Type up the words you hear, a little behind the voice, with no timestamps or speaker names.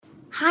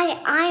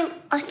Hi, I'm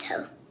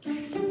Otto.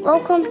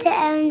 Welcome to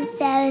Erin and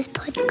Sarah's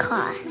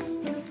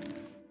podcast.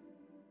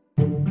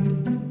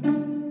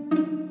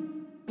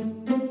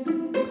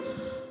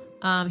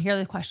 Here are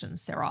the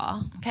questions,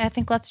 Sarah. Okay, I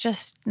think let's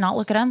just not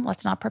look at them.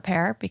 Let's not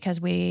prepare because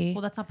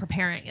Well, that's not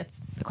preparing.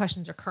 It's the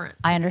questions are current.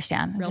 I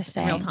understand. Real, I'm just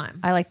saying, real time.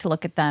 I like to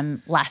look at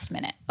them last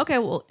minute. Okay,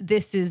 well,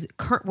 this is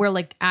we're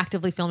like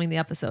actively filming the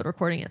episode,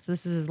 recording it. So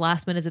this is as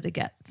last minute as it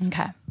gets.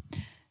 Okay.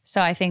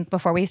 So I think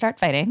before we start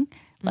fighting,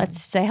 let's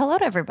say hello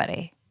to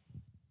everybody.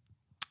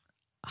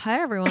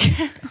 Hi, everyone.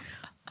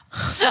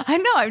 I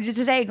know. I'm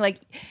just saying, like,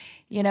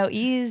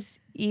 ease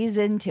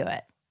into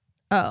it.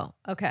 Oh,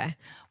 okay.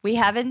 We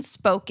haven't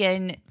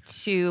spoken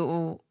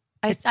to.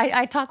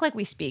 I talk like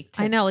we speak.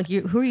 I know, like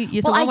you. Who are you?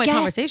 You saw my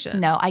conversation.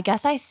 No, I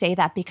guess I say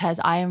that because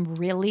I am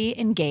really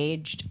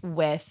engaged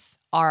with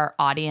our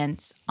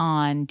audience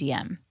on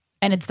DM,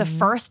 and it's the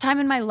first time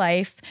in my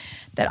life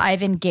that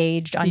I've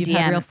engaged on You've DM.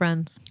 had real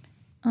friends.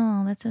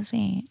 Oh, that's so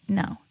sweet.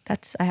 No,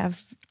 I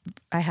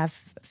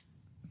have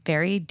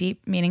very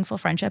deep, meaningful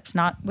friendships,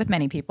 not with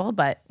many people,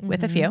 but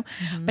with a few.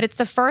 But it's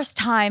the first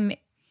time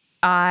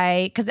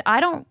because I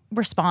don't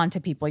respond to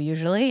people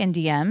usually in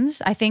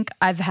DMs. I think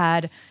I've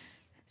had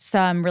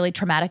some really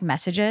traumatic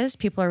messages.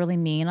 People are really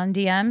mean on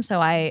DM,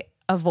 so I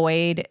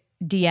avoid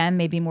DM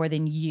maybe more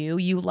than you.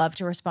 You love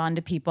to respond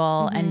to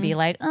people and be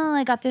like, oh,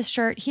 I got this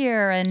shirt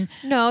here. And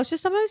No, it's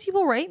just sometimes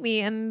people write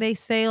me and they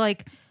say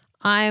like,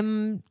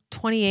 I'm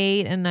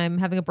 28 and I'm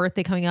having a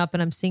birthday coming up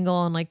and I'm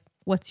single and like,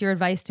 what's your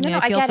advice to me?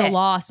 I feel so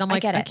lost. I'm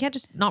like, I can't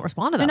just not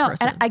respond to that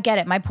person. And I get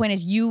it. My point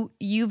is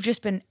you've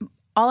just been,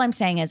 all I'm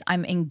saying is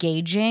I'm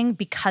engaging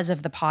because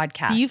of the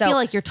podcast. So you feel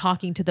like you're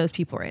talking to those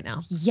people right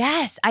now?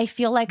 Yes. I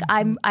feel like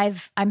I'm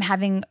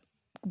having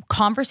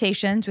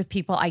conversations with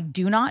people I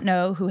do not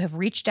know who have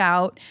reached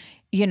out,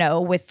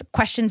 with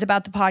questions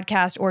about the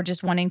podcast or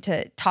just wanting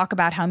to talk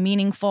about how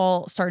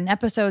meaningful certain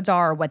episodes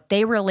are, or what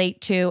they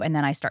relate to. And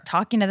then I start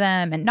talking to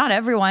them, and not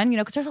everyone,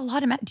 because there's a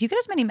lot of, do you get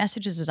as many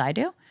messages as I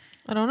do?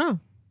 I don't know.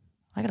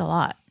 I get a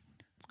lot.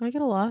 I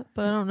get a lot,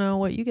 but I don't know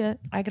what you get.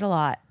 I get a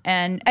lot.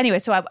 And anyway,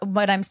 so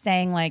what I'm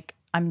saying, like,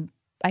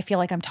 I feel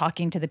like I'm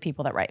talking to the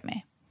people that write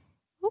me.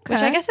 Okay.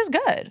 Which I guess is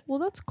good. Well,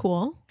 that's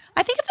cool.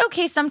 I think it's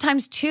okay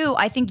sometimes too.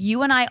 I think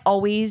you and I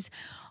always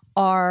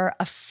are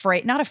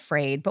not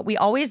afraid, but we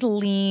always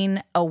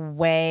lean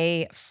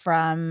away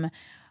from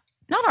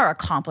not our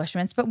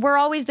accomplishments, but we're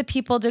always the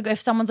people to, if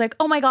someone's like,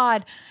 oh my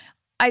God,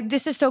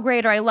 this is so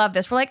great, or I love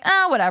this. We're like,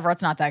 whatever,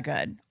 it's not that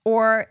good.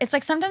 Or it's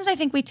like sometimes I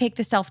think we take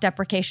the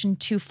self-deprecation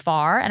too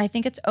far. And I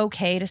think it's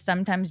okay to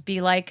sometimes be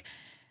like,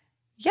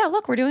 yeah,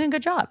 look, we're doing a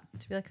good job.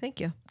 To be like,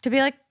 thank you. To be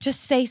like,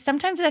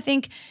 sometimes I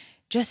think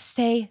just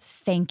say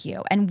thank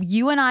you. And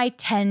you and I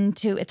tend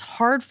to, it's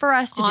hard for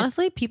us to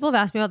honestly, people have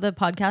asked me about the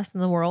podcast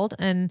in the world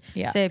and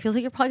say, it feels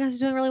like your podcast is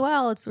doing really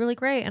well. It's really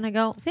great. And I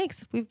go,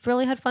 thanks. We've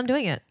really had fun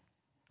doing it.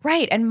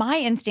 Right. And my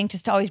instinct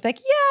is to always be like,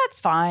 yeah,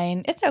 it's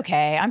fine. It's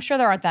okay. I'm sure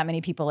there aren't that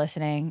many people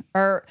listening,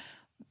 or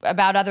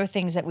about other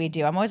things that we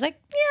do. I'm always like,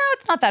 yeah,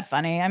 it's not that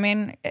funny. I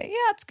mean, yeah,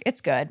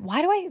 it's good.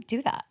 Why do I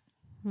do that?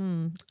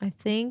 I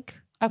think.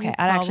 Okay.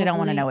 I actually don't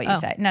want to know what you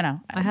say. No.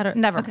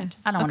 Never mind.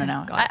 I don't want to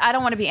know. I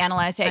don't want to be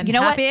analyzed. You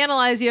know what?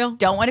 Analyze you.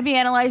 Don't want to be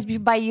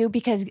analyzed by you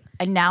because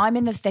now I'm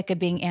in the thick of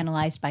being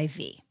analyzed by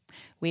V.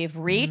 We've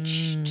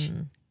reached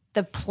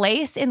the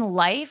place in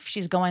life.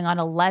 She's going on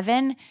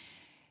 11.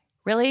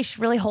 Really, she's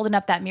really holding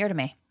up that mirror to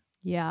me.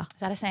 Yeah. Is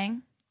that a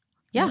saying?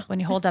 Yeah. When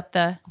you hold up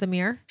the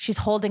mirror? She's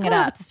holding it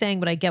up. It's a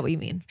saying, but I get what you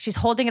mean. She's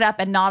holding it up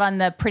and not on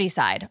the pretty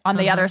side, on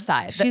the other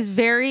side. She's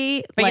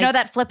very... But you know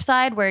that flip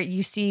side where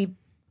you see...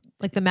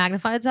 Like the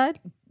magnified side?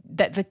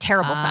 The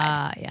terrible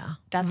side. Yeah.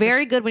 That's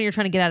very good when you're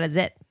trying to get out of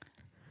zit.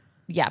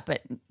 Yeah,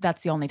 but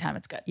that's the only time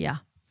it's good. Yeah.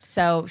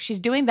 So she's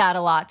doing that a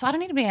lot. So I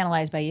don't need to be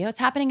analyzed by you. It's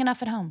happening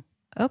enough at home.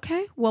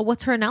 Okay. Well,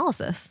 what's her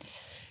analysis?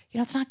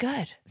 It's not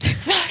good.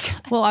 It's not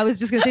good. Well, I was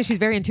just going to say she's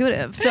very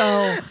intuitive.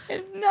 So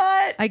it's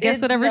not. I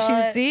guess whatever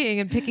she's seeing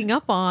and picking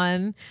up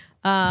on.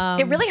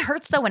 It really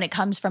hurts though when it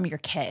comes from your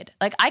kid.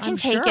 Like I can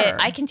take it.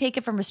 I can take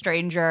it from a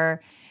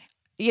stranger.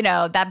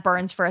 That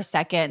burns for a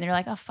second and you're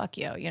like, oh, fuck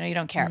you. You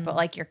don't care. But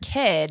like your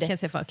kid. Can't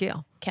say fuck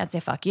you. Can't say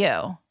fuck you.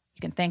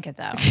 You can think it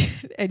though.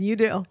 And you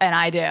do. And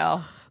I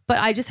do. But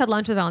I just had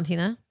lunch with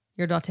Valentina,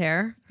 your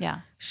daughter.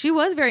 Yeah. She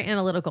was very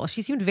analytical.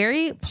 She seemed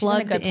very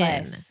plugged in.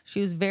 Place. She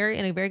was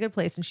in a very good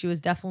place. And she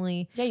was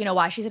definitely. Yeah. You know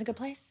why she's in a good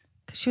place?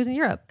 Because she was in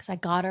Europe. Because I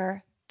got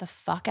her the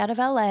fuck out of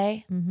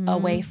LA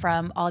away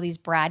from all these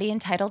bratty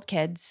entitled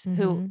kids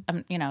who,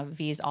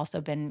 V's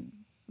also been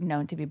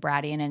known to be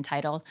bratty and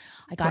entitled.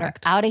 I got her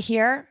out of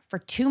here for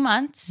 2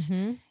 months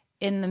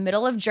in the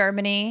middle of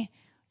Germany,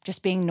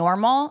 just being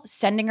normal,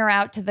 sending her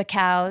out to the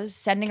cows,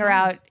 sending her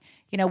out.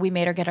 We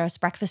made her get us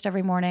breakfast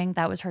every morning.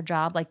 That was her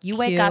job. Like you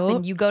wake up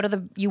and you go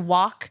to you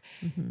walk.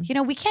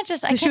 We can't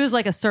just. So she was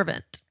like a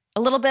servant. A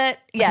little bit,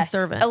 like yes. A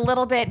servant. A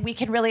little bit. We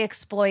can really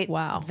exploit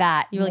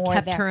that. You really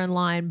kept her in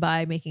line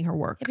by making her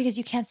work. Yeah, because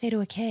you can't say to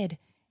a kid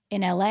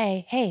in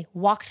LA, hey,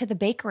 walk to the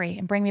bakery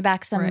and bring me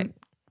back some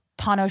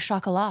Pano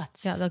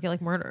chocolates. Yeah, they'll get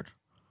like murdered.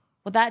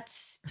 Well,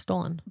 that's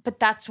stolen. But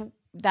that's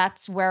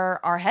that's where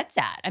our head's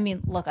at. I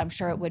mean, look, I'm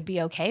sure it would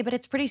be okay, but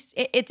it's pretty,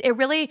 it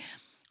really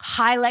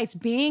highlights,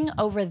 being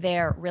over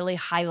there really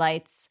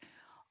highlights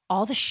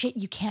all the shit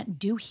you can't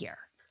do here.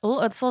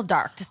 It's a little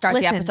dark to start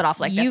the episode off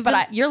like this,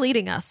 but you're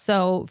leading us,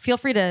 so feel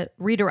free to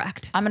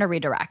redirect. I'm going to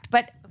redirect,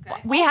 but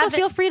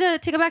feel free to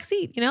take a back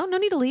seat. No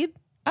need to lead.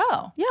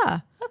 Oh, yeah.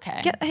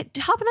 Okay.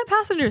 Hop in that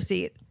passenger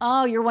seat.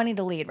 Oh, you're wanting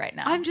to lead right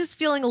now. I'm just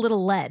feeling a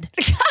little led.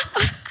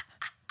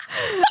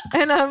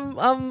 And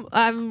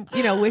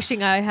I'm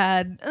wishing I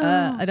had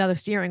another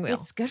steering wheel.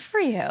 It's good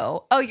for you.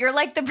 Oh, you're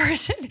like the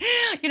person,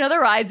 the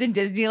rides in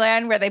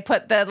Disneyland where they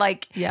put the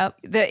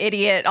the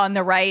idiot on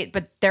the right,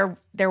 but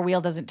their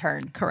wheel doesn't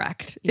turn.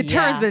 Correct. It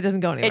turns, but it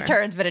doesn't go anywhere. It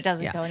turns, but it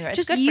doesn't go anywhere. It's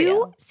just good for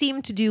you.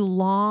 Seem to do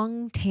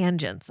long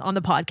tangents on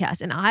the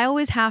podcast, and I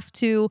always have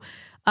to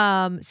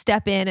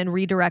step in and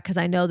redirect because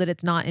I know that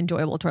it's not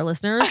enjoyable to our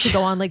listeners to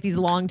go on like these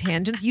long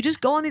tangents. You just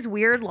go on these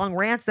weird long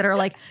rants that are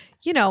like,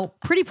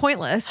 pretty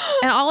pointless.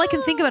 And all I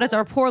can think about is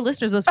our poor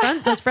listeners,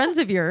 those friends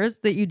of yours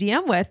that you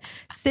DM with,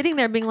 sitting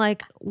there being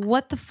like,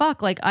 what the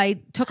fuck? Like, I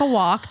took a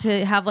walk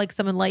to have like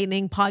some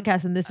enlightening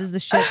podcast, and this is the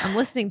shit I'm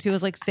listening to.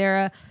 Is like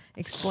Sarah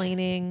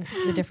explaining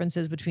the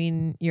differences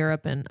between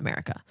Europe and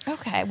America.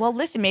 Okay. Well,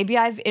 listen, maybe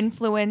I've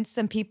influenced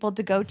some people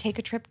to go take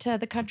a trip to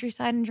the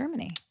countryside in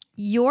Germany.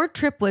 Your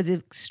trip was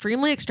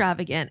extremely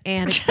extravagant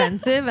and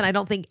expensive, and I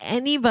don't think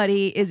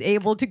anybody is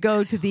able to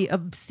go to the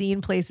obscene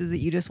places that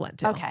you just went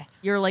to. Okay.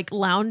 You're like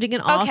lounging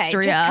in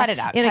Austria just cut it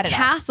out. in a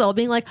castle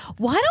being like,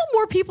 why don't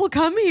more people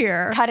come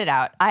here? Cut it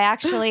out. I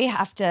actually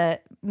have to,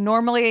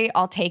 normally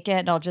I'll take it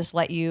and I'll just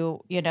let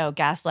you,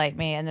 gaslight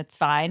me and it's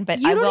fine.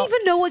 But you don't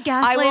even know what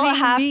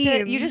gaslighting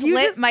means. You just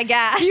lit my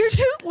gas. You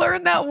just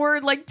learned that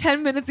word like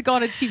 10 minutes ago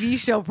on a TV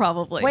show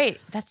probably. Wait,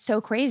 that's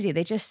so crazy.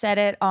 They just said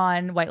it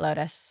on White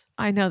Lotus.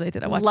 I know they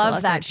did. I watched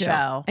love that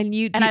show.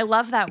 And I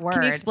love that word.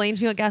 Can you explain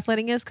to me what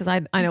gaslighting is? Because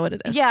I know what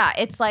it is. Yeah,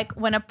 it's like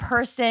when a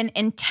person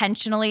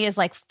intentionally is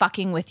like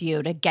fucking with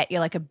you to get you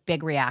like a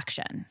big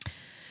reaction.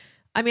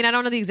 I mean, I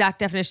don't know the exact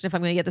definition if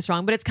I'm going to get this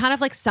wrong, but it's kind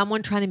of like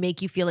someone trying to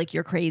make you feel like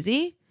you're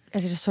crazy.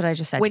 Is it just what I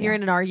just said? When you're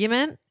in an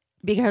argument,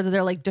 because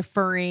they're like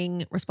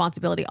deferring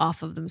responsibility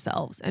off of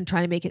themselves and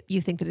trying to make it you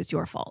think that it's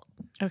your fault.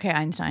 Okay,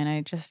 Einstein, I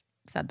just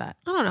said that.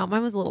 I don't know.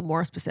 Mine was a little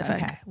more specific.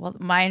 Okay. Well,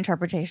 my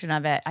interpretation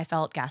of it, I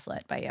felt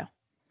gaslit by you.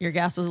 Your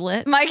gas was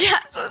lit? My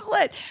gas was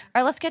lit. All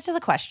right, let's get to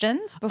the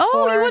questions. You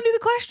want to do the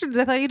questions?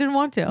 I thought you didn't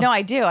want to. No,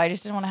 I do. I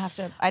just didn't want to have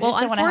to.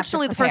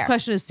 Unfortunately, the first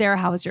question is, Sarah,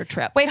 how was your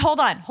trip? Wait, hold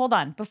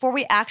on. Before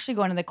we actually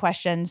go into the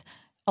questions,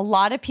 a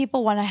lot of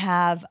people want to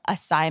have a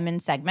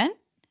Simon segment.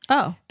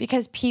 Oh.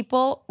 Because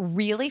people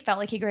really felt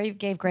like he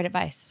gave great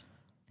advice.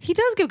 He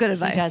does give good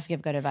advice. He does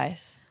give good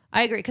advice.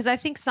 I agree. Because I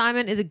think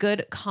Simon is a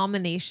good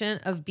combination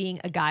of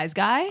being a guy's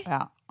guy.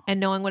 Yeah. And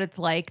knowing what it's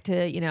like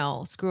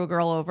to, screw a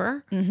girl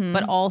over,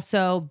 but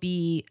also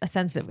be a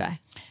sensitive guy.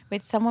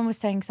 Wait, someone was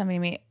saying something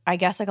to me. I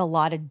guess like a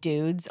lot of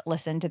dudes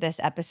listen to this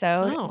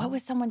episode. Oh. What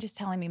was someone just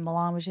telling me?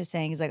 Milan was just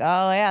saying, he's like,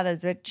 oh yeah,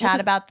 there's a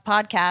chat about the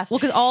podcast. Well,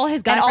 because all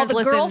his guy friends all the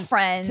listen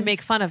girlfriends to make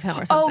fun of him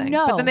or something.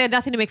 Oh no. But then they had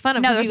nothing to make fun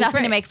of. No, there's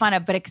nothing to make fun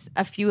of. But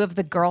a few of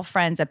the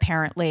girlfriends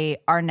apparently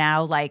are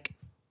now like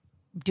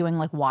doing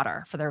like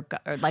water for their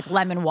or like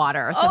lemon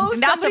water or something.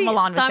 That's what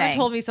Milan was saying. Simon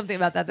told me something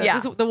about that. Yeah.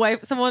 The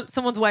wife,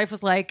 someone's wife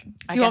was like,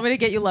 "Do you want me to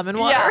get you lemon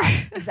water?"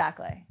 Yeah,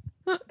 exactly.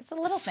 It's the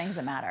little things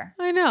that matter.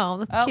 I know.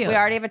 That's cute. We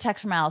already have a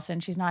text from Allison.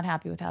 She's not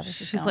happy with how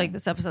this is going. She's like,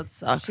 this episode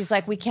sucks. She's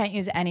like, we can't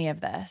use any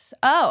of this.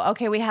 Oh,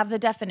 okay. We have the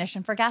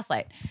definition for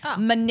gaslight. Oh.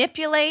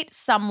 Manipulate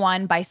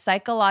someone by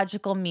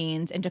psychological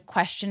means into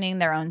questioning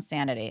their own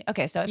sanity.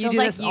 Okay, so it feels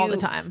like this all the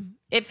time.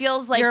 It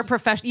feels like you're a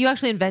professional. You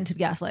actually invented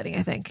gaslighting,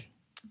 I think.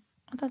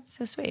 Oh, that's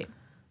so sweet.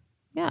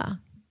 Yeah,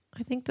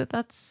 I think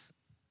that's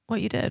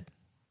what you did.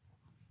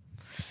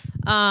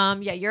 Yeah,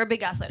 you're a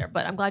big gaslighter,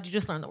 but I'm glad you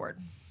just learned the word.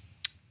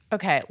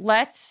 Okay,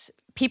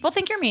 people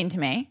think you're mean to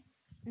me.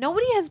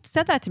 Nobody has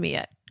said that to me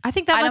yet. I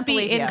think that must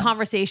be in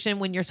conversation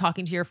when you're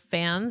talking to your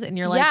fans and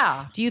you're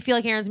like, do you feel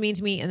like Aaron's mean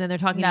to me? And then they're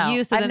talking to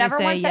you. So then I've never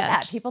they say once said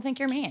yes. that. People think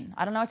you're mean.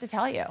 I don't know what to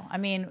tell you. I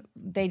mean,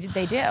 they do.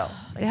 Like,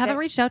 they haven't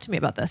reached out to me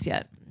about this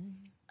yet.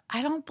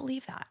 I don't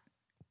believe that.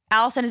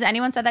 Allison, has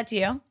anyone said that to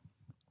you?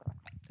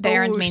 That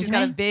Aaron's mean to me? She's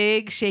got a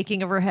big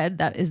shaking of her head.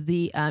 That is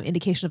the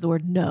indication of the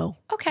word no.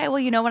 Okay,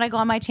 well, when I go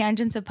on my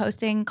tangents of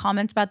posting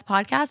comments about the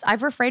podcast,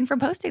 I've refrained from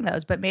posting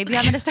those. But maybe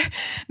I'm going to start.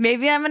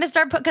 Maybe I'm going to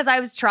start because I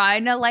was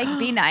trying to like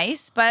be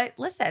nice. But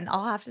listen,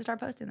 I'll have to start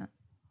posting them.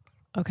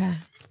 Okay.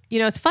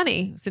 It's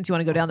funny since you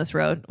want to go down this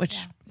road,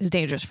 which is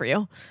dangerous for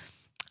you.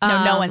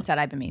 No one said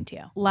I've been mean to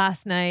you.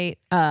 Last night,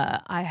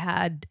 I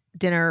had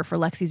dinner for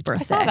Lexi's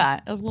birthday. I saw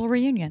that. A little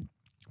reunion.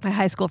 My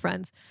high school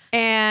friends.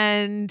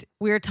 And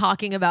we were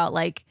talking about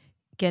like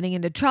getting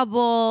into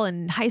trouble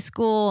in high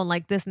school and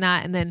like this and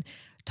that. And then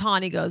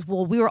Tawny goes,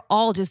 well, we were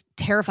all just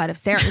terrified of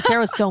Sarah. And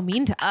Sarah was so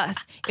mean to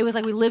us. It was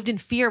like we lived in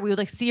fear. We would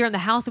like see her in the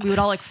house and we would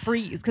all like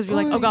freeze because we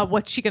were like, oh God,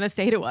 what's she going to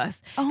say to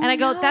us? And I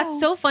go, that's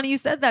so funny you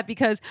said that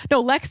because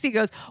no, Lexi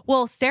goes,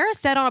 well, Sarah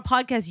said on a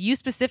podcast, you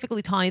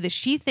specifically, Tawny, that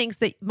she thinks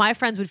that my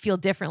friends would feel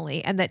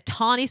differently and that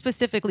Tawny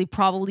specifically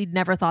probably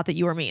never thought that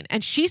you were mean.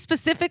 And she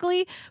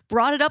specifically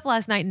brought it up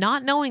last night,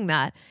 not knowing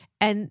that,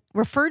 and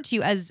referred to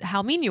you as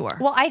how mean you were.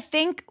 Well, I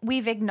think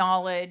we've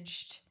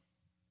acknowledged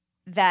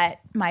that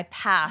my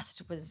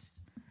past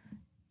was,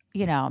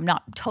 I'm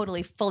not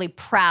totally fully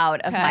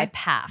proud of my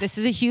past. This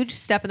is a huge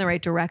step in the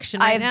right direction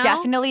right now. I've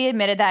definitely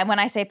admitted that. And when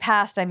I say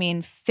past, I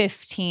mean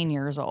 15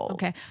 years old.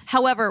 Okay.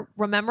 However,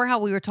 remember how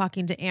we were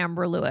talking to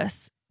Amber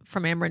Lewis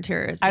from Amber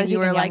Interiors? I was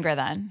even younger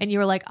then. And you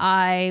were like,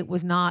 I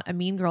was not a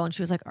mean girl. And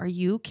she was like, are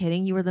you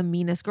kidding? You were the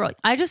meanest girl.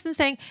 I just am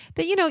saying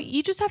that,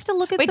 you just have to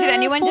look at Wait, did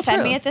anyone defend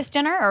truth. me at this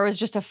dinner or was it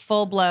just a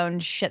full-blown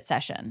shit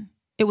session?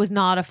 It was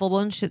not a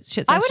full-blown shit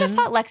session. I would have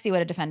thought Lexi would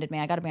have defended me.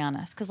 I got to be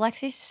honest. Because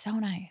Lexi's so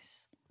nice.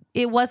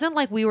 It wasn't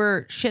like we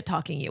were shit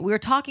talking you. We were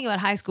talking about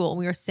high school and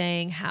we were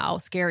saying how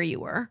scary you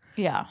were.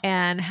 Yeah.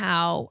 And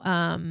how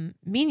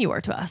mean you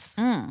were to us.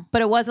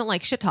 But it wasn't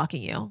like shit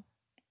talking you.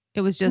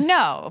 It was just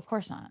no, of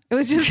course not. It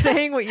was just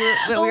saying what you were.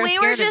 That we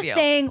were just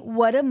saying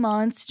what a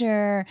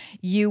monster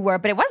you were,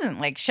 but it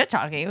wasn't like shit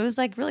talking. It was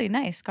like really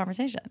nice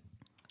conversation.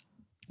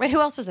 Wait, who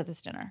else was at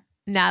this dinner?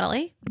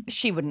 Natalie.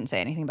 She wouldn't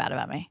say anything bad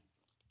about me.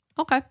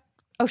 Okay.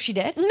 Oh, she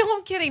did? No,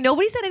 I'm kidding.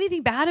 Nobody said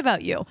anything bad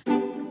about you.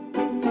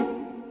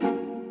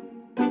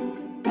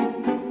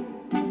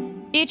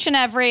 Each and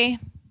every,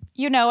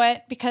 you know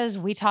it because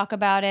we talk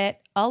about it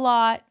a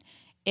lot.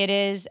 It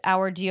is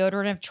our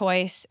deodorant of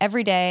choice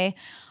every day.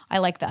 I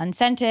like the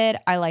unscented.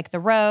 I like the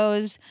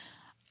rose.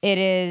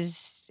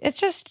 It's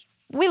just,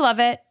 we love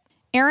it.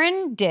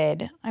 Erin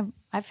did,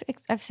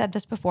 I've said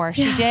this before.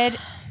 She did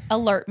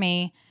alert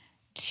me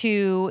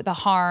to the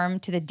harm,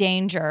 to the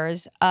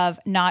dangers of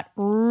not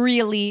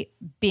really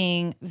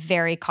being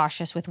very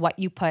cautious with what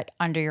you put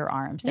under your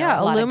arms. There are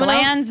a lot of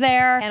glands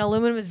there. And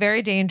aluminum is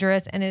very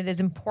dangerous, and it is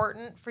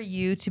important for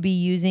you to be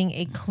using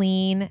a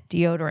clean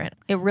deodorant.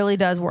 It really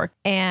does work.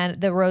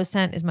 And the rose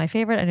scent is my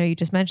favorite. I know you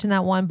just mentioned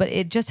that one, but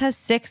it just has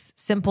 6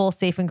 simple,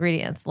 safe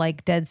ingredients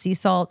like Dead Sea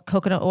salt,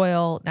 coconut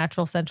oil,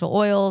 natural essential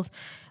oils.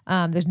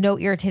 There's no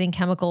irritating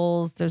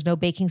chemicals. There's no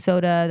baking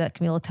soda that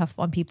can be a little tough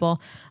on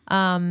people.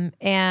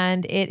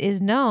 And it is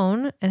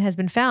known and has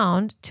been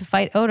found to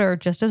fight odor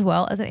just as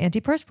well as an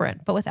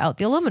antiperspirant, but without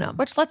the aluminum.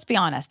 Which, let's be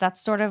honest, that's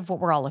sort of what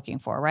we're all looking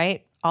for,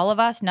 right? All of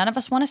us, none of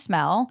us want to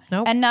smell.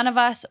 Nope. And none of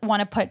us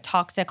want to put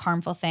toxic,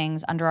 harmful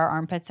things under our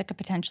armpits that could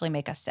potentially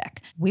make us sick.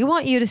 We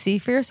want you to see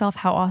for yourself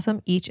how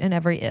awesome each and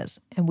every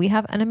is. And we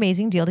have an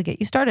amazing deal to get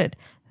you started.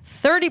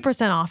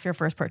 30% off your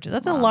first purchase.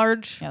 That's a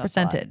large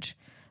percentage.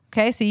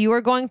 Okay, so you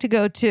are going to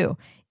go to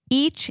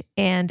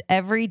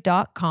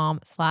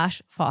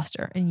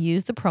eachandevery.com/Foster and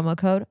use the promo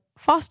code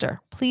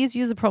Foster. Please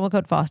use the promo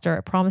code Foster.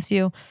 I promise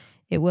you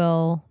it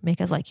will make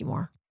us like you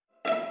more.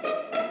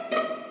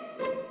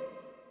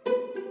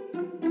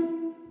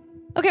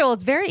 Okay, well,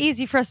 it's very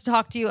easy for us to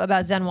talk to you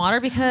about Zen Water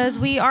because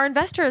we are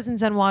investors in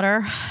Zen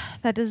Water.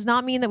 That does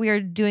not mean that we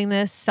are doing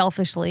this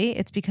selfishly.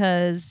 It's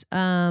because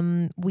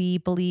we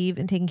believe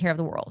in taking care of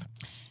the world.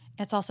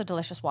 It's also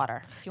delicious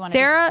water. If you want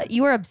Sarah,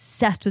 you are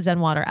obsessed with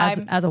Zen Water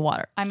as a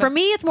water. For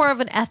me, it's more of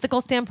an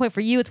ethical standpoint.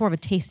 For you, it's more of a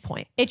taste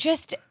point. It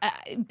just,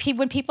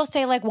 when people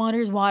say like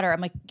water's water,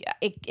 I'm like,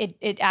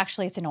 it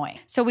actually, it's annoying.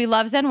 So we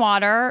love Zen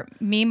Water,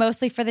 me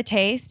mostly for the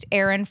taste,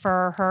 Erin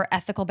for her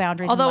ethical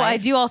boundaries. Although I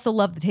do also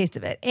love the taste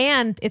of it.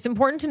 And it's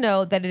important to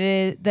know that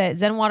that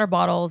Zen Water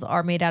bottles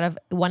are made out of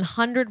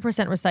 100%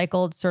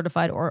 recycled,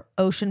 certified, or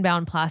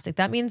ocean-bound plastic.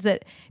 That means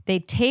that they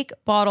take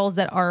bottles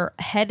that are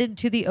headed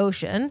to the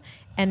ocean,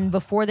 and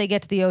before they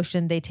get to the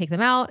ocean, they take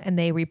them out and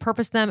they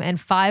repurpose them. And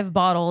 5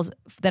 bottles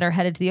that are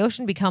headed to the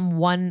ocean become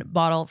 1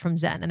 bottle from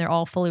Zen. And they're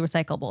all fully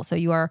recyclable. So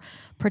you are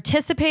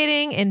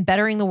participating in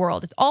bettering the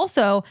world. It's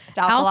also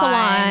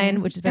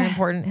alkaline, which is very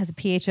important. It has a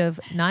pH of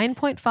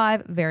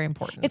 9.5. Very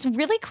important. It's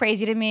really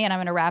crazy to me, and I'm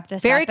going to wrap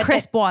this very up. Very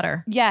crisp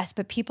water. Yes,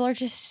 but people are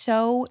just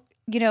so,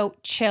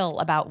 chill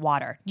about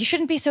water. You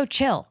shouldn't be so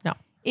chill. No.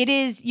 It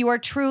is, you are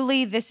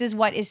truly, this is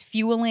what is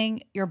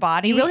fueling your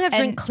body. You really have to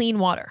drink clean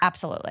water.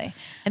 Absolutely.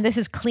 And this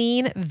is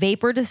clean,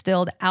 vapor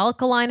distilled,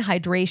 alkaline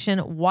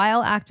hydration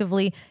while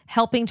actively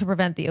helping to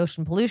prevent the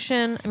ocean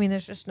pollution. I mean,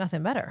 there's just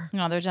nothing better.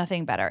 No, there's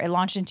nothing better. It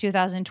launched in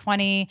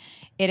 2020.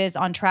 It is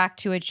on track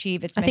to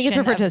achieve its mission. I think it's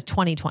referred to as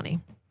 2020.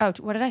 Oh,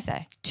 what did I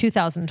say?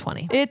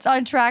 2020. It's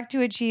on track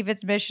to achieve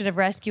its mission of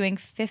rescuing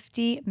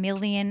 50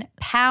 million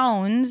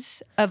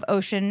pounds of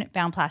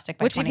ocean-bound plastic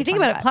by 2025. Which, if you think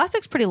about it,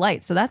 plastic's pretty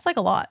light, so that's like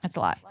a lot. That's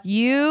a lot.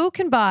 You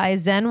can buy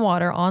Zen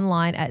Water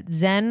online at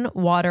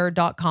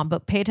zenwater.com,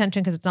 but pay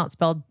attention because it's not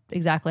spelled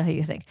exactly how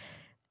you think.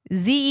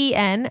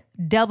 ZENWTR.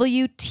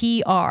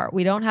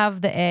 We don't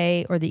have the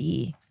A or the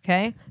E.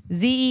 Okay.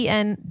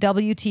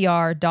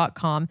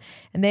 ZENWTR.com.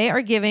 And they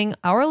are giving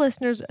our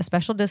listeners a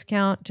special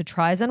discount to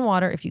try Zen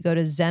Water if you go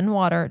to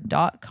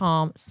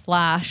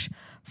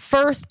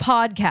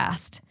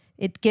zenwater.com/firstpodcast.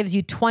 It gives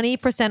you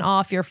 20%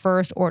 off your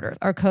first order.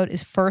 Our code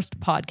is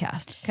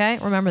FIRSTPODCAST. Okay,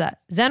 remember that.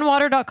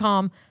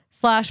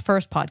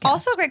 zenwater.com/firstpodcast.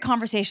 Also a great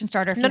conversation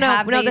starter. If you No,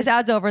 have this these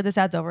ad's over. This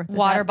ad's over.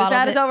 water bottles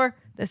This ad is over.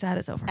 This ad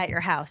is over. at your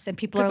house, and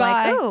people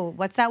Goodbye. are like, "Ooh,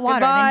 what's that water?"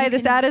 Goodbye. And then you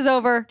This can ad is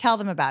over. tell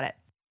them about it.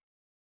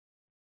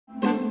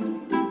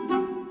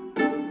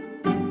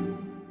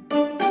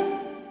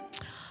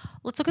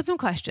 Let's look at some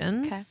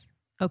questions.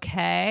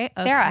 Okay.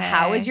 Sarah,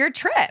 how was your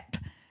trip?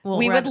 Well,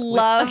 we would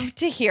love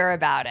to hear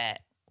about it.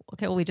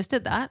 Okay, well, we just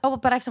did that. Oh,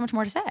 but I have so much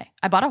more to say.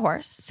 I bought a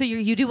horse. So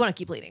you do want to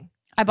keep leading.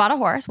 I bought a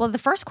horse. Well, the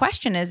first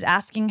question is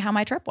asking how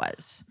my trip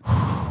was.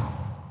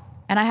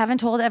 And I haven't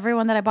told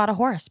everyone that I bought a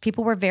horse.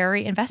 People were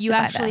very invested You by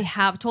actually this.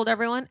 have told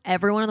everyone.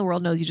 Everyone in the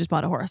world knows you just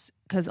bought a horse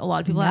because a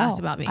lot of people asked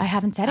about me. I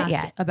haven't said it Asked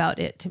yet. about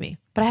it to me.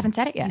 But I haven't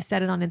said it yet. You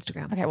said it on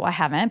Instagram. Okay, well, I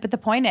haven't. But the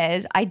point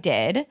is, I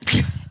did.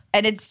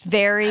 And it's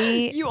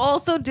very... You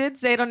also did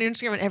say it on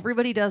Instagram, and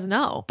everybody does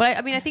know. But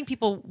I think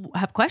people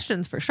have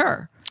questions for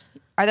sure.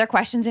 Are there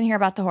questions in here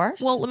about the horse?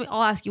 Well,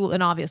 I'll ask you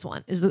an obvious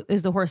one. Is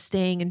the horse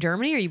staying in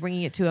Germany, or are you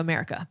bringing it to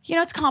America? You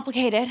know, it's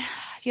complicated.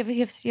 Do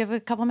you have a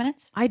couple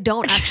minutes? I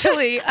don't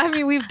actually. I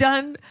mean, we've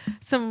done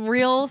some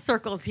real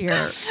circles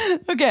here.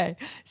 Okay.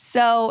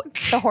 So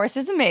the horse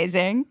is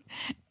amazing.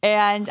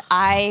 And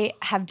I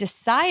have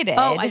decided...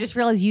 Oh, I just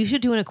realized you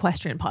should do an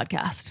equestrian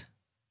podcast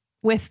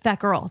with that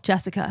girl,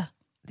 Jessica,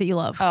 that you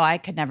love. Oh, I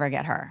could never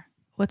get her.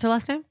 What's her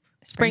last name?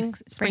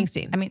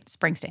 Springsteen. I mean,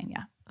 Springsteen,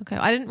 yeah. Okay.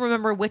 I didn't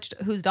remember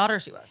whose daughter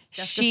she was.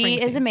 Jessica She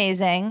Springsteen. is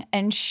amazing.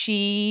 And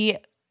she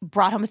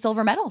brought home a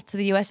silver medal to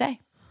the USA.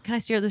 Can I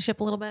steer the ship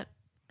a little bit?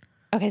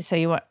 Okay, so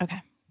you want...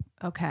 Okay.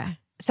 Okay.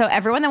 So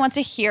everyone that wants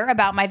to hear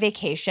about my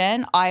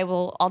vacation,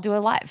 I'll do a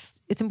live.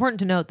 It's important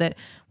to note that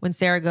when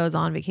Sarah goes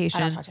on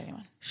vacation, I don't talk to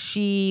anyone.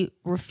 she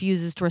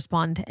refuses to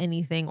respond to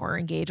anything or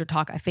engage or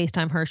talk. I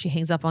FaceTime her. She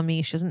hangs up on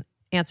me. She doesn't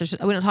answer.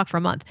 We don't talk for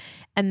a month.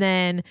 And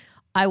then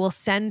I will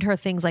send her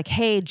things like,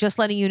 hey, just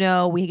letting you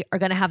know, we are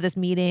going to have this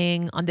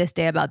meeting on this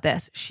day about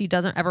this. She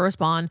doesn't ever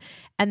respond.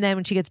 And then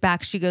when she gets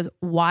back, she goes,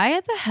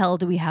 why the hell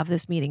do we have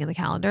this meeting in the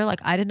calendar? Like,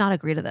 I did not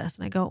agree to this.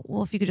 And I go,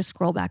 well, if you could just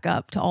scroll back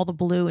up to all the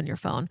blue in your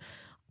phone.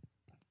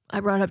 I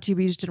brought it up to you,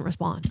 but you just didn't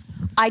respond.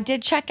 I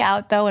did check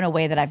out, though, in a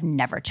way that I've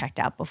never checked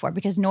out before,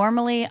 because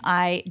normally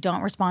I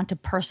don't respond to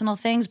personal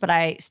things, but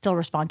I still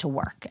respond to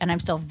work. And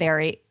I'm still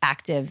very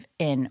active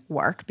in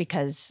work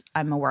because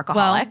I'm a workaholic.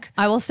 Well,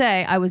 I will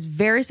say I was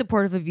very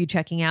supportive of you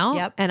checking out.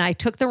 Yep. And I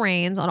took the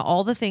reins on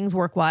all the things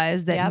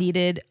work-wise that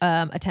needed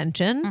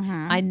attention.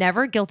 I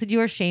never guilted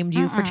you or shamed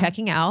you for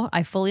checking out.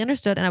 I fully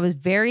understood. And I was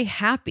very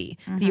happy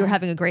that you were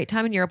having a great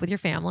time in Europe with your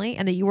family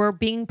and that you were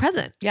being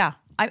present. Yeah.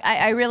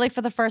 I really,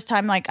 for the first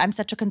time, like, I'm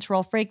such a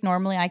control freak.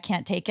 Normally I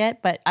can't take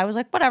it, but I was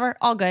like, whatever,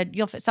 all good.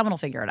 Someone will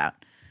figure it out.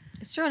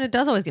 It's true. And it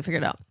does always get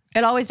figured out.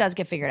 It always does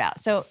get figured out.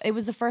 So it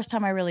was the first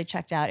time I really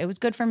checked out. It was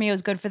good for me. It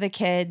was good for the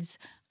kids.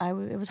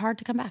 It was hard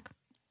to come back.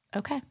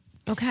 Okay.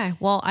 Okay.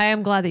 Well, I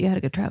am glad that you had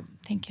a good trip.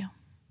 Thank you.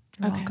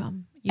 You're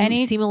welcome.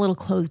 You seem a little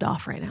closed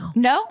off right now.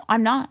 No,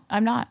 I'm not.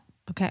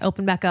 Okay.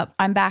 Open back up.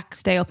 I'm back.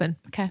 Stay open.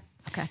 Okay.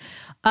 Okay.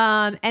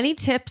 Any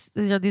tips?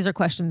 These are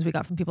questions we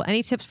got from people.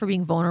 Any tips for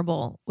being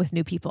vulnerable with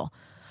new people?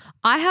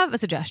 I have a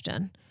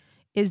suggestion,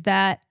 is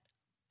that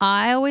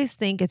I always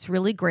think it's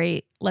really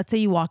great. Let's say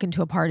you walk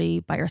into a party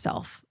by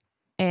yourself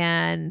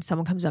and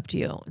someone comes up to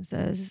you and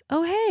says,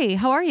 oh, hey,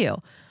 how are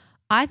you?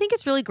 I think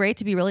it's really great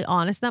to be really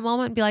honest in that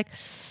moment and be like,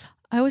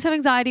 I always have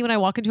anxiety when I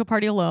walk into a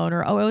party alone,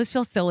 or, oh, I always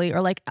feel silly, or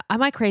like,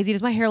 am I crazy?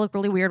 Does my hair look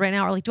really weird right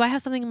now? Or like, do I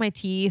have something in my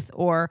teeth?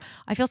 Or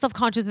I feel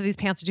self-conscious that these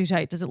pants are too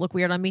tight. Does it look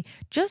weird on me?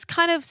 Just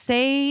kind of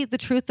say the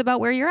truth about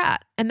where you're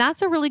at. And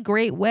that's a really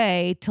great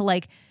way to,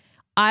 like,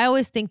 I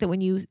always think that when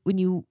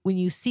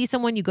you see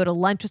someone, you go to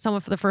lunch with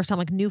someone for the first time,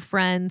 like new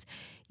friends,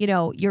 you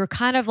know, you're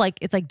kind of like,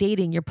 it's like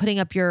dating. You're putting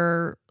up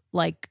your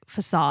like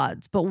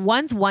facades. But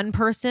once one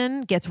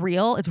person gets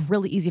real, it's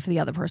really easy for the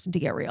other person to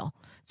get real.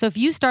 So if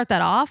you start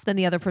that off, then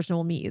the other person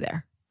will meet you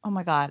there. Oh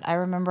my God. I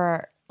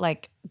remember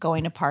like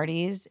going to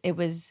parties. It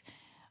was,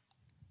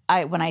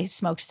 when I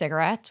smoked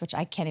cigarettes, which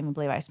I can't even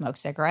believe I smoked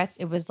cigarettes.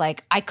 It was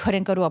like, I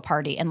couldn't go to a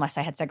party unless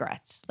I had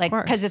cigarettes. Like,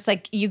 cause it's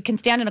like, you can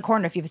stand in a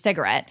corner if you have a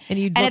cigarette and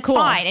it's cool.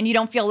 Fine. And you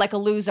don't feel like a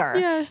loser.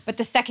 Yes. But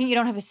the second you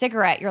don't have a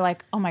cigarette, you're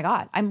like, oh my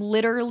God, I'm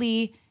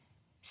literally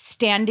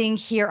standing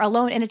here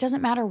alone. And it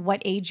doesn't matter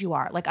what age you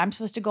are. Like, I'm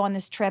supposed to go on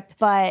this trip,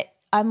 but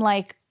I'm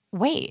like,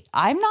 wait,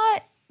 I'm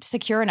not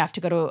secure enough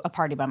to go to a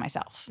party by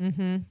myself.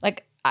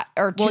 Like,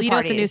 or two Well, you know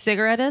what parties. the new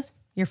cigarette is?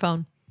 Your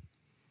phone.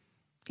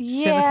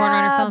 Yeah, Sit in the corner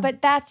on your phone.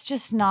 but that's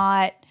just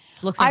not.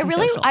 Looks I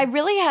antisocial.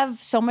 really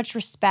have so much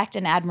respect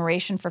and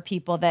admiration for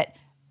people that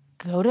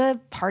go to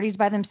parties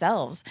by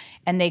themselves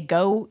and they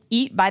go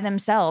eat by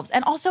themselves.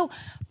 And also,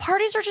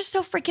 parties are just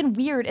so freaking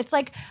weird. It's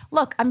like,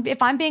 look,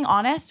 if I'm being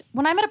honest,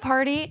 when I'm at a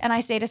party and I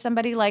say to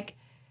somebody like,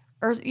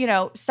 or you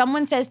know,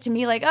 someone says to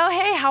me like, "Oh,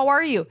 hey, how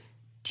are you?"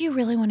 Do you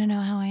really want to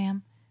know how I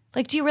am?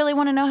 Like, do you really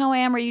want to know how I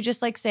am? Or are you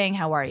just like saying,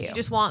 how are you? You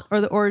just want,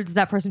 or does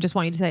that person just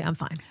want you to say, I'm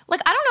fine?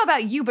 Like, I don't know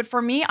about you, but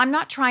for me, I'm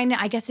not trying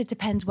to, I guess it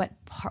depends what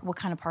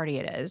kind of party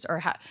it is or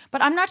how,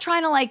 but I'm not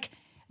trying to like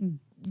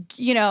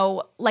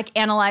like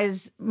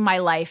analyze my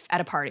life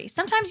at a party.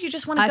 Sometimes you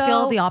just want to go. I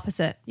feel the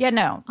opposite. Yeah,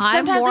 no. I'm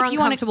Sometimes more like,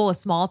 uncomfortable with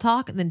small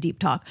talk than deep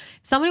talk.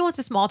 If somebody wants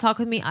to small talk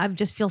with me, I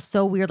just feel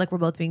so weird, like we're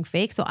both being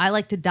fake. So I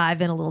like to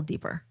dive in a little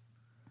deeper.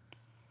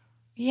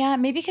 Yeah,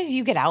 maybe because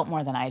you get out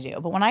more than I do.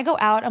 But when I go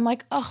out, I'm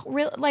like, oh,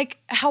 really? Like,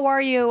 how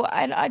are you?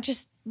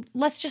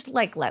 Let's just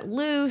like let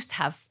loose,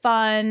 have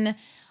fun.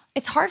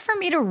 It's hard for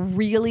me to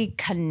really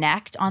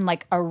connect on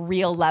like a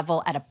real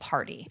level at a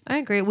party. I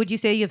agree. Would you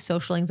say you have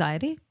social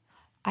anxiety?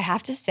 I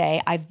have to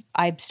say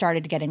I've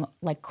started getting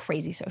like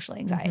crazy social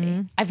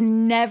anxiety. I've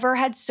never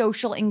had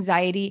social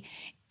anxiety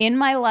in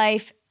my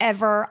life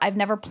ever. I've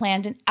never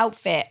planned an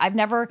outfit. I've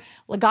never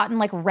gotten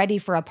like ready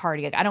for a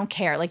party. Like I don't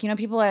care. Like,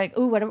 people are like,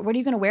 ooh, what are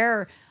you going to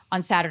wear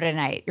on Saturday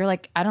night? You're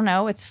like, I don't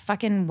know. It's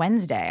fucking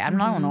Wednesday. I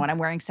don't know what I'm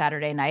wearing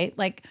Saturday night.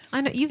 Like,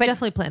 I know you've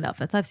definitely planned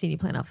outfits. I've seen you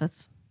plan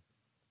outfits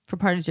for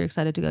parties you're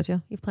excited to go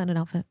to. You've planned an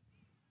outfit.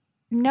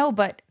 No,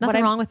 but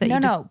nothing wrong with it.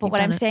 No, but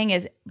what I'm saying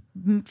is,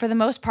 for the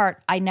most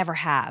part, I never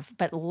have.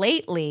 But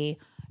lately,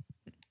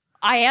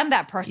 I am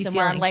that person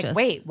where I'm anxious. like,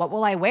 wait, what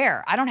will I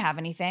wear? I don't have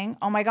anything.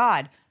 Oh my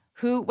God.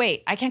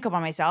 Wait, I can't go by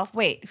myself.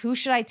 Wait, who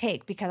should I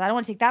take? Because I don't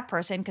want to take that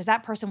person because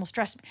that person will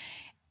stress me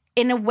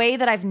in a way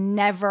that I've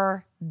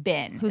never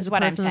been. Who's is the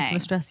what I'm person that's saying. going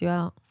to stress you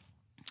out?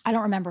 I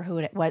don't remember who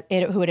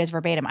it is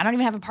verbatim. I don't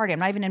even have a party. I'm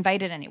not even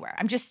invited anywhere.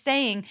 I'm just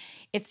saying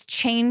it's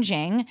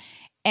changing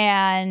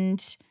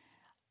and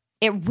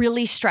it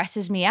really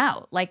stresses me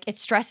out. Like it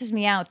stresses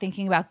me out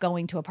thinking about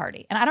going to a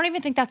party. And I don't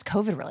even think that's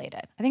COVID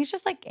related. I think it's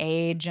just like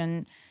age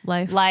and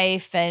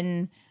life.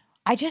 And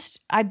I've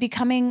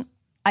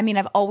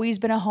always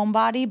been a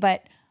homebody,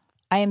 but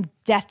I am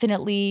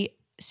definitely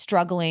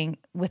struggling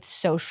with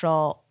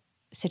social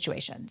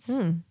situations.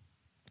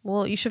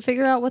 Well, you should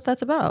figure out what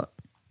that's about.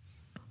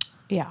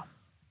 Yeah.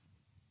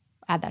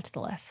 Add that to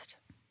the list.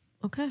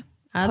 Okay.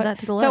 Add that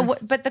to the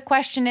list. But the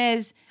question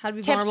is, how to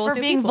be tips vulnerable for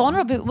with being people.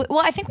 vulnerable.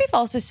 Well, I think we've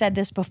also said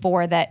this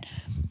before that,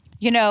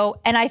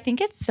 and I think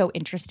it's so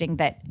interesting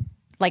that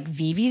like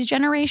Vivi's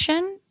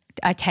generation,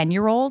 a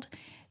 10-year-old,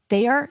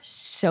 they are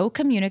so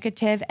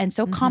communicative and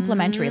so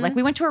complimentary. Like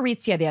we went to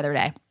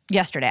Aritzia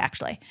yesterday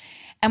actually,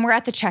 and we're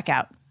at the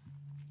checkout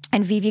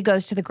and Vivi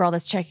goes to the girl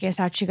that's checking us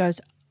out. She goes,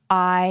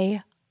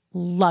 I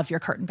love your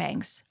curtain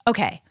bangs.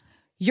 Okay.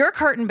 Your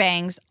curtain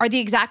bangs are the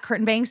exact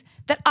curtain bangs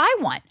that I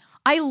want.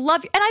 I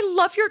love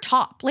your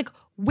top. Like,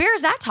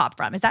 where's that top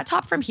from? Is that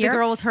top from here? The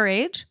girl was her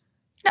age?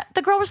 No,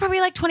 the girl was probably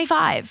like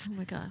 25. Oh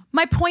my God.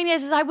 My point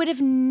is I would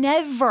have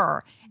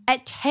never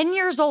at 10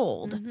 years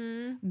old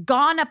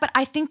gone up. But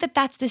I think that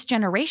that's this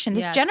generation.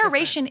 This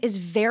generation is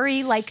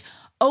very like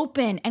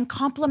open and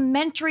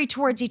complimentary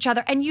towards each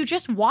other. And you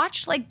just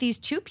watch like these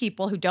two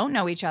people who don't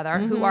know each other,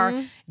 who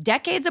are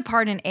decades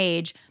apart in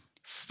age,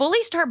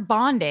 fully start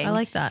bonding. I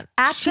like that.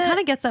 She kind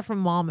of gets that from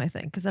mom, I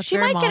think, because she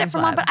might get it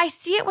from mom, but I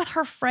see it with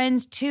her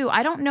friends too.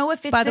 I don't know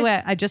if it's. By the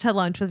way, I just had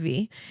lunch with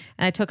V,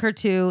 and I took her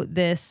to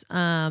this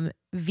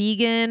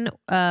vegan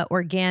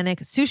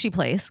organic sushi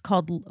place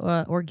called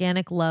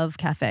Organic Love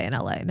Cafe in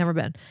LA. Never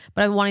been,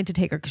 but I'm wanting to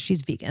take her because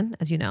she's vegan,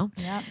 as you know.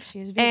 Yeah,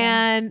 she's vegan.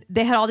 And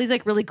they had all these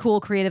like really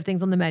cool creative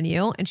things on the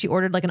menu, and she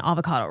ordered like an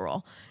avocado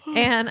roll.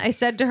 And I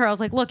said to her, I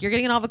was like, look, you're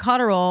getting an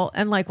avocado roll,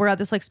 and like we're at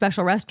this like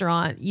special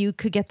restaurant. You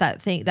could get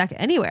that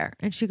anywhere.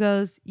 And she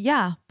goes,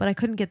 yeah, but I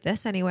couldn't get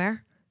this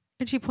anywhere.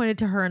 And she pointed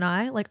to her and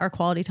I, like our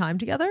quality time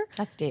together.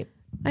 That's deep.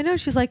 I know.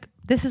 She's like,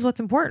 this is what's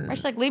important.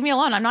 She's like, leave me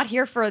alone. I'm not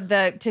here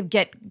to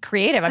get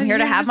creative. I'm here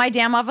to have my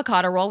damn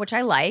avocado roll, which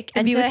I like,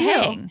 and to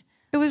hang.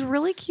 It was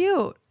really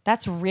cute.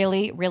 That's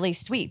really, really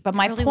sweet. But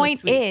my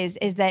point is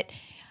that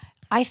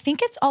I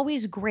think it's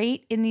always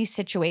great in these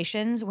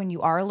situations when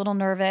you are a little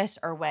nervous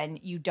or when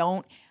you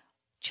don't,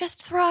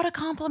 just throw out a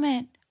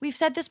compliment. We've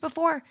said this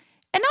before.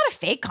 And not a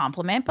fake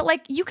compliment, but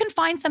like you can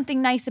find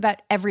something nice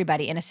about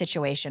everybody in a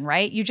situation,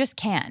 right? You just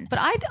can. But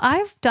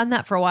I've done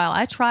that for a while.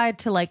 I tried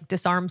to like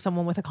disarm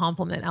someone with a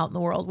compliment out in the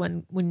world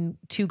when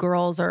two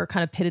girls are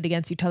kind of pitted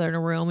against each other in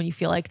a room and you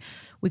feel like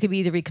we could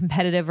either be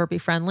competitive or be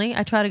friendly.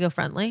 I try to go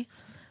friendly.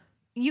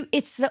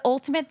 It's the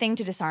ultimate thing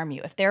to disarm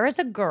you. If there is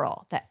a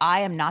girl that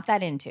I am not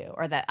that into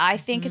or that I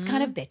think is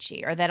kind of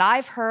bitchy or that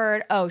I've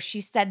heard, oh, she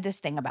said this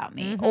thing about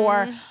me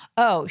or,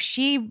 oh,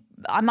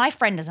 my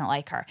friend doesn't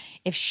like her.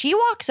 If she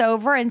walks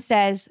over and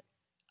says,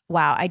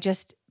 wow,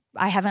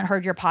 I haven't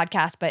heard your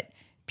podcast, but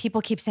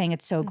people keep saying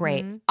it's so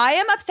great. I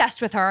am obsessed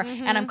with her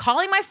and I'm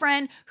calling my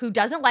friend who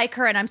doesn't like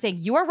her and I'm saying,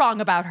 you are wrong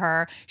about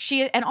her.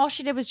 And all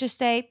she did was just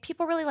say,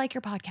 people really like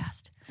your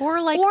podcast. Or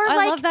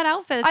I love that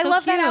outfit. It's I so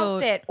love cute. that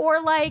outfit.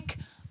 Or like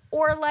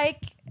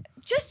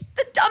just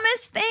the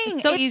dumbest thing.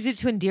 It's so easy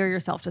to endear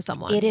yourself to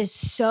someone. It is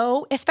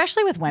so,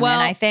 especially with women,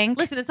 I think.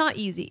 Listen, it's not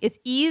easy. It's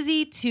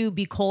easy to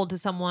be cold to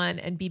someone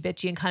and be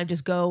bitchy and kind of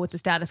just go with the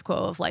status quo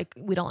of like,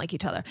 we don't like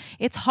each other.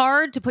 It's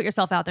hard to put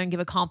yourself out there and give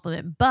a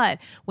compliment. But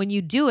when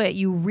you do it,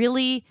 you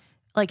really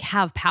like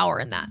have power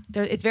in that.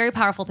 It's a very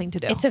powerful thing to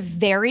do. It's a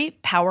very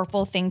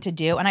powerful thing to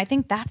do. And I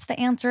think that's the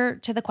answer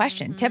to the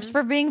question. Tips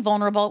for being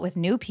vulnerable with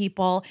new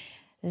people.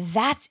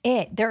 That's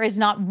it. There is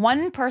not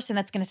one person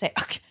that's going to say,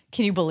 okay,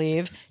 Can you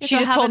believe? Yeah, She so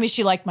just have told an- me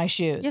she liked my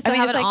shoes. Yeah, so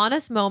have it's an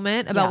honest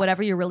moment about Yeah.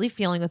 whatever you're really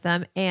feeling with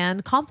them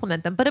and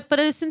compliment them, but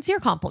a sincere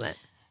compliment.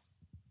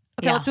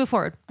 Okay, Yeah. let's move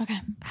forward. Okay.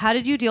 How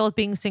did you deal with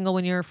being single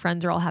when your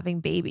friends are all having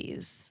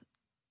babies?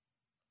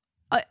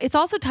 It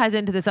also ties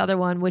into this other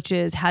one, which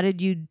is how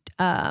did you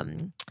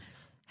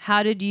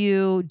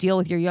deal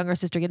with your younger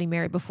sister getting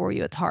married before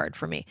you? It's hard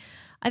for me.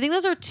 I think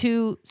those are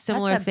two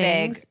similar That's a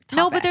big things.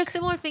 No, but topic. there's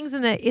similar things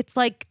in that it's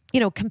like,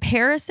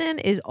 comparison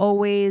is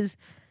always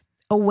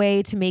a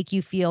way to make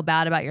you feel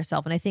bad about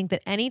yourself. And I think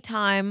that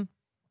anytime,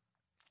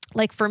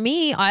 like for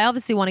me, I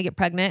obviously want to get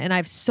pregnant and I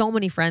have so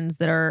many friends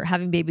that are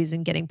having babies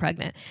and getting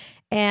pregnant.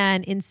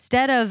 And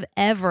instead of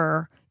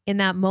ever in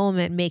that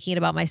moment making it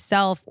about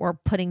myself or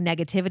putting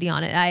negativity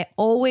on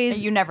it,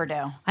 You never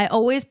do. I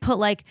always put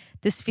like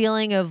this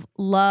feeling of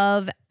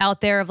love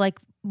out there of like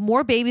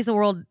more babies in the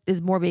world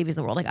is more babies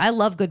in the world. Like I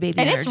love good baby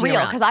And energy it's real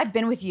around. because I've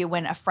been with you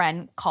when a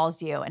friend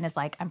calls you and is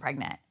like, I'm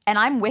pregnant. And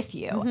I'm with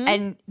you. Mm-hmm.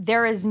 And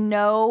there is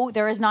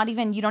not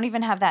even, you don't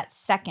even have that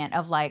second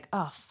of like,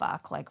 oh,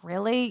 fuck. Like,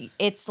 really?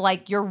 It's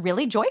like you're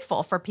really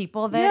joyful for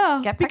people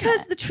that get pregnant.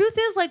 Because the truth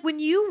is, like, when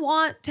you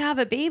want to have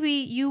a baby,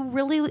 you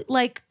really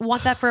like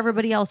want that for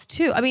everybody else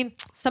too. I mean,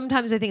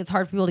 sometimes I think it's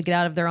hard for people to get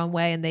out of their own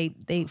way and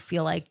they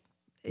feel like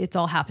it's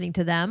all happening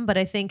to them. But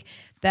I think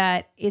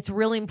that it's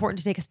really important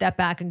to take a step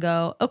back and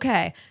go,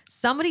 okay,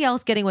 somebody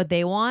else getting what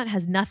they want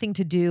has nothing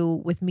to do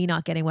with me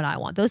not getting what I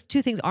want. Those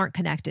two things aren't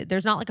connected.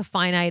 There's not like a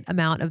finite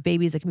amount of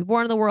babies that can be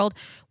born in the world,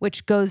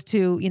 which goes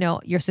to,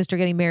 your sister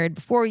getting married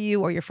before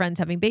you or your friends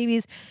having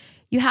babies.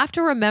 You have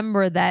to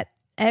remember that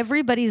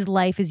everybody's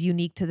life is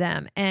unique to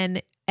them.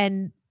 And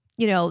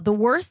the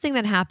worst thing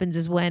that happens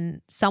is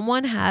when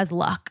someone has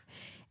luck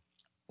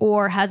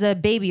or has a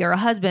baby or a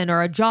husband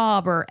or a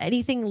job or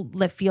anything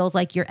that feels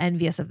like you're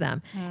envious of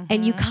them.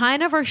 And you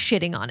kind of are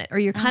shitting on it or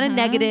you're kind of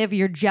negative,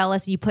 you're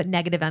jealous, and you put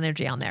negative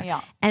energy on there. Yeah.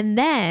 And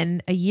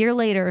then a year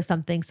later or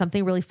something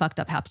really fucked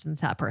up happens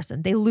to that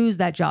person. They lose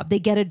that job. They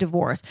get a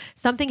divorce.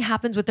 Something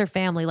happens with their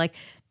family. Like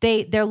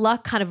their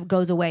luck kind of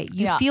goes away.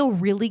 You feel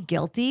really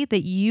guilty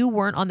that you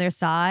weren't on their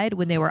side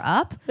when they were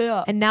up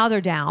and now they're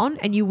down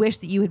and you wish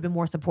that you had been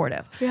more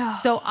supportive. Yeah.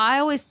 So I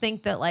always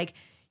think that like,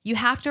 you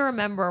have to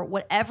remember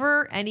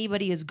whatever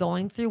anybody is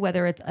going through,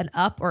 whether it's an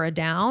up or a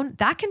down,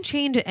 that can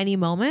change at any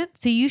moment.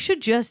 So you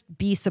should just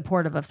be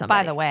supportive of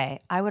somebody. By the way,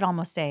 I would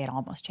almost say it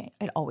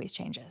always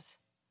changes.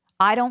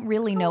 I don't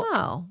really know.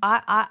 Oh.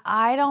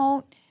 I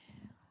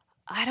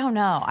don't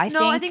know.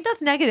 I think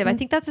that's negative. I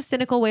think that's a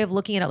cynical way of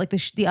looking at it. Like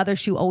the other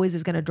shoe always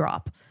is going to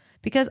drop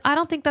because I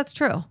don't think that's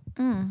true.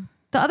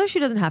 The other shoe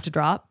doesn't have to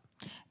drop.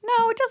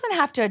 No, it doesn't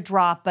have to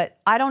drop, but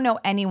I don't know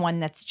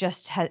anyone that's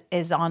just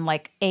is on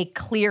like a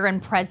clear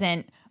and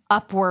present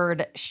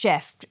upward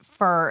shift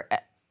for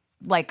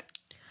like.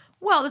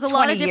 Well, there's a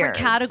lot of 20 different years.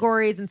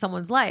 categories in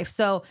someone's life.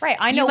 So Right,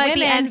 I know you might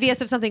be women- envious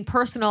of something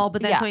personal,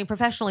 but then something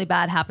professionally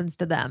bad happens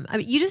to them. I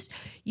mean,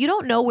 you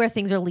don't know where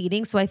things are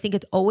leading. So I think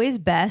it's always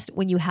best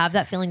when you have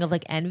that feeling of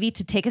like envy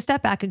to take a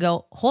step back and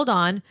go, hold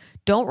on,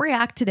 don't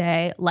react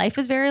today. Life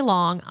is very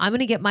long. I'm going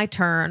to get my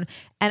turn.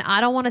 And I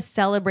don't want to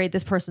celebrate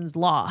this person's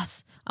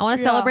loss. I want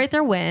to celebrate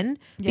their win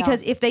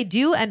because if they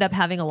do end up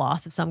having a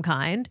loss of some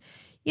kind,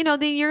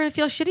 then you're going to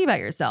feel shitty about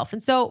yourself.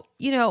 And so,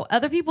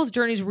 other people's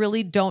journeys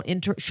really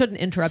shouldn't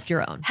interrupt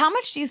your own. How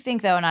much do you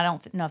think though, and I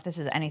don't know if this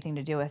has anything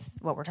to do with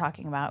what we're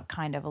talking about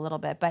kind of a little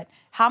bit, but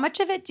how much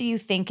of it do you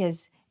think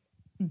is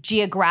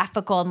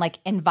geographical and like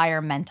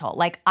environmental?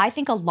 Like I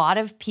think a lot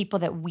of people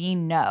that we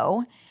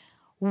know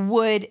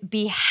would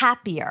be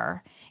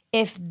happier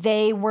if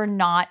they were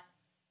not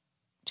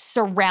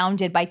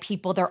surrounded by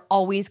people they're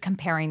always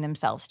comparing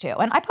themselves to.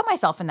 And I put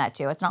myself in that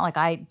too. It's not like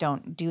I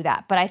don't do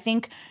that. But I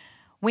think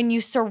when you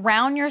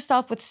surround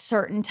yourself with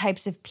certain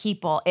types of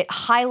people, it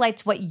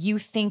highlights what you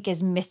think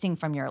is missing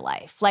from your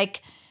life.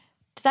 Like,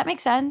 does that make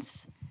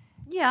sense?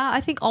 Yeah,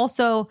 I think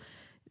also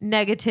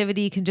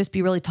negativity can just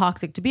be really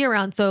toxic to be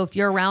around. So if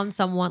you're around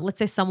someone, let's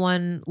say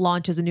someone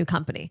launches a new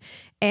company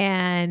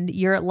and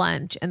you're at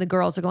lunch and the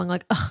girls are going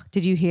like, ugh,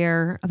 did you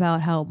hear about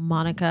how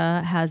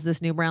Monica has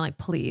this new brand? Like,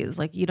 please,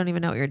 like you don't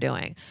even know what you're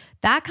doing.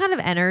 That kind of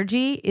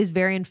energy is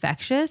very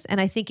infectious. And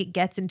I think it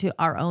gets into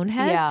our own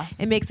heads. Yeah.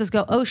 It makes us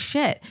go, oh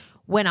shit.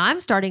 When I'm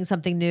starting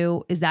something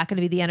new, is that going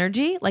to be the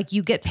energy? Like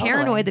you get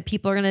paranoid that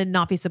people are going to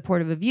not be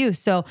supportive of you.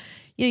 So,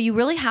 you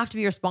really have to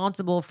be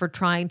responsible for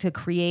trying to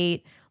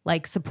create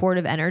like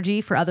supportive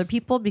energy for other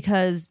people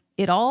because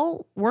it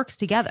all works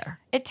together.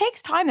 It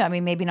takes time though. I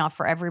mean, maybe not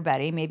for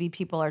everybody. Maybe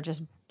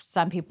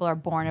some people are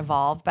born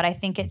evolved, but I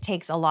think it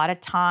takes a lot of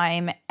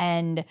time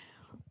and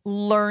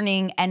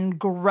learning and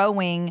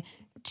growing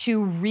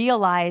to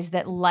realize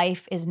that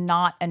life is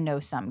not a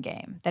no-sum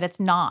game, that it's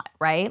not,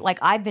 right? Like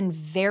I've been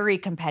very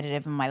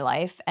competitive in my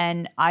life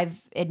and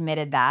I've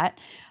admitted that,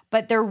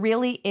 but there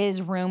really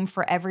is room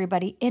for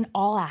everybody in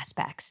all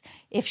aspects.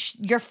 If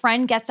your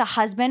friend gets a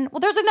husband, well,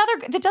 there's another,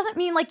 that doesn't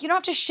mean like you don't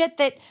have to shit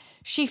that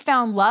she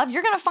found love.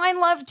 You're going to find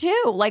love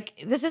too.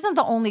 Like this isn't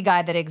the only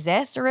guy that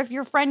exists. Or if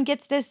your friend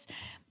gets this,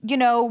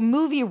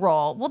 movie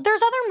role, well,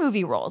 there's other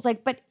movie roles.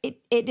 Like, but it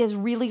is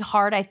really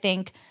hard, I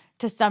think,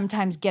 to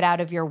sometimes get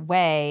out of your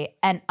way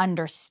and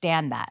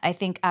understand that. I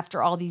think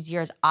after all these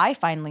years, I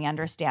finally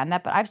understand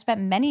that, but I've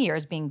spent many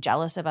years being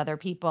jealous of other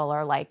people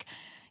or like,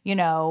 you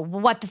know,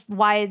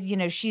 why is, you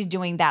know, she's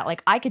doing that.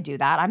 Like I could do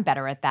that. I'm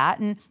better at that.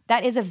 And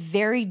that is a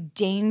very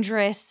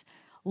dangerous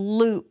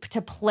loop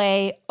to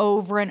play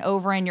over and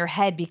over in your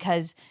head,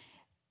 because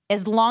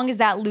as long as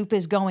that loop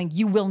is going,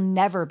 you will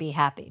never be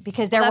happy,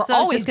 because there will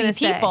always be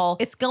people.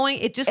 It's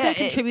just going to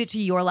contribute to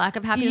your lack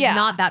of happiness,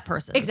 not that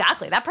person.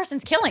 Exactly. That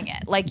person's killing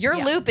it. Like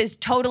your loop is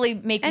totally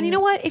making. And you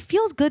know what? It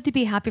feels good to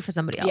be happy for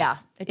somebody else. Yeah,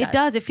 it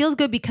does. It feels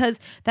good because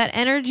that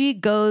energy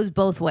goes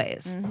both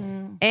ways.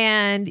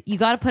 And you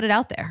got to put it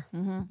out there.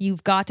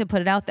 You've got to put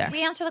it out there. Did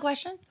we answer the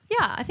question?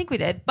 Yeah, I think we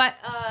did. But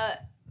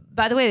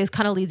by the way, this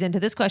kind of leads into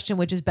this question,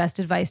 which is best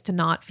advice to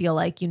not feel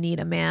like you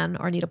need a man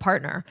or need a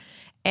partner.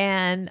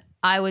 And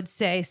I would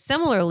say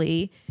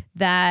similarly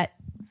that,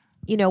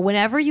 you know,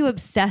 whenever you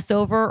obsess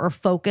over or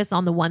focus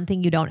on the one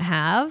thing you don't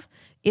have,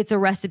 it's a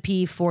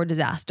recipe for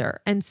disaster.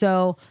 And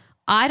so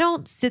I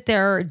don't sit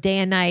there day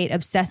and night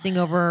obsessing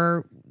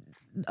over,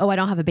 oh, I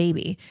don't have a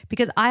baby,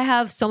 because I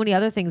have so many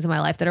other things in my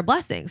life that are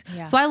blessings.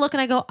 Yeah. So I look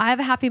and I go, I have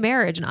a happy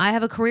marriage, and I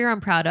have a career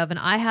I'm proud of, and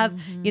I have,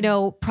 you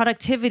know,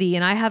 productivity,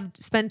 and I have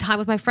spent time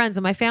with my friends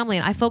and my family,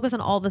 and I focus on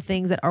all the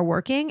things that are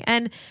working.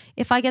 And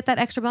if I get that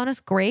extra bonus,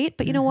 great.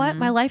 But you know what?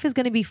 My life is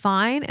going to be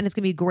fine, and it's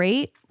going to be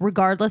great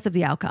regardless of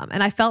the outcome.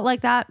 And I felt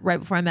like that right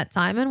before I met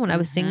Simon when I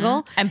was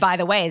single. And by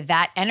the way,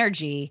 that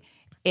energy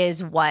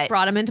is what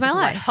brought him into my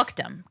life, what hooked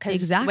him. Because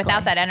exactly.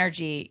 Without that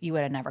energy, you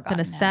would have never gotten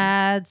been a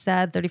sad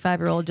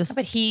 35-year-old. Just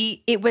but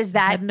it was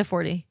that heading to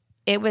 40.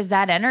 It was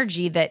that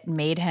energy that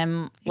made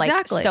him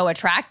like so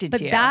attracted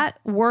to you. But that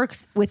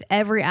works with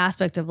every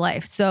aspect of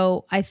life.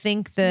 So I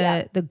think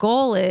the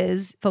goal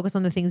is focus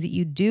on the things that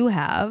you do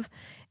have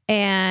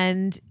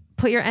and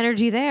put your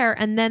energy there,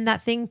 and then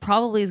that thing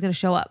probably is going to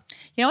show up.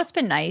 You know what's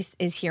been nice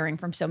is hearing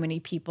from so many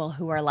people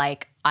who are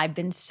like, I've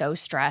been so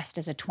stressed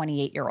as a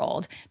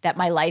 28-year-old that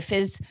my life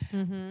is,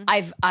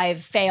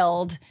 I've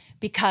failed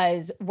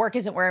because work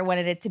isn't where I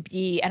wanted it to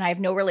be, and I have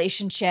no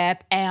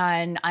relationship,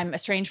 and I'm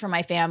estranged from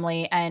my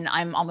family, and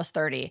I'm almost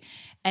 30.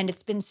 And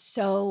it's been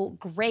so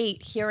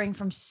great hearing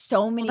from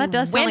so many women. That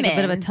does sound like a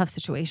bit of a tough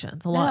situation.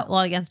 It's a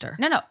lot against her.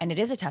 No, and it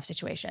is a tough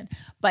situation.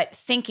 But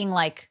thinking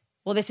like,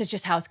 well, this is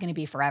just how it's going to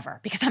be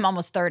forever because I'm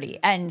almost 30.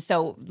 And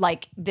so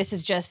like, this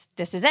is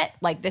it.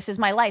 Like, this is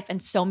my life.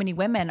 And so many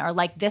women are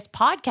like, this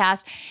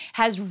podcast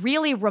has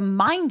really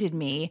reminded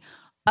me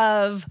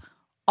of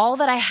all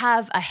that I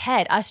have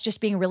ahead, us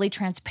just being really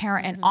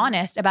transparent and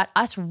honest about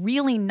us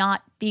really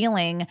not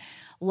feeling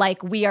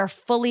like we are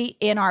fully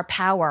in our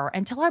power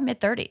until our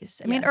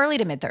mid-30s. I mean, early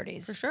to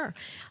mid-30s. For sure.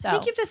 So. I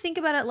think you have to think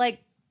about it like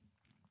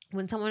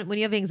when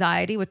you have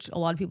anxiety, which a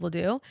lot of people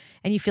do,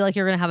 and you feel like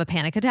you're going to have a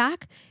panic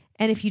attack,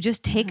 and if you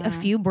just take a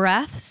few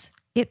breaths,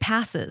 it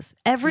passes.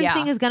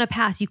 Everything is going to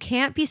pass. You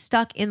can't be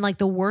stuck in like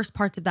the worst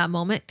parts of that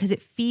moment because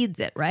it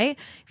feeds it, right?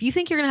 If you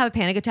think you're going to have a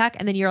panic attack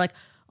and then you're like,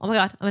 oh my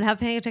God, I'm going to have a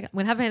panic attack. I'm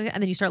going to have a panic attack.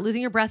 And then you start losing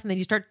your breath and then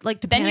you start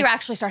like to panic. Then you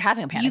actually start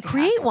having a panic attack. You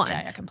create one.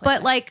 Yeah, completely.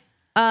 But like,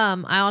 I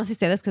honestly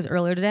say this because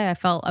earlier today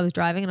I was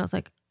driving and I was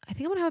like, I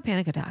think I'm going to have a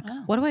panic attack.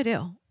 Oh. What do I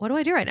do? What do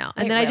I do right now?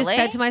 And then I just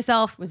said to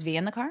myself. Was V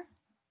in the car?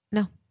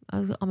 No, I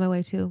was on my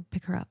way to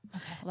pick her up.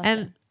 Okay, well, that's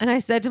good. And I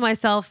said to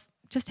myself,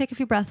 just take a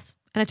few breaths.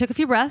 And I took a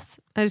few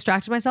breaths, I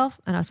distracted myself,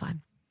 and I was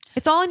fine.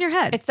 It's all in your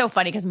head. It's so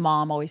funny because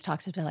mom always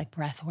talks about like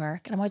breath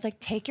work. And I'm always like,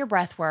 take your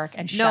breath work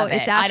and shove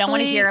it. I don't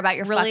want to hear about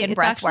your fucking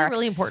breath work. It's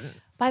really important.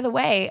 By the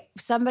way,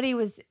 somebody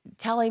was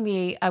telling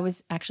me, I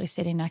was actually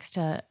sitting next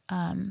to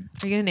Are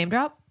you going to name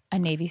drop? A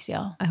Navy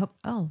SEAL. I hope.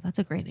 Oh, that's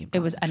a great name. It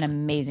was an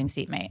amazing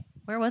seatmate.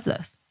 Where was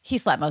this? He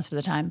slept most of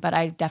the time, but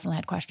I definitely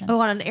had questions.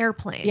 Oh, on an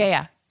airplane.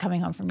 Yeah. Coming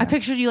home from New York. I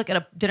pictured you like at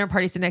a dinner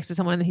party sitting next to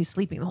someone and then he's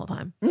sleeping the whole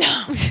time.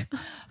 No,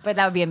 but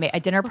that would be amazing. A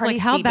dinner party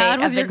like, how bad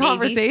was your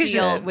conversation? Navy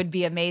SEAL conversation? would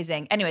be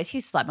amazing. Anyways,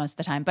 he slept most of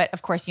the time, but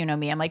of course, you know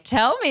me. I'm like,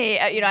 tell me.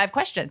 I have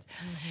questions.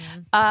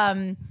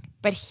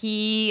 But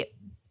he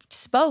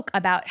spoke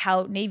about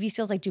how Navy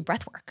SEALs like do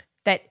breath work.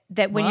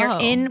 That when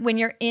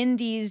you're in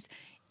these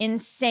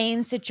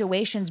insane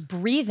situations,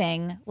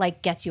 breathing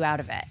like gets you out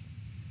of it.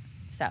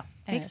 So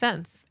anyways. Makes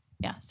sense.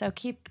 Yeah, so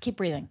keep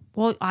breathing.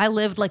 Well, I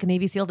lived like a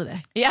Navy SEAL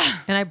today. Yeah.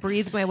 And I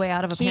breathed my way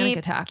out of a panic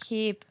attack.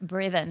 Keep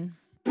breathing.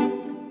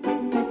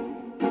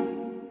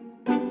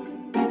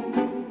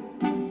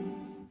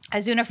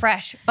 Azuna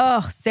Fresh.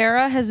 Oh,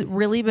 Sarah has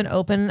really been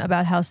open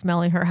about how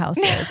smelly her house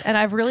is. And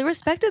I've really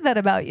respected that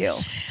about you.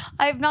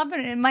 I've not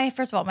been in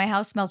first of all, my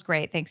house smells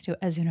great thanks to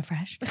Azuna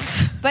Fresh.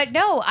 But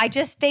no, I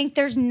just think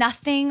there's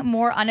nothing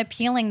more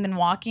unappealing than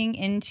walking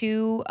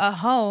into a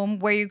home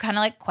where you kind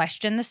of like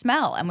question the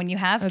smell. And when you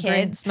have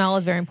kids, smell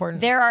is very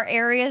important. There are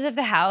areas of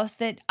the house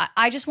that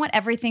I just want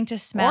everything to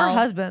smell. Or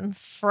husbands.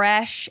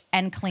 Fresh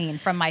and clean.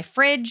 From my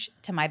fridge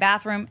to my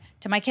bathroom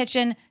to my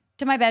kitchen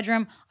to my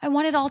bedroom. I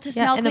want it all to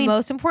smell clean. And the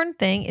most important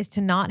thing is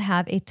to not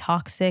have a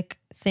toxic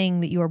thing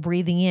that you are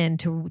breathing in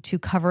to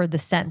cover the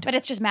scent. But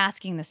it's just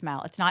masking the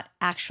smell. It's not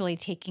actually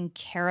taking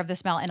care of the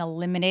smell and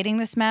eliminating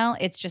the smell.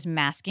 It's just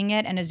masking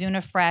it. And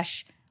Azuna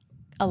Fresh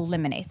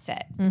eliminates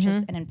it, which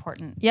is an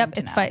important Yep,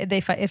 thing to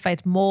know. it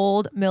fights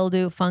mold,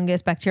 mildew,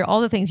 fungus, bacteria,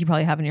 all the things you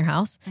probably have in your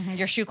house.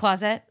 Your shoe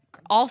closet.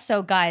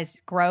 Also,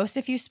 guys, gross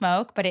if you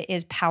smoke, but it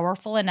is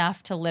powerful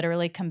enough to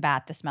literally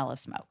combat the smell of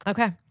smoke.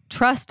 Okay.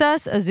 Trust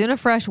us, Azuna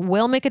Fresh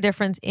will make a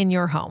difference in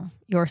your home,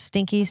 your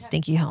stinky,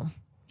 stinky home.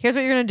 Here's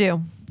what you're going to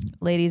do,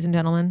 ladies and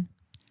gentlemen.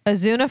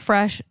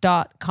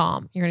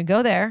 AzunaFresh.com. You're going to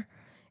go there,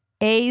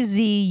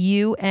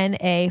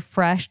 AZUNA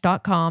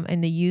fresh.com,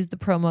 and they use the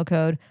promo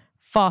code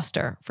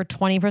Foster for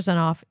 20%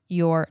 off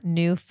your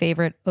new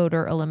favorite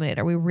odor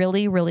eliminator. We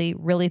really, really,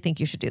 really think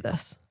you should do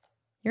this.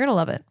 You're going to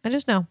love it. I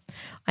just know.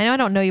 I know I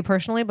don't know you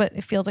personally, but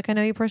it feels like I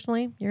know you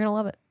personally. You're going to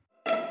love it.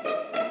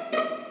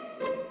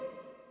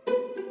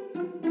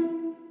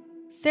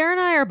 Sarah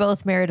and I are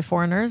both married to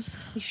foreigners.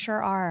 We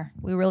sure are.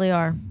 We really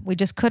are. We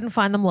just couldn't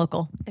find them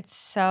local. It's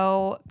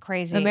so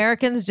crazy.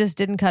 Americans just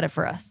didn't cut it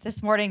for us.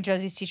 This morning,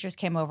 Josie's teachers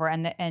came over,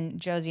 and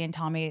Josie and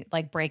Tommy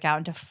like break out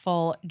into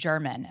full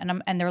German,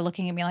 and they're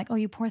looking at me like, "Oh,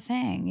 you poor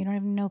thing, you don't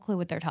have no clue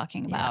what they're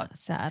talking about." Yeah,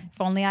 sad. If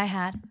only I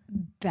had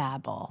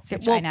Babbel,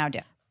 which I now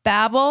do.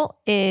 Babbel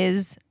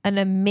is an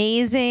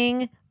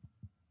amazing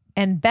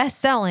and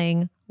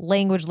best-selling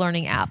language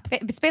learning app.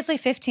 It's basically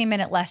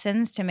 15-minute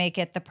lessons to make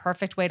it the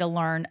perfect way to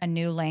learn a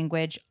new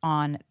language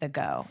on the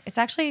go. It's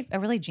actually a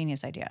really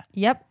genius idea.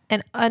 Yep.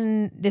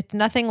 And it's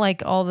nothing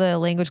like all the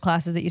language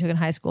classes that you took in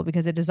high school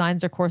because it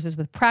designs their courses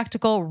with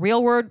practical,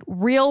 real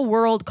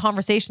world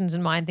conversations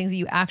in mind, things that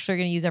you actually are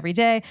going to use every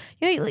day.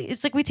 You know,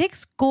 it's like we take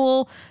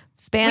school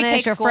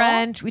Spanish or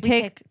French. We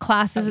take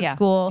classes at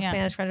school,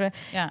 Spanish, French,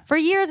 for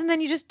years, and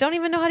then you just don't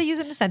even know how to use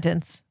it in a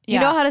sentence.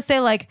 You know how to say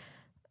like,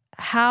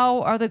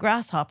 how are the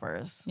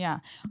grasshoppers? Yeah.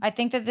 I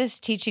think that this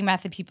teaching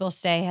method people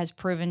say has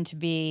proven to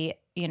be,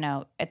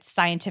 it's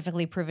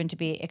scientifically proven to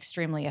be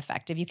extremely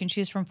effective. You can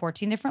choose from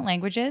 14 different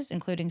languages,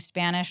 including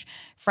Spanish,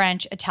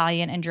 French,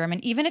 Italian, and German.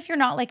 Even if you're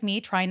not like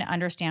me trying to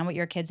understand what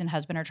your kids and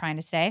husband are trying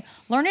to say,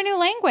 learn a new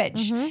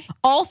language. Mm-hmm.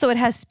 Also, it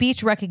has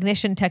speech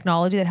recognition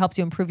technology that helps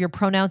you improve your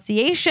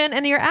pronunciation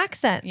and your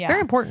accent. It's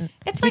very important.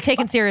 It's to be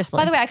taken seriously.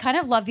 By the way, I kind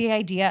of love the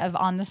idea of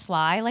on the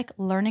sly, like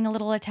learning a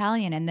little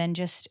Italian and then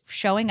just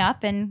showing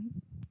up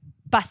and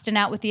busting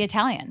out with the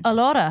Italian.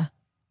 Allora.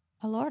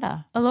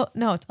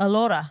 No, it's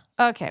allora.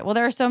 Okay. Well,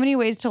 there are so many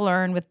ways to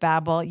learn with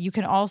Babbel. You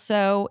can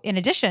also, in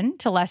addition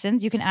to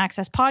lessons, you can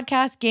access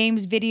podcasts,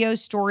 games, videos,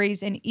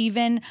 stories, and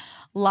even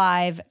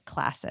live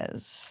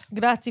classes.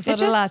 Grazie for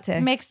the latte.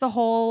 It makes the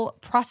whole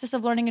process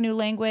of learning a new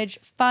language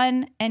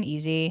fun and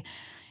easy.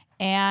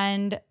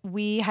 And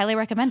we highly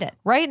recommend it.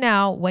 Right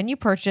now, when you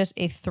purchase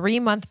a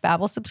 3-month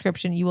Babbel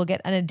subscription, you will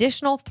get an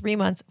additional 3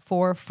 months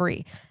for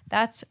free.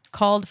 That's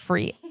called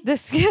free.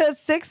 This is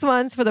 6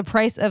 months for the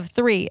price of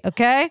 3,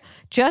 okay?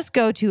 Just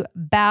go to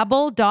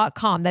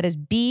Babbel.com. That is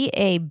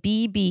BABBEL.com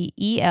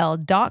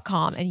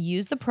and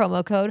use the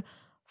promo code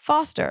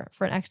FOSTER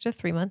for an extra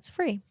 3 months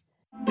free.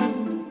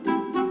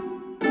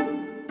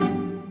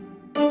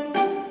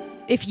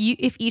 If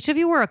each of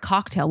you were a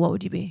cocktail, what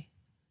would you be?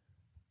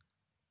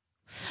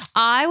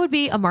 I would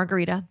be a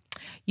margarita.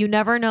 You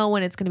never know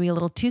when it's going to be a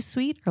little too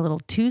sweet or a little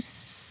too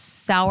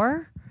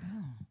sour.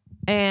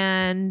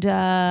 And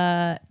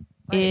that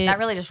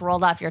really just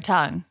rolled off your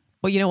tongue.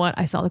 Well, you know what?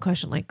 I saw the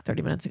question like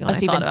 30 minutes ago.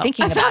 So you've been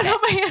thinking about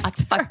it.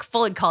 I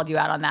fully called you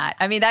out on that.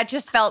 I mean, that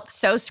just felt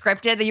so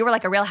scripted that you were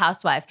like a real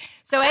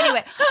housewife. So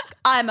anyway,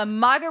 I'm a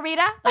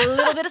margarita, a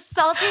little bit of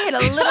salty and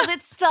a little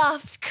bit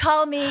soft.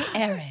 Call me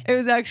Erin. It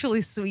was actually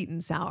sweet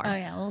and sour. Oh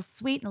yeah, a little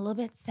sweet and a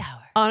little bit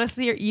sour.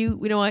 Honestly, you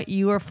know what?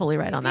 You are fully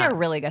right on that. You're a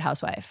really good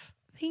housewife.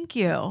 Thank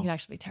you. You'd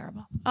actually be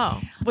terrible.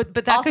 Oh, but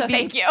that also could be,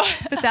 thank you.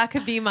 But that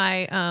could be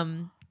my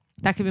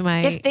That could be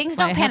my. If things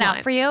don't pan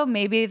out for you,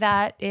 maybe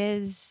that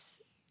is.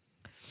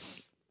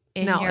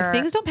 If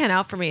things don't pan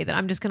out for me, then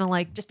I'm just gonna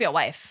like just be a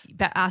wife.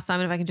 Ask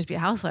Simon if I can just be a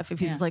housewife if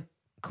he's like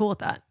cool with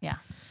that. Yeah.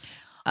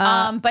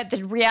 But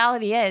the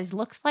reality is,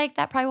 looks like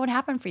that probably won't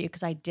happen for you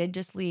because I did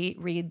just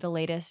read the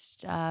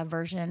latest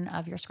version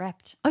of your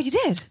script. Oh, you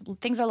did?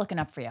 Things are looking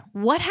up for you.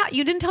 What?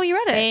 You didn't tell me you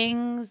read it.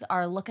 Things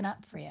are looking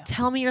up for you.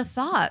 Tell me your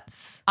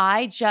thoughts.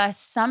 I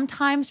just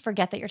sometimes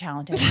forget that you're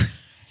talented.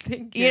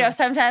 Thank you.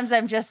 Sometimes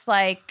I'm just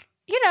like,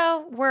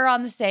 we're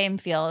on the same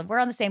field. We're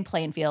on the same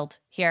playing field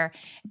here.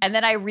 And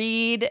then I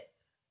read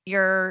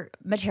your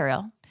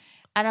material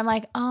and I'm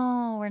like,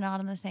 oh, we're not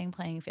on the same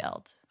playing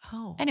field.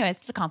 Oh.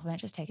 Anyways, it's a compliment.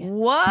 Just take it.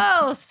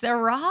 Whoa,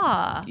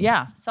 Sarah.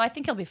 Yeah. So I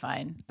think you'll be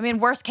fine. I mean,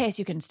 worst case,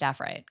 you can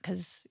staff write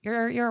because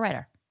you're a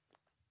writer.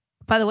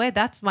 By the way,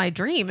 that's my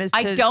dream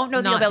I don't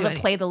know that you'll be able to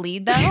play the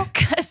lead though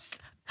because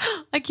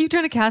I keep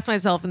trying to cast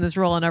myself in this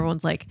role and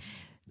everyone's like,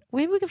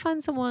 maybe we could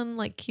find someone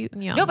like cute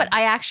and young. No, but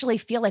I actually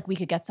feel like we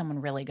could get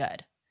someone really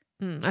good.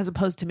 As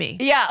opposed to me.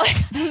 Yeah.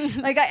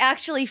 Like I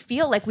actually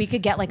feel like we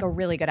could get like a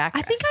really good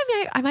actress. I think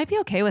I might be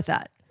okay with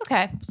that.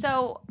 Okay.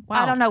 So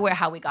Wow. I don't know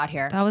how we got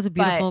here. That was a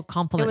beautiful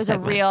compliment It was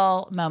segment. a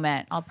real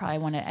moment. I'll probably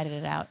want to edit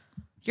it out.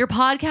 Your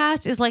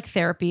podcast is like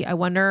therapy. I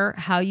wonder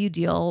how you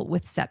deal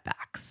with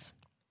setbacks.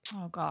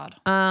 Oh God.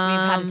 We've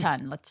had a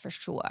ton, that's for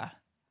sure.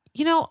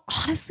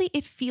 Honestly,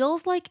 it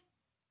feels like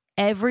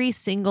every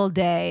single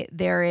day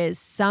there is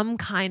some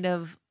kind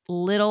of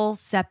little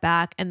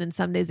setback, and then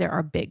some days there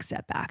are big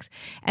setbacks.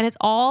 And it's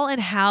all in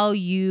how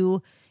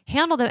you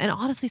handle them. And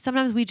honestly,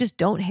 sometimes we just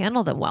don't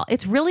handle them well.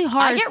 It's really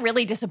hard. I get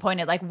really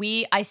disappointed. Like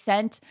I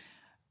sent,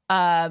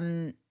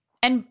 and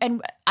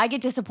I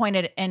get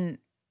disappointed in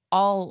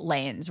all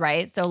lanes,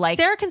 right? So like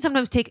Sarah can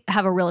sometimes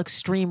have a real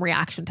extreme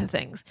reaction to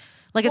things.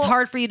 Like it's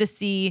hard for you to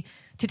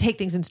take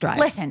things in stride.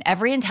 Listen,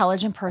 every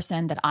intelligent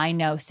person that I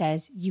know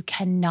says you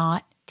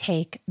cannot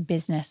take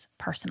business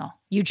personal.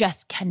 You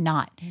just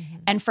cannot. Mm-hmm.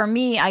 And for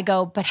me, I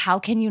go, but how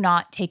can you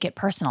not take it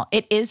personal?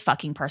 It is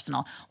fucking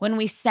personal. When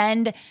we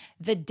send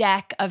the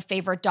deck of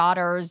favorite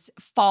daughters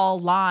fall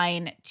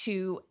line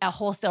to a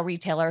wholesale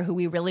retailer who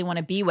we really want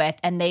to be with,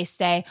 and they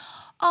say,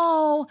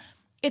 oh,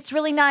 it's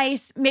really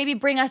nice. Maybe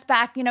bring us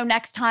back,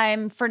 next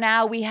time. For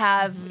now, we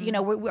have,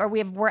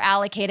 we're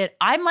allocated.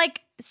 I'm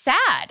like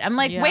sad. I'm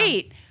like,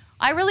 wait,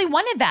 I really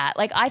wanted that.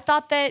 Like I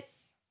thought that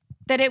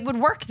it would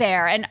work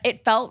there, and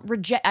it felt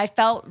I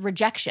felt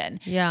rejection.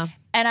 Yeah.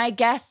 And I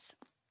guess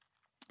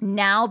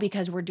now,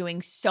 because we're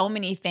doing so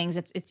many things,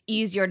 it's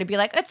easier to be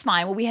like, it's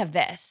fine. Well, we have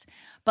this.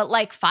 But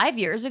like 5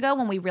 years ago,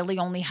 when we really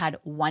only had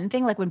one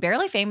thing, like when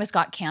Barely Famous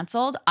got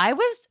canceled, I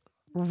was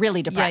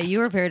really depressed. Yeah, you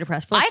were very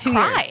depressed for like 2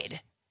 years. I cried.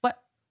 What?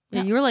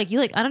 Yeah, you were like,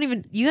 you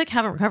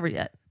haven't recovered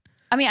yet.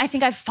 I mean, I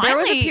think I've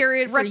finally— There was a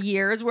period for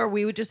years where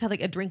we would just have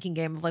like a drinking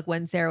game of like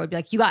when Sarah would be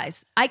like, you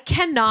guys, I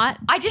didn't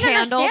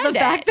handle the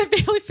fact that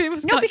Barely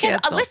Famous got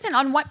canceled. Listen,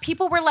 on what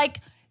people were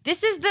like,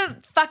 this is the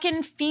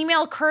fucking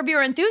female Curb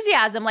Your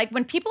Enthusiasm. Like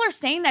when people are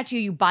saying that to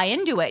you, you buy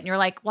into it. And you're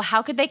like, well,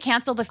 how could they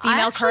cancel the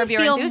female Curb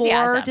Your Enthusiasm?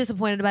 I feel more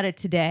disappointed about it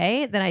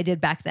today than I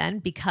did back then,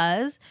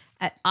 because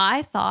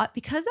I thought,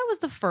 because that was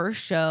the first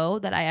show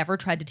that I ever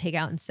tried to take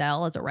out and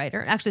sell as a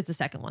writer. Actually, it's the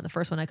second one. The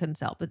first one I couldn't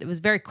sell, but it was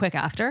very quick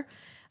after.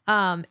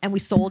 And we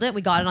sold it.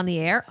 We got it on the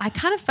air. I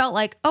kind of felt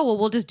like, oh, well,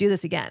 we'll just do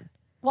this again.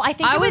 Well, I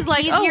think I was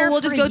like, oh,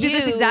 we'll just go do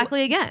this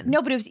exactly again.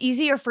 No, but it was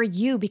easier for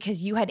you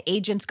because you had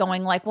agents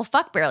going like, well,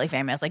 fuck Barely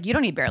Famous. Like, you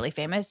don't need Barely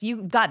Famous.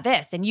 You've got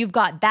this and you've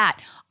got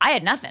that. I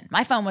had nothing.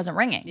 My phone wasn't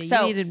ringing. Yeah,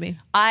 so you needed me.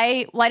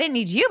 I didn't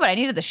need you, but I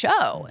needed the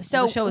show.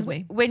 So the show was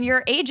me. When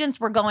your agents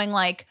were going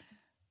like,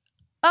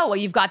 oh, well,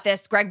 you've got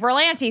this Greg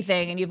Berlanti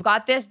thing and you've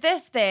got this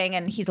thing.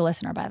 And he's a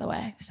listener, by the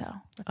way. So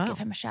let's give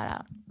him a shout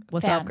out.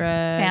 What's up,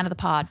 Greg? Fan of the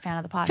pod. Fan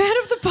of the pod. Fan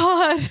of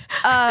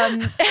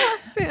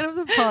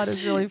the pod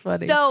is really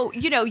funny. So,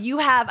 you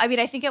have, I mean,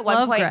 I think at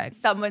one point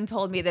someone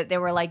told me that they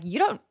were like, you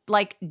don't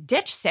like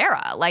ditch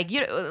Sarah. Like,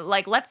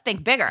 let's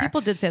think bigger.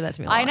 People did say that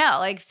to me a lot. I know,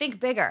 like think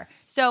bigger.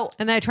 So,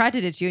 and then I tried to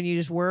ditch you and you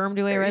just wormed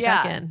your way right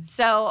back in.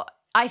 So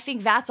I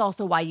think that's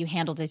also why you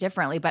handled it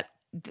differently. But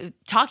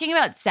talking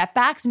about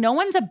setbacks, no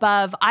one's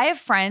above. I have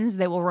friends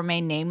that will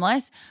remain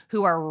nameless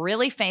who are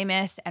really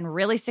famous and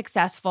really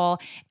successful.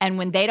 And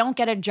when they don't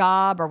get a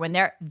job or when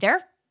they're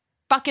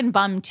fucking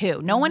bummed too.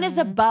 No one is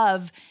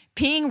above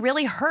being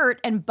really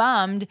hurt and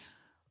bummed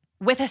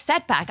with a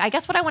setback. I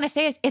guess what I want to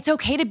say is it's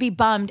okay to be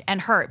bummed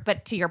and hurt.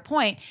 But to your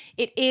point,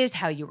 it is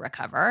how you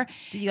recover.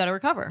 You got to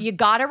recover. You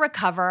got to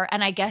recover.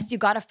 And I guess you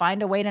got to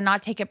find a way to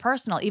not take it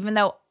personal, even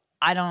though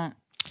I don't.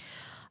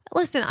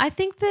 Listen, I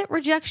think that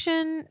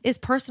rejection is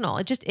personal.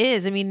 It just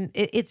is. I mean,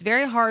 it's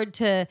very hard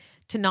to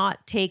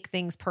not take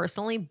things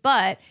personally.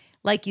 But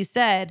like you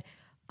said,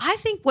 I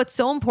think what's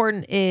so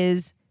important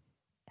is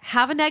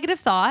have a negative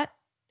thought,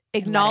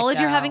 acknowledge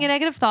you're having a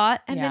negative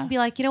thought, and then be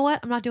like, you know what?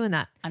 I'm not doing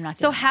that. I'm not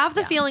doing So have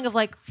the feeling of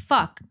like,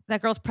 fuck, that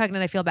girl's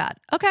pregnant. I feel bad.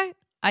 Okay,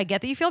 I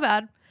get that you feel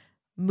bad.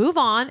 Move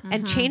on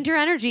and change your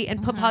energy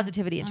and put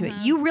positivity into it.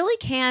 You really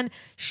can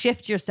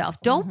shift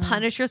yourself. Don't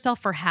punish yourself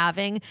for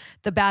having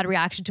the bad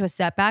reaction to a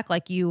setback.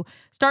 Like you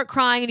start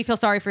crying and you feel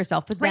sorry for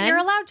yourself. But then you're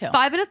allowed to.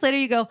 5 minutes later,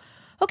 you go,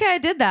 okay, I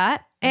did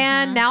that.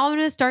 And now I'm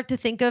going to start to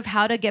think of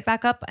how to get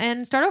back up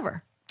and start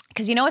over.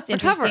 Because you know what's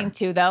interesting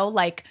too, though?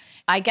 Like,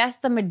 I guess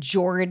the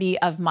majority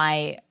of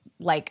my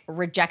like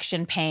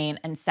rejection pain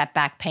and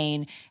setback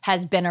pain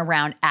has been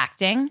around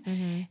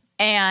acting.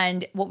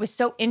 And what was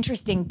so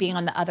interesting being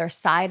on the other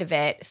side of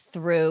it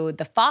through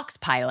the Fox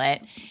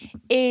pilot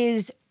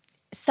is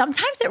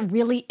sometimes it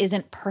really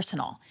isn't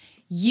personal.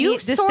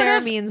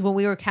 Sarah means when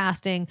we were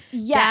casting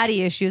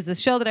Daddy Issues, the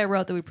show that I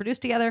wrote that we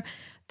produced together,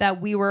 that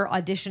we were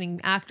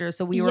auditioning actors.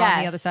 So we were on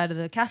the other side of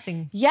the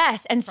casting.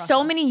 Yes. And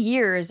so many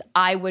years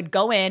I would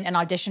go in and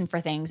audition for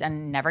things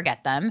and never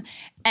get them.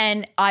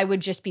 And I would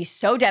just be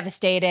so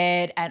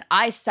devastated and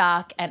I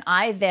suck and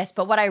I this.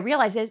 But what I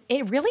realize is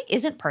it really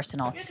isn't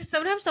personal. Yeah, 'cause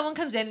sometimes someone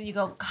comes in and you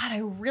go, God, I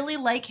really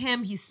like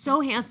him. He's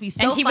so handsome. He's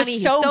so funny. Was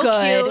he's so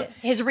good. Cute.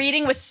 His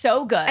reading was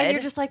so good. And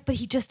you're just like, but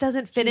he just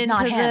doesn't fit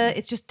into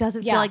it just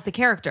doesn't feel like the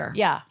character.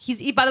 Yeah.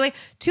 He's, by the way,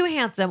 too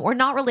handsome or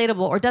not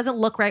relatable or doesn't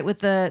look right with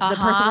the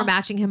person we're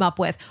matching him up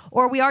with.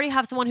 Or we already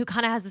have someone who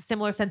kind of has a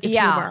similar sense of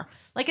humor.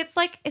 Like it's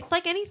like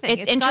anything.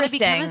 It's interesting.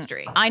 Gotta be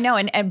chemistry. I know.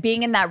 And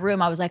being in that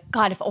room, I was like,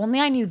 God, if only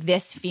I knew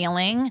this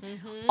feeling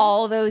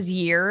all those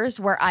years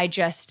where I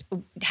just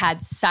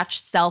had such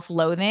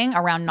self-loathing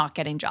around not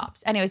getting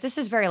jobs. Anyways, this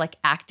is very like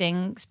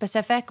acting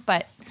specific,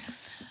 but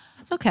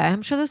That's okay.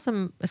 I'm sure there's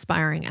some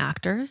aspiring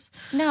actors.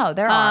 No,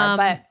 there are,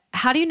 but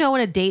How do you know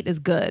when a date is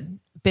good?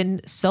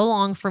 Been so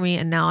long for me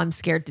and now I'm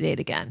scared to date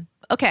again.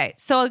 Okay,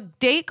 so a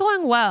date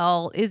going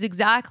well is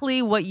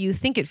exactly what you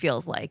think it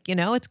feels like. You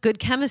know, it's good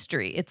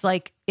chemistry. It's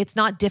like, it's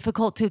not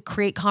difficult to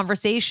create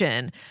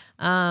conversation.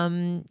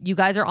 You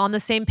guys are on the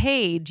same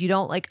page. You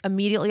don't like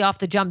immediately off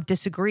the jump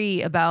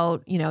disagree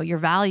about, you know, your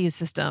value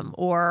system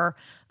or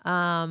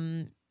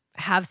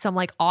have some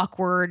like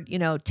awkward, you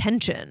know,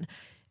 tension.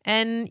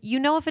 And you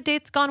know if a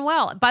date's gone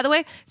well. By the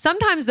way,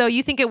 sometimes though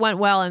you think it went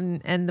well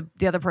and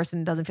the other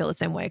person doesn't feel the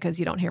same way because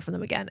you don't hear from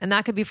them again. And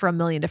that could be for a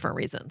million different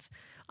reasons.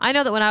 I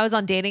know that when I was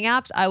on dating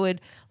apps, I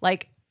would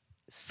like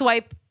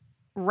swipe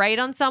right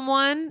on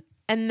someone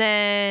and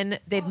then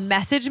they'd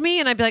message me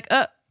and I'd be like,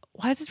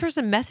 why is this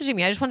person messaging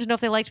me? I just wanted to know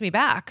if they liked me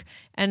back.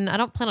 And I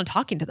don't plan on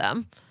talking to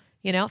them.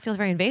 You know, it feels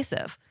very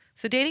invasive.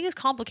 So dating is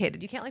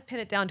complicated. You can't like pin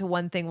it down to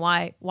one thing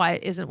why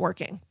it isn't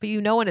working. But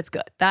you know when it's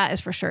good. That is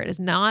for sure. It is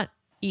not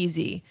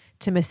easy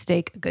to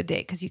mistake a good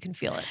date because you can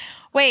feel it.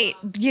 Wait,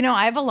 you know,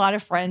 I have a lot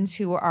of friends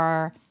who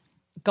are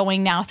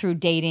going now through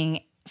dating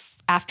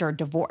after a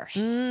divorce.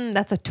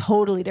 That's a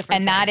totally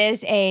different And thing. that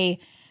is a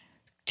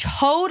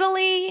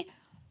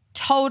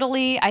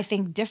totally, I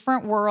think,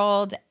 different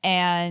world.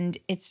 And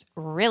it's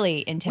really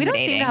We intimidating.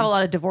 don't seem to have a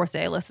lot of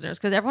divorcee listeners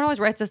because everyone always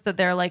writes us that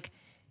they're like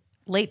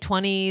late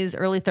 20s,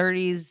 early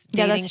 30s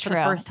Yeah, dating that's for true.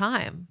 the first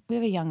time. We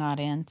have a young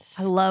audience.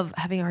 I love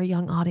having our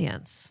young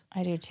audience.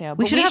 I do too.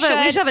 We should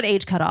have an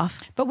age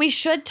cutoff. But we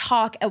should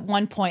talk at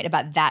one point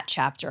about that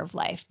chapter of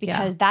life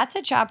because that's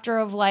a chapter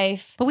of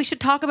life. But we should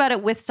talk about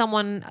it with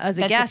someone as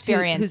a That's guest who's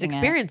experiencing it.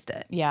 experienced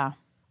it Yeah.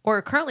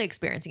 or currently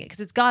experiencing it because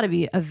it's got to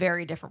be a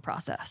very different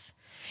process.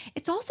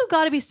 It's also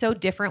got to be so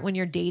different when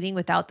you're dating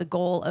without the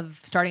goal of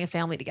starting a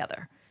family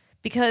together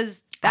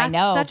because that's I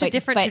know, such a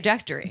different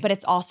trajectory. But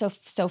it's also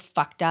so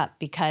fucked up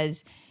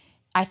because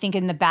I think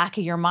in the back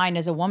of your mind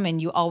as a woman,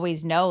 you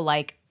always know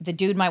like the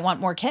dude might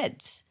want more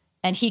kids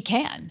and he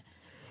can.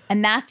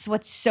 And that's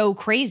what's so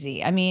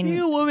crazy. I mean, being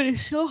a woman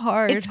is so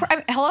hard.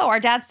 hello, our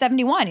dad's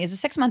 71. He's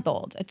a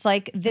 6-month-old. It's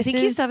like this I think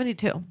he's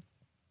 72.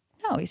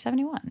 No, he's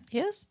 71. He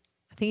is?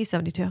 I think he's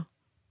 72.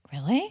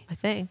 Really? I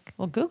think.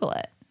 Well, Google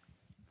it.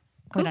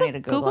 We don't need to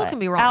Google it. can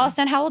be wrong.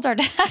 Allison, how old's our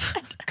dad?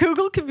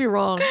 Google can be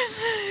wrong.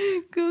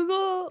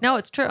 Google. No,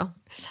 it's true.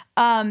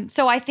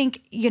 So I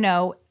think, you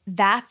know,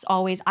 that's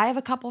always, I have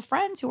a couple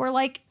friends who are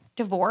like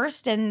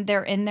divorced and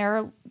they're in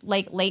their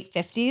like late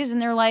 50s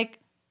and they're like,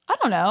 I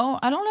don't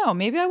know.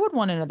 Maybe I would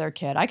want another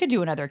kid. I could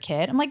do another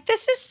kid. I'm like,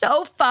 this is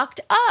so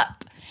fucked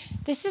up.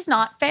 This is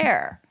not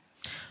fair.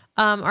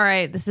 All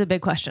right. This is a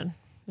big question.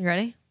 You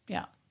ready?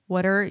 Yeah.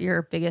 What are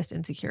your biggest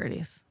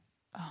insecurities?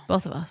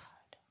 Both of us.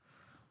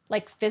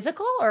 Like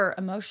physical or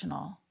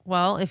emotional?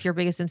 Well, if your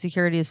biggest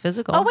insecurity is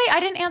physical. Oh, wait, I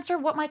didn't answer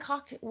what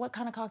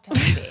kind of cocktail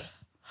would be.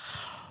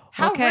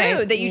 How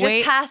rude that you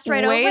just passed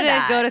right over Way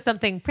that. to go to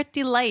something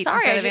pretty light Sorry,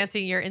 instead I of ju-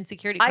 answering your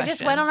insecurity I question.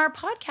 just went on our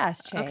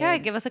podcast chain. Okay,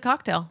 give us a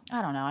cocktail.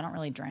 I don't know. I don't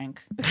really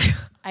drink.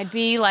 I'd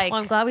be like,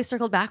 Well, I'm glad we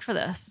circled back for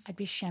this. I'd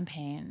be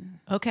champagne.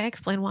 Okay,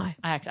 explain why.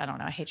 I don't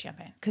know. I hate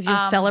champagne. Because you're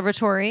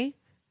celebratory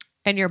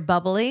and you're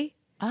bubbly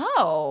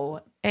Oh,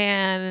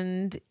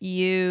 and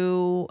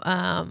you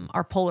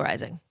are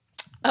polarizing.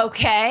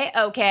 okay.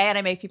 And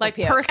I make people Like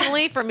puke.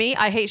 personally, for me,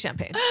 I hate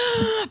champagne.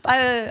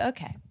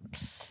 Okay.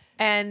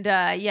 And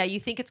you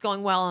think it's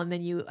going well, and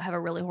then you have a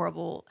really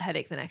horrible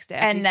headache the next day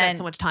after And you then- spend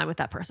so much time with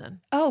that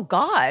person. Oh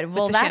God.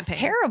 Well, the that's champagne.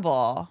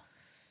 terrible.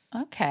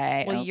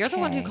 Okay. Well, you're the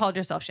one who okay. called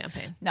yourself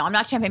champagne. No, I'm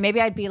not champagne.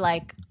 Maybe I'd be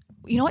like,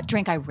 you know what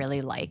drink I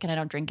really like, and I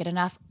don't drink it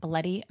enough?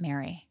 Bloody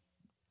Mary.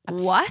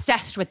 What?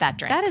 Obsessed with that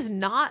drink. That is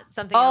not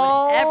something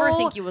I would ever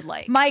think you would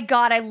like. My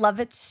God, I love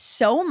it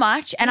so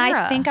much, and I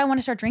Sarah. think I want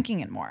to start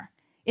drinking it more.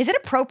 Is it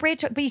appropriate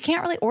to? But you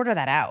can't really order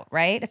that out,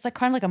 right? It's like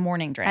kind of like a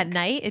morning drink. At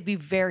night, it'd be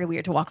very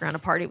weird to walk around a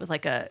party with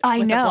like a I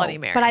with know, a Bloody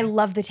Mary. but I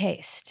love the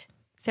taste.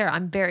 Sarah,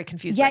 I'm very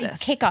confused by Yeah, this.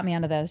 Kate got me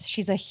onto those.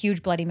 She's a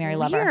huge Bloody Mary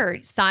lover.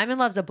 Weird. Simon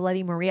loves a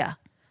Bloody Maria.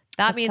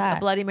 That means that? a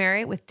Bloody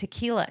Mary with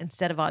tequila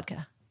instead of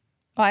vodka.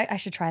 Oh, I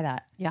should try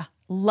that. Yeah.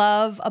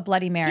 Love a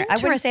Bloody Mary. I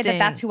wouldn't say that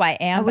that's who I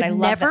am, I would but I love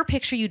never that.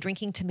 picture you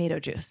drinking tomato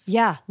juice.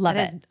 Yeah, love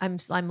That it.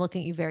 is- I'm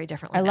looking at you very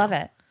differently. I love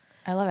now. it.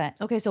 I love it.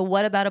 Okay, so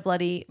what about a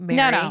Bloody Mary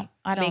No,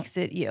 I don't. makes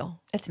it you?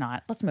 It's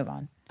not. Let's move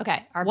on.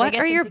 Okay. What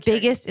are your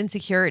biggest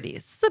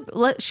insecurities?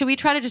 Should we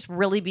try to just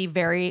really be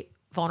very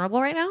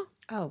vulnerable right now?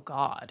 Oh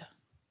God.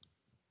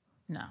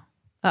 No.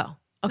 Oh,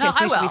 okay. No, so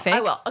I should will. we fake?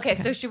 I will. Okay,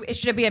 so should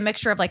it be a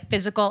mixture of like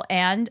physical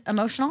and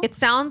emotional? It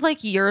sounds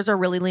like yours are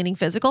really leaning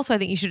physical, so I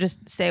think you should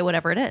just say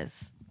whatever it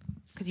is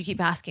because you keep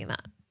asking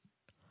that.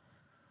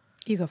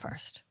 You go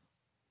first.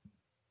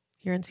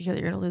 You're insecure that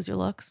you're going to lose your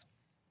looks.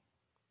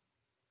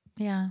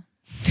 Yeah.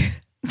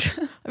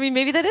 I mean,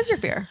 maybe that is your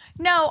fear.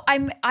 No,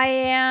 I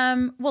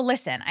am. Well,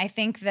 listen, I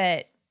think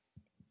that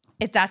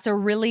that's a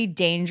really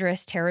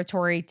dangerous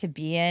territory to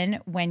be in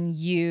when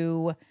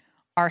you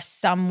are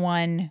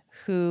someone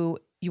who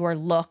your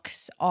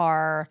looks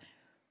are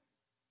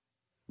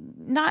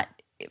not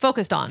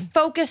Focused on.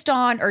 focused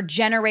on or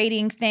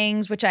generating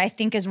things, which I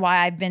think is why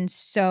I've been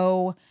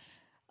so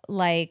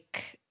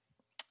like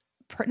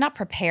not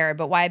prepared,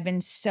 but why I've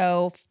been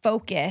so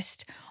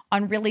focused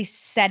on really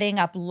setting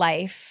up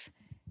life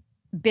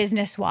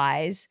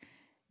business-wise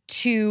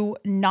to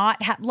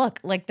not have, look,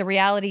 like the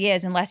reality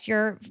is, unless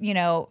you're,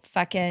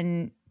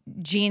 fucking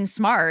Gene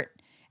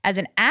Smart as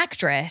an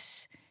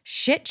actress,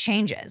 shit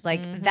changes.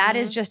 Like that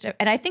is just,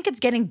 and I think it's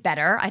getting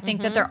better. I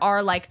think that there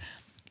are like,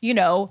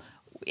 it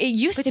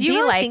used to do be you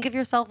really like, think of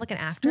yourself like an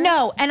actress?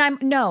 no,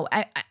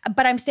 and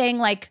but I'm saying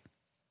like,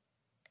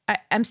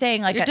 I'm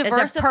saying like You're as a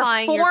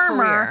diversifying your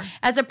performer,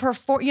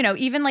 career.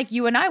 even like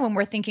you and I, when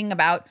we're thinking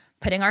about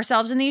putting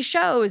ourselves in these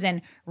shows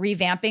and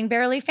revamping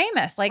Barely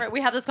Famous, like Right,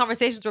 we have those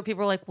conversations where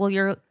people are like, well,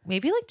 you're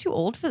maybe like too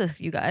old for this,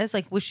 you guys.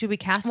 Like, should we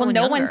cast someone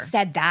no younger? one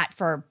said that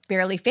for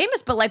Barely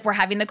Famous, but like we're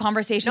having the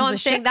conversations No, I'm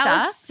with saying Shiksa.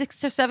 that was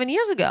 6 or 7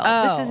 years ago.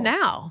 Oh. This is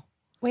now.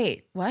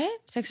 Wait, what?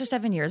 6 or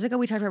 7 years ago,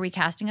 we talked about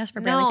recasting us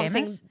for Barely No, I'm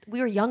Famous? saying we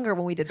were younger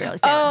when we did Barely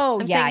Famous. Oh,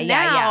 I'm yeah, saying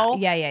yeah, now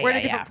yeah, we're at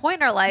a different point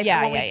in our life.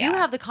 Yeah, and when yeah, we do yeah.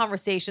 have the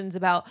conversations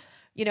about,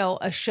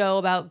 a show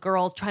about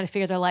girls trying to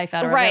figure their life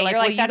out. Or Right, like, you're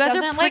like, well, that you guys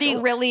doesn't, are pretty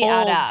like, really old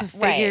add up. to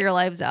figure Right. your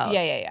lives out.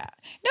 Yeah.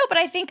 No, but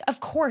I think, of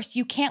course,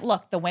 you can't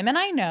look. The women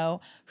I know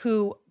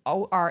who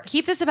are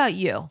Keep this about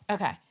you.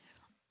 okay.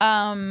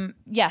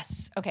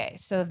 Yes. Okay.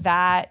 So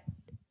that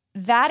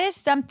is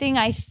something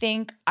I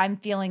think I'm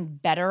feeling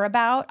better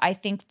about. I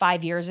think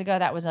 5 years ago,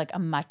 that was like a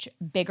much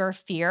bigger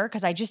fear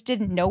because I just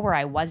didn't know where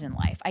I was in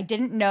life. I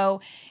didn't know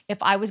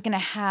if I was going to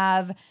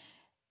have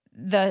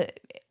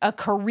a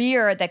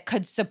career that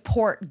could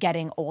support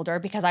getting older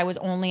because I was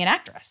only an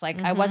actress.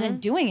 Like I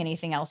wasn't doing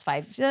anything else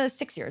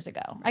 6 years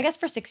ago. I guess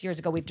for 6 years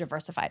ago, we've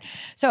diversified.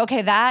 So,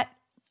 okay, that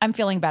I'm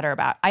feeling better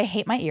about. I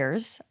hate my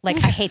ears.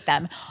 Like I hate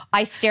them.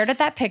 I stared at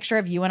that picture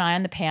of you and I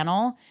on the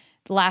panel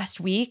last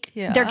week.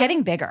 Yeah. They're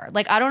getting bigger.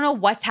 Like I don't know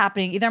what's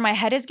happening. Either my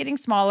head is getting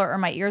smaller or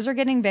my ears are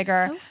getting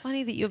bigger. So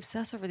funny that you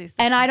obsess over these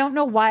things. And I don't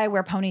know why I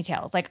wear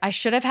ponytails. Like I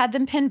should have had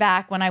them pinned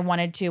back when I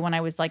wanted to, when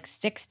I was like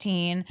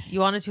 16. You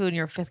wanted to in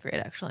your 5th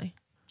grade, actually.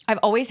 I've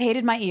always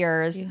hated my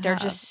ears. They're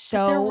have. just But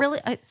so. they're really,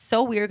 it's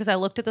so weird because I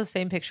looked at those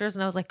same pictures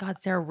and I was like, God,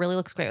 Sarah really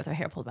looks great with her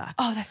hair pulled back.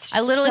 Oh, that's.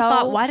 I literally so-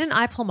 thought, why didn't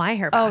I pull my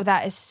hair back? Oh,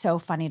 that is so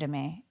funny to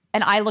me.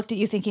 And I looked at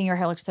you thinking your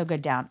hair looks so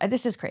good down.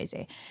 This is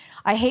crazy.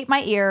 I hate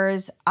my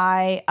ears.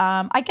 I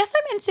guess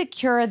I'm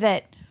insecure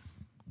that,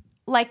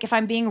 like, if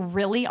I'm being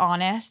really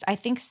honest, I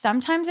think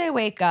sometimes I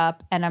wake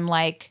up and I'm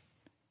like,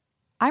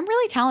 I'm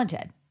really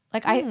talented.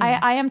 Like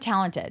I am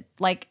talented.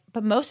 Like,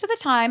 but most of the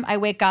time I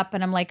wake up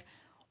and I'm like,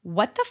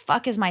 what the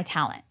fuck is my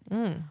talent?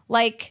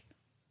 Like,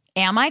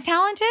 am I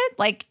talented?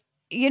 Like,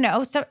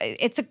 so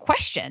it's a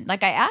question.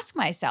 Like I ask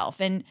myself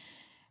and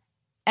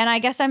I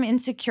guess I'm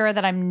insecure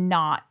that I'm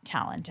not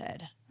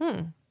talented.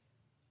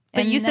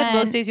 But you said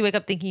most days you wake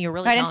up thinking you're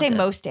really I didn't talented.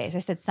 say most days. I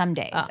said some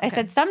days. Oh, okay. I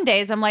said some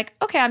days I'm like,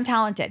 okay, I'm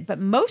talented. But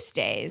most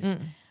days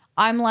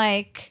I'm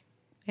like,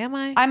 Am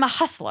I? I'm a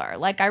hustler.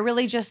 Like I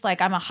really just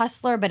like, I'm a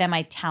hustler, but am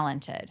I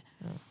talented?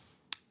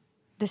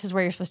 This is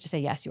where you're supposed to say,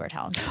 yes, you are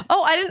talented.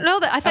 Oh, I didn't know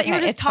that. I thought you were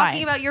Okay, just it's talking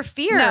fine. about your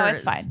fears. No,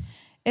 it's fine.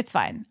 It's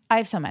fine. I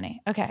have so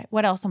many. Okay.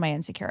 What else am I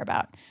insecure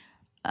about?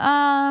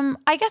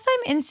 I guess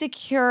I'm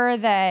insecure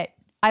that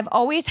I've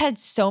always had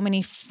so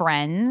many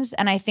friends,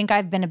 and I think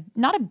I've been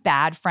not a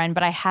bad friend,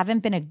 but I haven't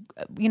been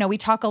we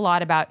talk a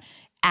lot about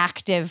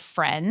active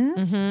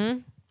friends.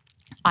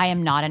 I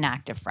am not an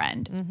active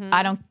friend.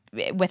 I don't,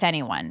 with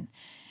anyone.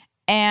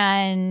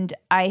 And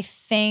I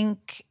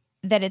think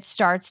that it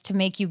starts to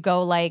make you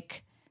go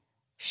like,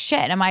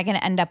 shit, am I going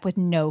to end up with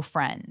no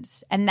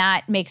friends? And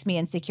that makes me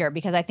insecure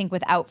because I think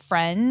without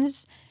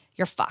friends,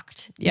 you're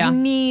fucked. Yeah. You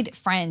need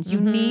friends. You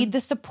need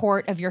the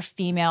support of your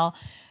female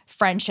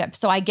friendship.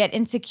 So I get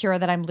insecure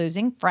that I'm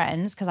losing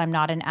friends because I'm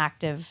not an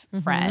active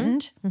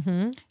friend.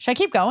 Should I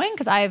keep going?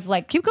 Because I've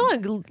like... Keep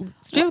going.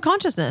 Stream of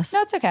consciousness.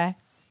 No, it's okay.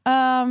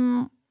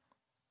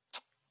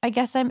 I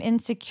guess I'm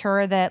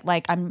insecure that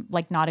like I'm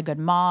like not a good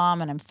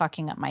mom and I'm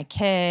fucking up my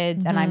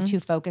kids and I'm too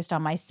focused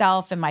on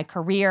myself and my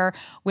career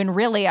when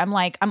really I'm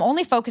like, I'm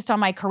only focused on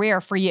my career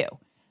for you.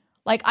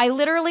 Like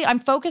I'm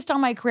focused on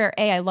my career.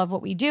 I love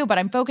what we do, but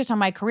I'm focused on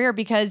my career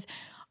because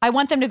I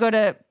want them to go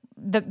to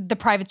the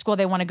private school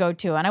they want to go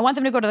to. And I want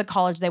them to go to the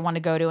college they want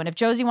to go to. And if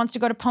Josie wants to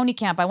go to pony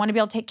camp, I want to be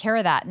able to take care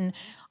of that. And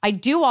I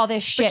do all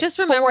this shit. But just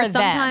remember, for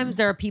sometimes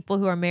them. there are people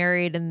who are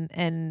married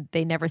and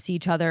they never see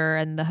each other,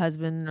 and the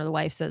husband or the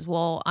wife says,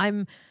 well,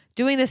 I'm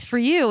doing this for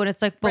you. And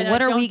it's like, but Right,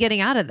 what are don't- we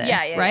getting out of this?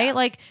 Yeah, right? yeah.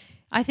 Like,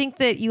 I think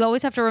that you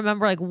always have to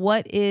remember, like,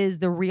 what is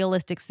the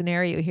realistic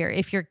scenario here?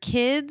 If your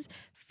kids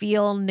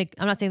feel, I'm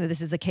not saying that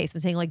this is the case, I'm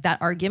saying like that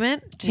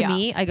argument to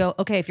me, I go,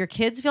 okay, if your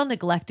kids feel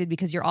neglected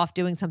because you're off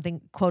doing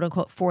something quote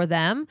unquote for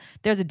them,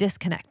 there's a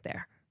disconnect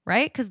there,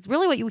 right? Because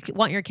really what you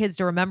want your kids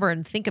to remember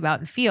and think about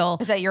and feel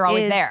is that you're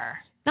always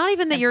there. Not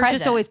even that and you're present.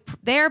 just always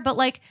there, but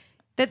like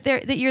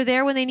that you're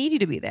there when they need you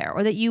to be there,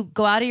 or that you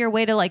go out of your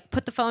way to like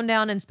put the phone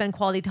down and spend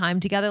quality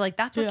time together. Like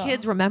that's what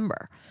kids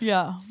remember.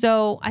 Yeah.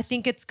 So I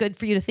think it's good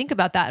for you to think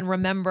about that and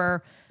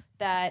remember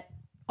that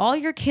all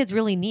your kids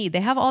really need,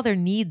 they have all their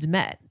needs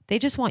met. They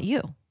just want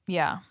you.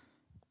 Yeah.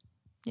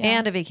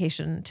 And a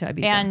vacation to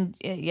Ibiza. And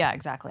yeah,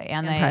 exactly.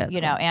 And they, private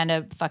school. and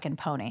a fucking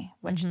pony,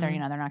 which they're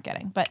not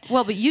getting. But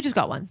but you just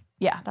got one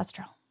yeah, that's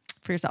true.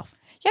 for yourself.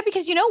 Yeah,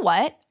 because you know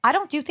what? I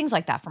don't do things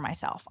like that for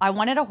myself. I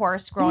wanted a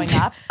horse growing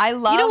up. I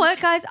love. You know what,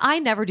 guys? I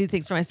never do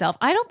things for myself.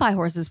 I don't buy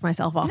horses for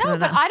myself often No,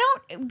 but enough. I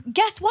don't.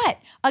 Guess what?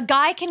 A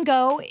guy can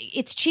go.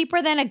 It's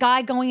cheaper than a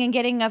guy going and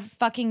getting a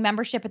fucking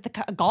membership at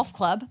the golf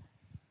club.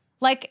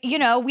 Like,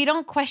 we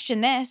don't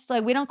question this.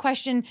 Like, we don't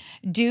question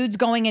dudes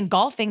going and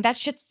golfing. That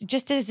shit's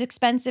just as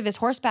expensive as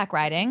horseback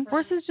riding.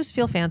 Horses just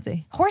feel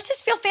fancy.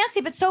 Horses feel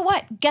fancy, but so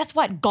what? Guess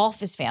what?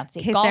 Golf is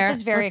fancy. Okay, Golf Sarah,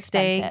 is very let's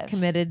expensive. Stay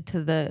committed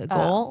to the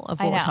goal of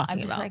what I know. we're talking I'm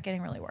just about. like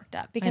getting really worked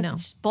up because know.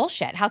 it's just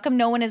bullshit. How come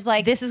no one is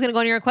like, This is going to go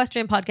on your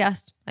equestrian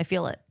podcast. I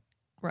feel it.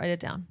 Write it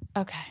down.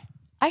 okay,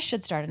 I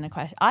should start an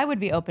equestrian. I would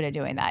be open to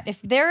doing that.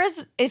 If there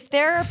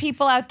are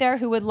people out there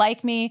who would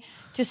like me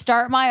to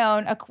start my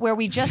own where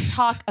we just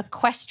talk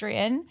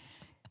equestrian,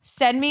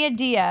 send me a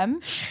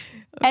DM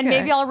and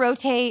maybe I'll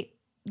rotate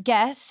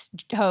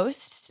guest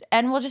hosts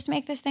and we'll just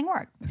make this thing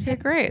work. Okay,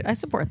 great. I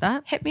support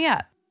that. Hit me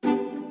up.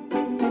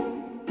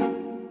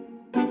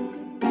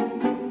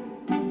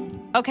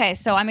 Okay,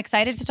 so I'm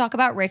excited to talk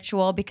about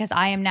Ritual because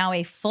I am now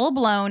a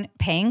full-blown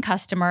paying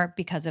customer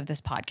because of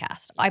this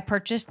podcast. I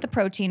purchased the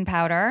protein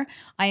powder.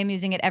 I am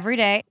using it every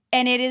day,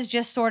 and it is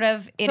just sort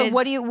of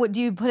What do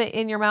you put it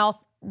in your mouth?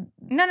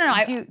 No.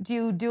 Do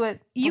you do it?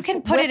 You can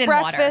with put it in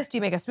breakfast? water. Do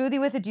you make a smoothie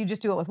with it? Do you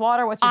just do it with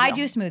water? What's your I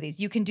deal? do smoothies.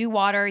 You can do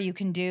water. You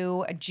can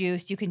do a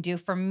juice. You can do.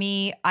 For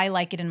me, I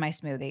like it in my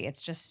smoothie.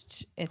 It's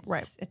just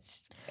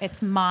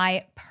it's my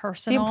The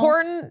personal.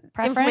 important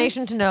preference.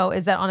 information to know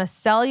is that on a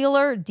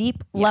cellular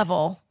deep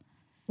level,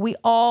 we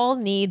all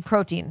need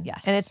protein.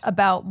 Yes. And it's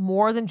about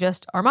more than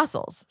just our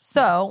muscles.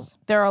 So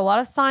there are a lot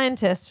of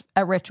scientists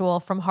at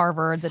Ritual from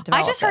Harvard that I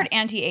developed just heard this.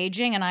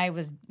 anti-aging, and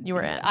You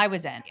were in. I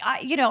was in.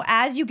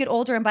 As you get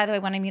older, and by the way,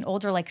 when I mean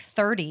older, like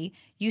 30,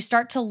 you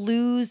start to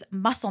lose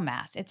muscle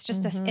mass. It's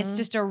just it's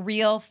just a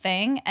real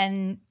thing,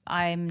 and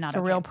I'm not. It's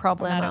a real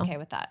problemo. I'm not okay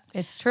with that.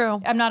 It's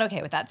true. I'm not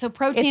okay with that. So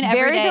protein. It's every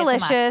very day,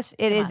 delicious. It's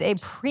a must. It It's is a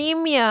must.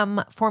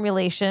 premium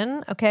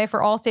formulation, okay,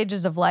 for all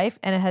stages of life,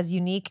 and it has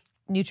unique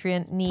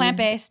nutrient needs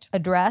Plant-based.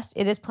 addressed.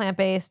 It is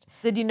plant-based.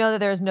 Did you know that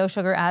there is no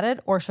sugar added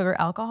or sugar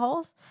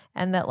alcohols,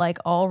 and that like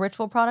all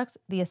Ritual products,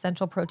 the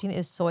essential protein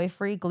is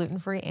soy-free,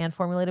 gluten-free, and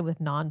formulated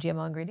with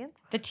non-GMO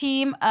ingredients? The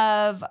team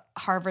of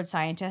Harvard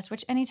scientists,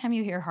 which anytime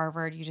you hear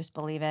Harvard, you just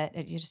believe it.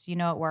 You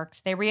know it works.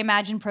 They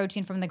reimagine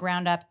protein from the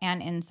ground up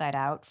and inside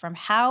out, from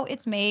how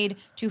it's made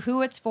to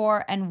who it's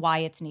for and why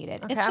it's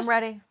needed. Okay, It's just, I'm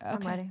ready. Okay. I'm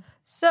ready.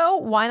 So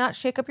why not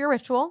shake up your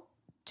ritual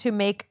to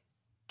make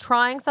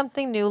trying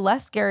something new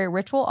less scary?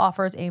 Ritual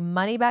offers a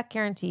money-back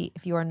guarantee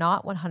if you are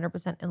not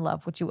 100% in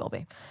love, which you will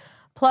be.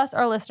 Plus,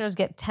 our listeners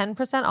get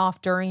 10% off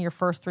during your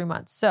first 3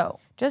 months. So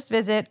just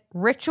visit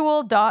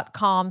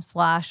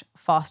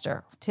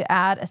ritual.com/foster to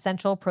add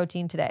essential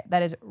protein today.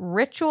 That is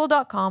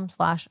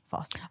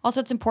ritual.com/foster. Also,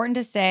 it's important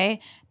to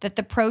say that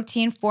the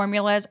protein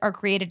formulas are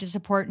created to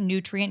support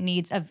nutrient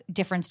needs of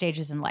different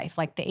stages in life,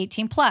 like the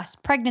 18 plus,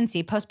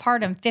 pregnancy,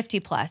 postpartum, 50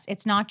 plus.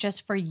 It's not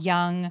just for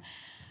young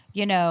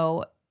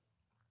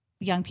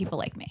people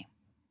like me.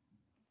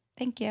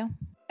 Thank you.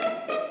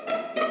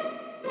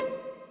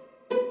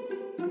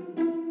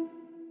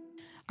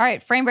 All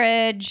right,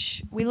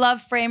 FrameBridge. We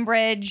love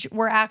FrameBridge.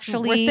 We're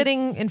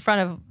sitting in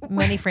front of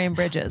many frame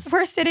bridges.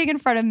 We're sitting in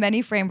front of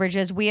many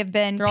FrameBridges. We have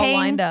been They're all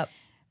lined up.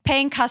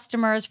 paying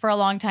customers for a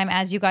long time.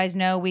 As you guys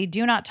know, we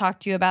do not talk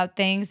to you about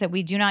things that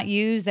we do not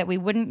use, that we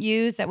wouldn't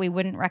use, that we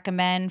wouldn't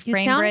recommend. You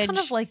FrameBridge. sound kind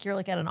of like you're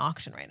like at an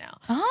auction right now.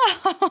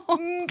 Oh.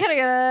 Can I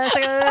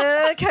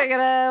get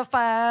a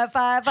 5?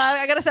 I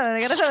got a 7.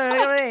 I got a 7. I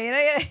got an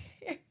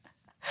 8.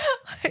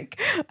 Like,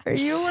 are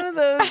you one of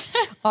those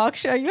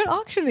auction? Are you an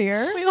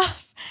auctioneer?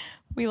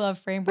 We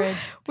love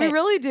FrameBridge. We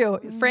really do.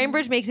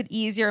 FrameBridge makes it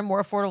easier and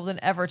more affordable than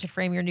ever to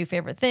frame your new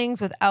favorite things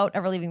without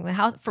ever leaving the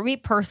house. For me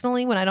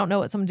personally, when I don't know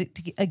what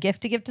a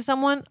gift to give to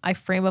someone, I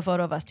frame a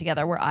photo of us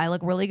together where I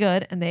look really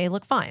good and they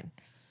look fine.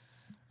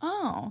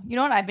 Oh, you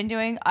know what I've been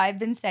doing? I've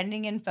been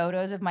sending in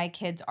photos of my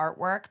kids'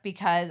 artwork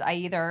because I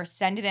either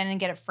send it in and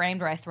get it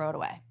framed or I throw it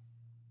away.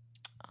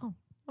 Oh,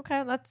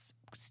 okay. That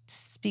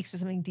speaks to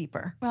something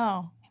deeper.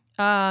 Oh.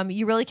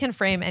 You really can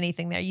frame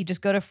anything there. You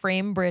just go to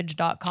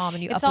framebridge.com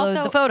and you It's upload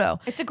also- the photo.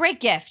 It's a great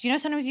gift.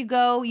 Sometimes you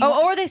go.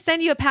 Or they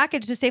send you a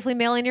package to safely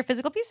mail in your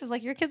physical pieces,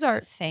 like your kids'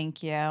 art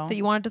Thank you. that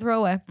you wanted to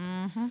throw away.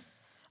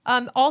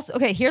 Also,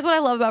 okay, here's what I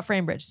love about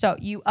FrameBridge. So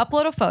you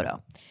upload a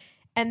photo,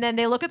 and then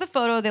they look at the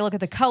photo, they look at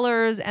the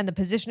colors and the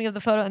positioning of the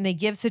photo, and they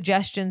give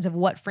suggestions of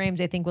what frames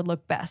they think would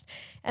look best.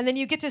 And then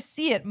you get to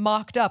see it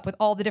mocked up with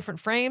all the different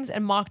frames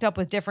and mocked up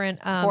with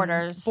different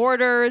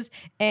borders,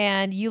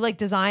 and you like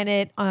design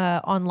it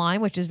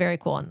online, which is very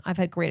cool. And I've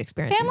had great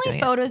experiences doing Family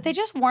it. photos, they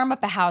just warm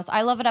up a house.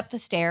 I love it up the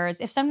stairs.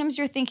 If sometimes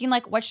you're thinking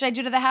like, what should I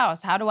do to the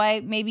house? How do I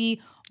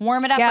maybe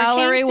warm it up or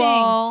Gallery change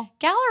wall. things?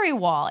 Gallery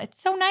wall. It's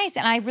so nice.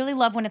 And I really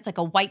love when it's like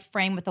a white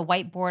frame with a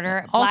white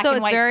border, black Also, and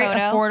it's white very photo.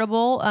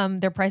 affordable.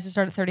 Their prices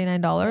start at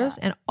 $39,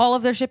 and all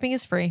of their shipping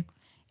is free.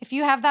 If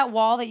you have that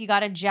wall that you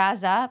got to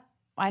jazz up,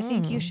 I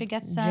think you should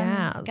get some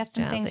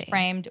things jazzy.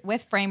 framed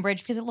with FrameBridge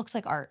because it looks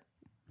like art.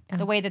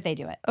 The way that they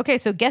do it. Okay,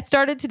 so get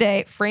started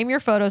today. Frame your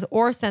photos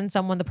or send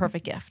someone the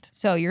perfect gift.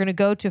 So you're going to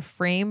go to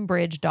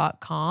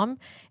framebridge.com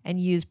and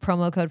use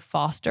promo code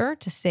Foster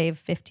to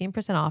save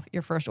 15% off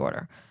your first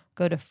order.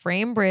 Go to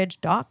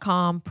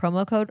framebridge.com,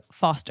 promo code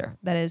Foster.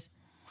 That is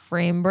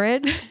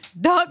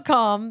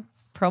framebridge.com,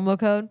 promo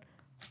code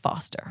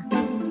Foster.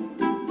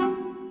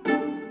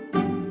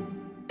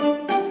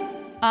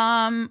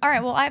 All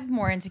right, well, I have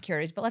more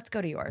insecurities, but let's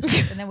go to yours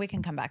and then we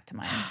can come back to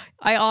mine.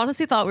 I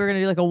honestly thought we were going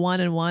to do like a 1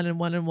 and 1 and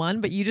 1 and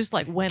 1, but you just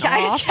like went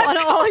I just off kept on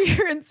going. all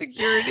your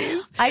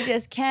insecurities. I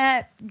just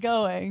kept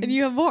going. And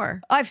you have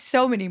more. I have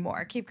so many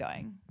more. Keep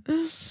going.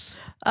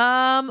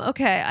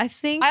 Okay, I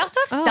think I also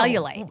have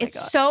cellulite. Oh my It's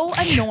God. so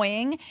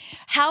annoying.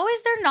 How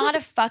is there not a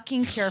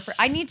fucking cure for?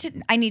 I need to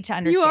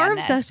understand. You are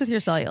this. obsessed with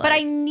your cellulite. But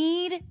I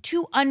need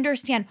to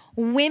understand.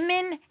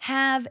 Women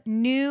have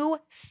new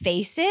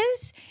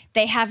faces.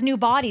 They have new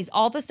bodies.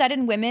 All of a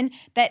sudden, women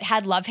that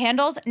had love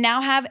handles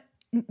now have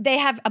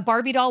a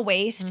Barbie doll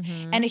waist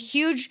and a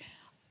huge.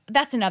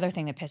 That's another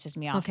thing that pisses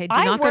me off. Okay,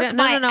 do not go down.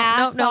 No.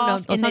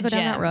 Let's not go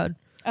down that road.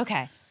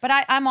 Okay. But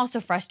I'm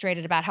also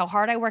frustrated about how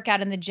hard I work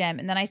out in the gym.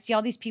 And then I see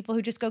all these people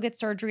who just go get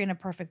surgery in a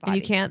perfect body.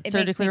 And you can't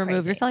surgically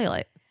remove your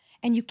cellulite.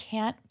 And you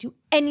can't do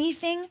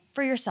anything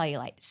for your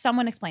cellulite.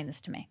 Someone explain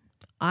this to me.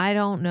 I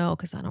don't know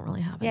because I don't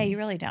really have it. Yeah, you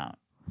really don't.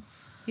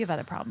 You have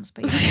other problems,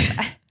 but you don't have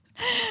that.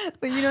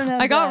 But you don't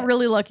have I got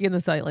really lucky in the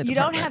cellulite You department.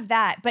 don't have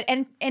that. But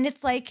and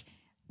it's like,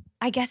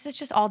 I guess it's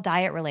just all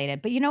diet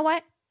related. But you know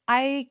what?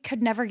 I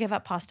could never give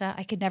up pasta.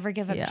 I could never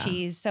give up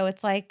cheese. So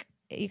it's like,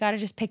 you got to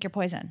just pick your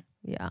poison.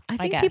 Yeah. I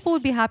think guess. people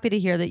would be happy to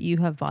hear that you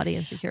have body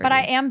insecurities. But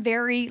I am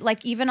very,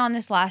 like, even on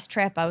this last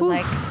trip, I was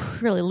like,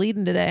 really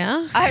leading today,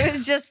 huh? I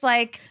was just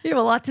like, You have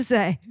a lot to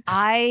say.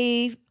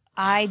 I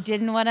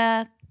didn't want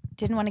to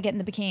get in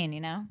the bikini, you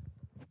know?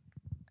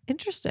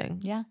 Interesting.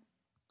 Yeah.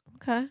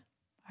 Okay.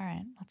 All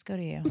right, let's go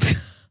to you.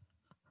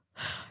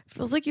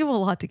 Feels like you have a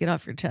lot to get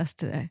off your chest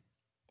today.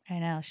 I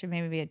know. Should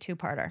maybe be a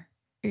two-parter.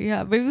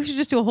 Yeah, maybe we should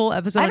just do a whole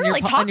episode I on haven't your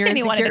really on talked your to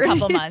anyone in a couple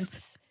insecurities.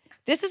 months.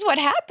 This is what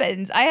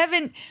happens. I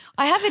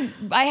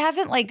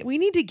haven't like We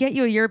need to get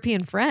you a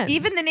European friend.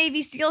 even the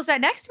Navy SEAL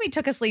sat next to me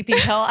took a sleeping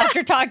pill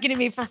after talking to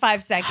me for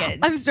 5 seconds.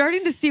 I'm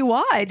starting to see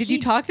why. Did you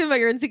talk to him about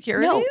your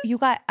insecurities?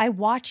 No, I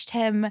watched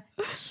him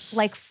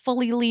like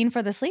fully lean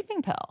for the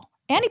sleeping pill.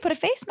 And he put a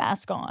face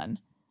mask on.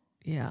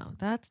 Yeah,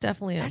 that's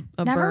definitely a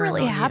Never burn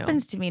really on you.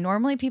 happens to me.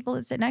 Normally people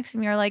that sit next to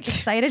me are like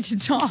excited to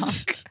talk.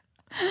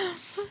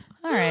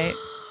 All right.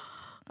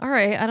 All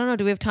right. I don't know.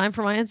 Do we have time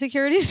for my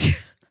insecurities?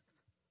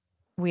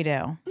 We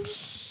do.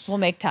 We'll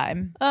make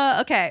time.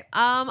 Okay.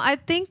 I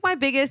think my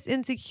biggest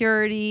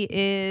insecurity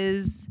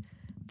is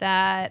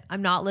that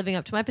I'm not living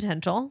up to my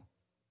potential.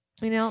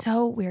 You know,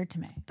 So weird to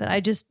me. that I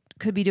just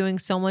could be doing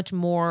so much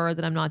more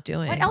that I'm not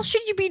doing. What else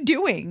should you be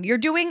doing? You're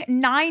doing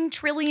 9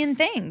 trillion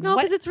things. No,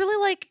 What- because it's really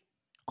like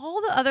all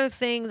the other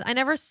things. I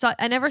never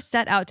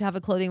set out to have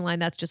a clothing line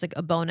that's just like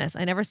a bonus.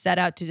 I never set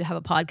out to have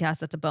a podcast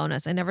that's a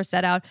bonus. I never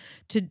set out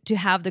to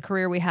have the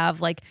career we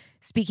have, like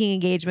speaking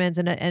engagements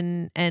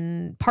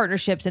and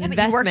partnerships and Yeah, but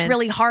you investments. worked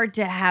really hard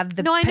to have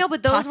the No, I know,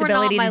 but those were not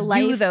possibility my to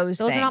life. do those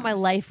are not my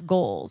things. life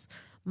goals.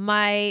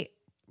 My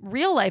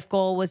real life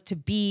goal was to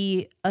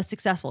be a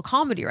successful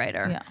comedy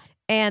writer. Yeah.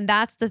 And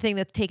that's the thing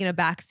that's taken a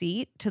back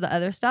seat to the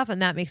other stuff.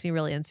 And that makes me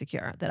really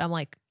insecure that I'm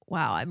like,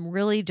 wow, I'm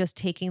really just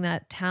taking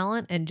that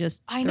talent and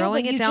just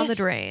throwing it down the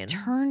drain.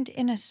 Turned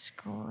in a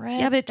script.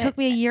 Yeah, but it took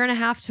me a year and a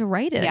half to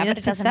write it. Yeah, I mean, but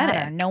it that's doesn't pathetic.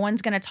 matter. No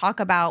one's going to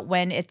talk about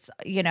when it's,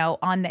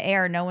 on the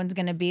air. No one's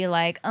going to be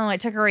like, oh,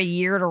 it took her a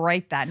year to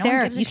write that. No one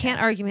Sarah, gives a you shit. can't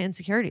argue my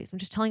insecurities. I'm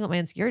just telling you what my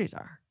insecurities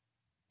are.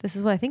 This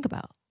is what I think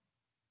about.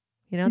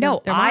 You know,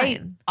 No, they're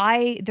mine.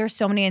 there's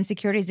so many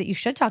insecurities that you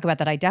should talk about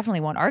that I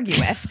definitely won't argue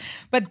with.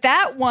 But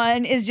that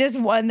one is just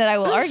one that I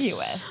will argue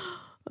with.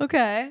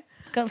 Okay.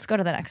 Let's go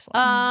to the next one.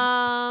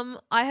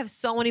 I have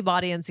so many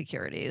body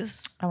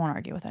insecurities. I won't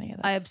argue with any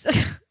of this.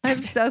 I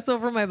obsess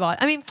over my body.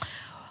 I mean,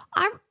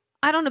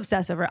 I don't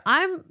obsess over it.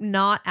 I'm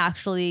not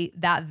actually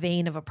that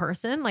vain of a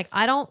person. Like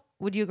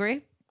would you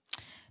agree?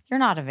 You're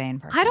not a vain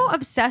person. I don't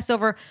obsess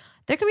over,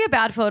 there can be a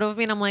bad photo of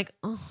me and I'm like,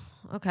 oh,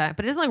 okay.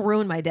 But it doesn't like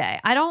ruin my day.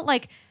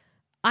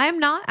 I'm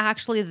not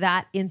actually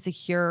that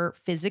insecure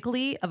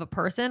physically of a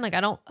person. Like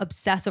I don't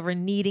obsess over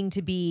needing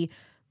to be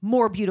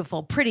more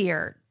beautiful,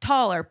 prettier,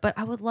 taller, but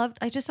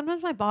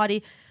sometimes my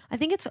body, I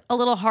think it's a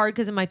little hard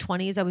because in my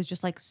 20s, I was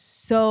just like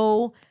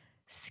so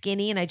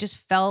skinny and I just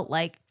felt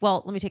like,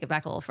 well, let me take it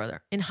back a little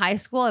further. In high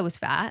school, I was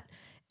fat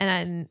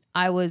and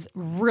I was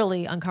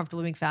really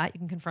uncomfortable being fat. You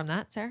can confirm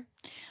that, Sarah?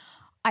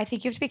 I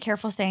think you have to be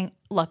careful saying,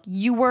 look,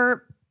 you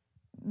were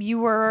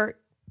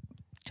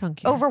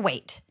Chunky.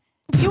 overweight.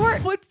 You were,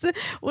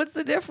 what's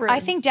the difference?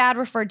 I think Dad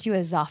referred to you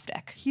as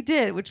Zoftic. he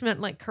did, which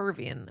meant like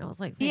curvy. And I was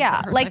like, thanks, Yeah,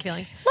 that hurts like, my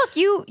feelings. look,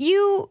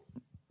 you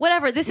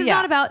Whatever. This is Yeah.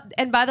 not about.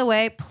 And by the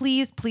way,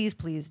 please, please,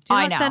 please do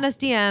I not know. send us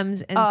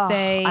DMs and Oh,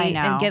 say I know.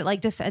 and get like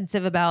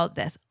defensive about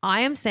this.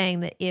 I am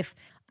saying that if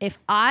if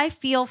I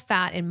feel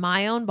fat in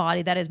my own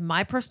body, that is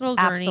my personal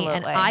journey. And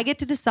Absolutely. I get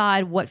to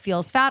decide what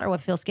feels fat or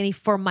what feels skinny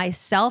for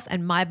myself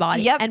and my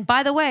body. Yep. And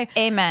by the way,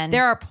 Amen.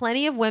 there are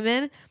plenty of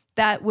women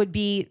that would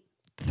be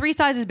 3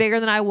 sizes bigger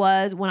than I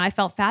was when I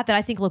felt fat that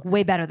I think look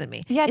way better than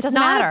me. Yeah, it it's doesn't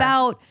not matter.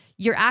 about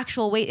your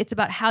actual weight. It's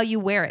about how you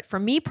wear it. For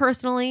me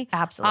personally,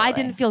 Absolutely. I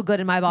didn't feel good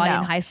in my body No.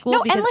 in high school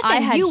No, and because listen, I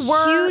had you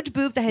were- huge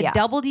boobs. I had Yeah.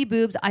 double D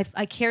boobs. I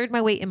carried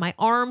my weight in my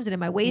arms and in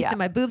my waist Yeah. and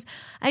my boobs.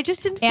 I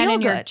just didn't feel And in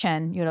good. your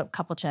chin. You had a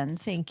couple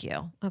chins. Thank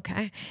you.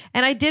 Okay.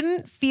 And I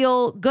didn't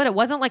feel good. It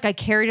wasn't like I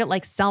carried it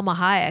like Selma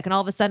Hayek and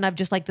all of a sudden I've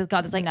just like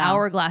got this like No.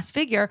 hourglass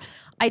figure.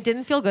 I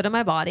didn't feel good in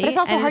my body. But it's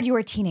also And hard. You were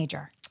a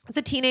teenager. as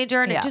a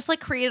teenager and Yeah. it just like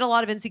created a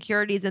lot of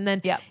insecurities. And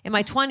then Yep. in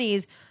my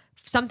 20s,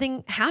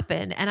 something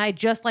happened and I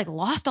just like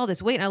lost all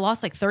this weight and I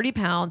lost like 30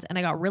 pounds and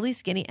I got really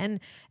skinny and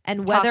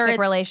whether Toxic it's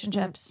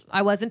relationships.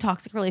 I was in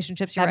toxic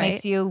relationships. You're That right.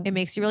 makes you- it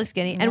makes you really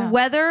skinny. Yeah. And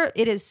whether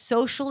it is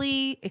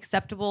socially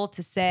acceptable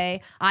to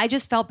say, I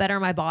just felt better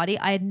in my body.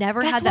 I had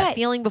never Guess had that what?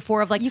 feeling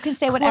before of like, You can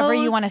say whatever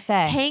you clothes wanna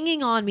say.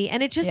 hanging on me.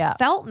 And it just Yeah.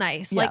 felt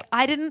nice. Yeah. Like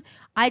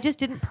I just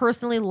didn't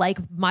personally like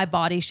my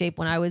body shape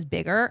when I was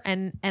bigger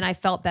and I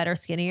felt better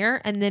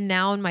skinnier. And then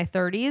now in my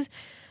 30s,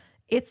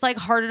 it's like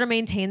harder to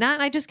maintain that.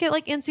 And I just get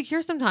like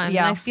insecure sometimes.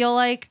 Yeah. And I feel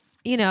like,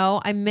 you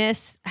know, I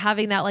miss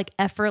having that like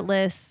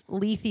effortless,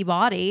 lethy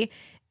body.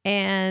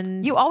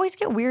 And You always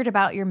get weird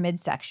about your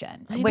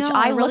midsection, which know,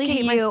 I I really look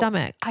at hate my you.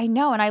 stomach. I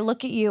know, and I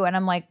look at you, and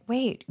I'm like,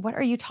 wait, what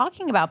are you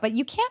talking about? But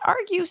you can't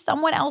argue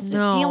someone else's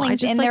no, feelings I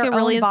just in like their get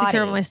really own body.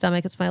 insecure with my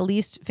stomach. It's my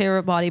least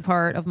favorite body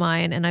part of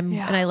mine. And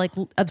and I like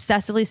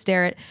obsessively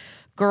stare at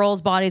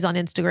girls' bodies on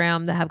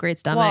Instagram that have great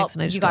stomachs.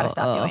 And I just you got to go,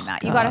 stop "Oh, doing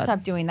that. You got to God."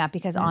 stop doing that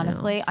because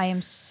honestly, I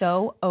am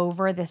so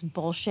over this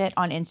bullshit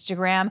on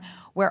Instagram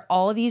where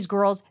all of these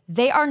girls,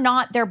 they are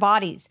not their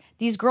bodies.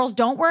 These girls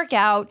don't work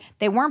out.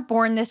 They weren't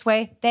born this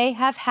way. They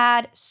have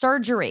had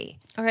surgery.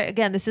 All right,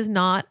 again, this is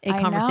not a I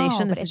know,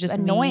 conversation. This but is it's just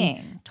annoying.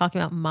 me talking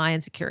about my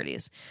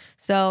insecurities.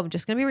 So I'm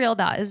just gonna be real.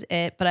 That is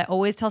it. But I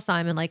always tell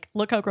Simon, like,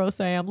 look how gross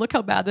I am. Look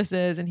how bad this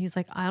is. And he's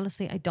like, I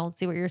don't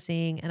see what you're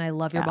seeing, and I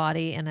love your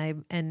body, and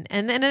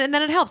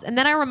then it helps. And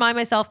then I remind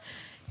myself,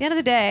 at the end of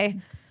the day,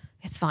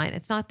 it's fine.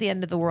 It's not the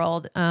end of the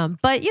world.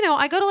 But you know,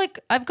 I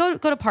go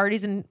to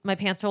parties and my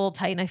pants are a little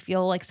tight, and I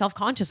feel like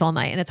self-conscious all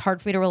night, and it's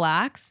hard for me to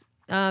relax.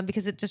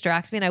 Because it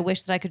distracts me and I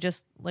wish that I could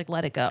just like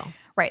let it go.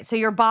 Right. So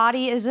your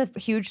body is a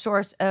huge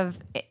source of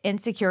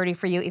insecurity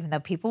for you, even though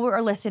people who are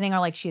listening are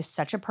like, she has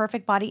such a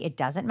perfect body. It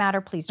doesn't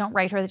matter. Please don't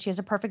write her that she has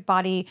a perfect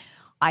body.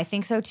 I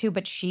think so too,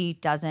 but she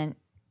doesn't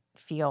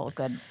feel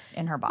good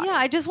in her body. Yeah,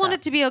 I just want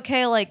it to be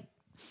okay. Like,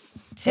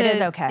 It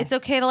is okay. It's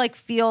okay to like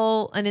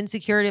feel an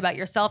insecurity about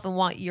yourself and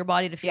want your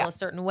body to feel a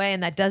certain way.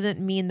 And that doesn't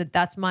mean that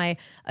that's my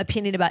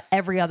opinion about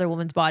every other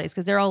woman's bodies.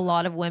 Because there are a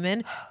lot of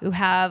women who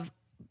have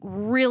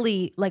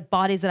really like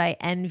bodies that I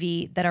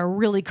envy that are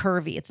really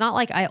curvy. It's not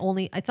like I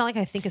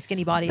think a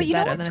skinny body But is you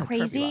know better what's than a curvy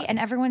crazy? body. And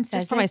everyone says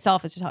Just for this,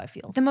 myself, it's just how I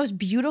feel. the most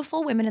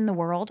beautiful women in the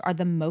world are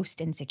the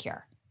most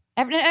insecure.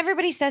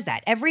 Everybody says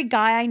that. Every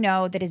guy I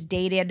know that has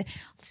dated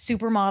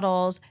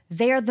supermodels,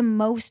 they are the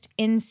most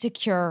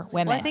insecure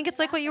women. Well, I think it's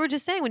like what you were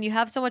just saying. When you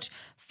have so much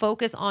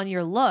focus on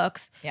your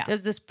looks,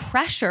 there's this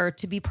pressure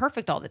to be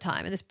perfect all the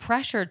time and this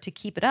pressure to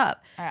keep it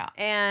up. Yeah.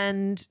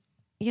 And,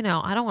 you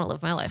know, I don't want to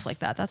live my life like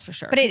that. That's for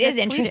sure. But it 'Cause is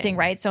it's interesting, fleeting.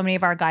 right? So many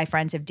of our guy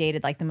friends have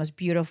dated like the most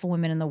beautiful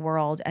women in the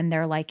world, and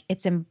they're like,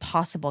 it's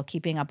impossible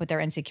keeping up with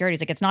their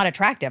insecurities. Like, it's not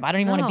attractive. I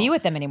don't even want to be No.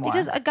 with them anymore.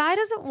 Because a guy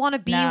doesn't want to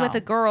be No. with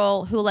a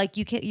girl who like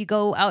you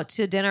go out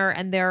to dinner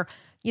and they're,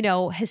 you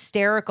know,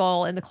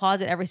 hysterical in the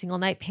closet every single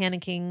night,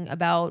 panicking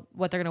about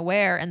what they're going to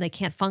wear, and they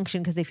can't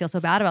function because they feel so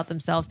bad about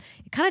themselves.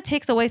 It kind of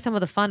takes away some of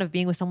the fun of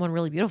being with someone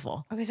really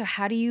beautiful. Okay, so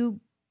how do you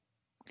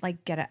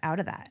like get out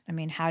of that? I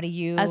mean, how do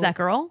you As that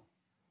girl,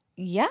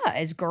 yeah,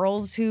 as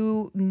girls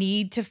who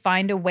need to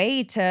find a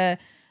way to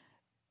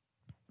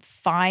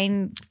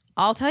find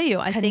I'll tell you,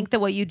 I think that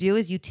what you do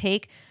is you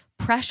take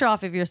pressure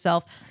off of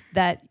yourself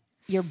that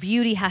your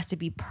beauty has to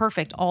be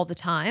perfect all the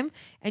time.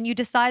 And you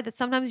decide that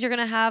sometimes you're going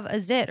to have a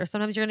zit or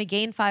sometimes you're going to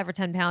gain 5 or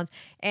 10 pounds.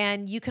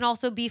 And you can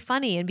also be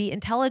funny and be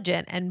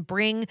intelligent and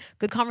bring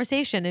good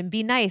conversation and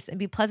be nice and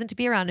be pleasant to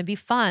be around and be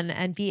fun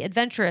and be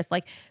adventurous.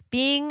 Like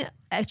being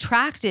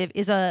attractive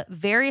is a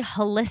very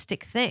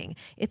holistic thing.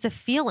 It's a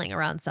feeling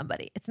around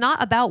somebody. It's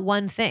not about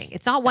one thing.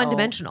 It's not one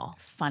dimensional.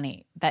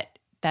 funny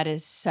that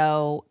is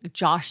so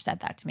Josh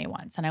said that to me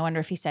once, and I wonder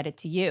if he said it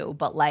to you,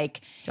 but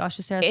like Josh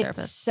is Sarah's it's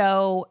therapist.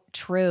 so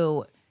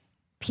true.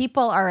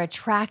 People are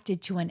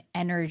attracted to an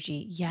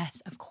energy.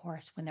 Yes, of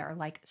course, when they're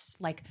like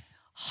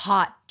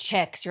hot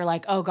chicks, you're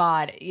like, oh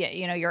God,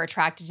 you know, you're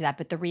attracted to that.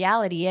 But the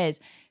reality is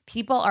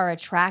people are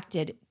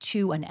attracted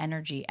to an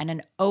energy and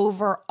an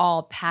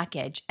overall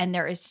package. And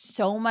there is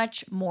so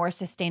much more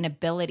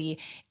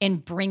sustainability in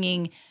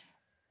bringing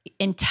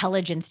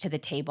intelligence to the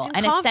table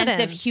and a sense of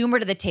confidence. humor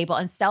to the table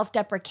and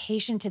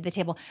self-deprecation to the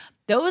table.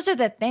 Those are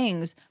the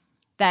things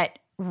that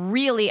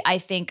really, I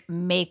think,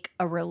 make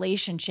a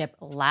relationship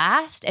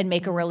last and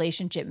make a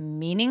relationship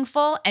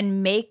meaningful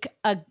and make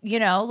a,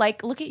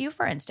 like, look at you,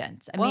 for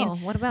instance. I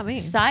mean, what about me?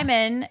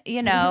 Simon,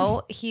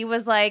 he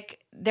was like,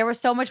 there was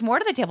so much more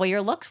to the table.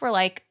 Your looks were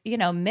like,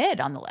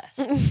 mid on the list.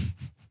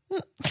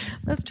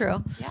 That's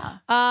true.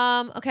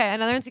 Yeah. Okay.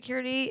 Another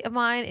insecurity of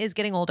mine is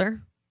getting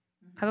older.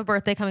 I have a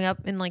birthday coming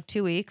up in like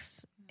 2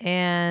 weeks,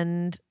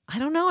 and I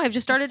don't know. I've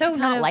just started so to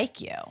not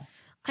like you.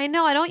 I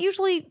know.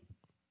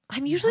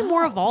 I'm usually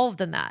more evolved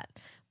than that,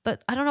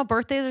 but I don't know.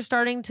 Birthdays are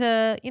starting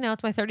to,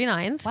 it's my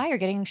 39th. Wow, you're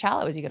getting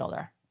shallow as you get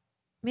older.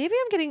 Maybe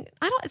it's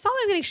not that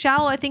I'm getting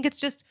shallow. I think it's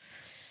just,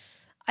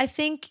 I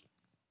think,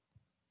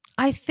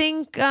 well, I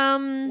think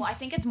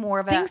it's more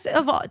of things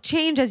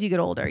change as you get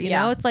older. You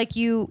know, it's like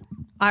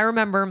I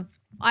remember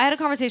I had a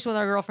conversation with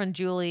our girlfriend,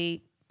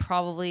 Julie,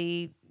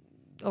 probably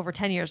over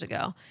 10 years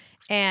ago.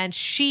 And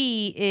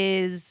she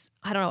is,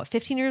 I don't know,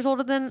 15 years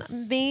older than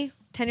me,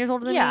 10 years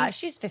older than me. Yeah,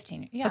 she's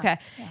 15. Yeah. Okay.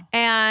 Yeah.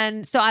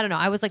 And so I don't know.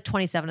 I was like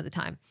 27 at the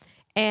time.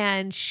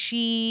 And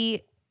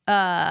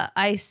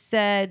I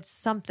said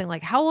something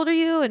like, how old are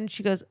you? And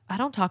she goes, I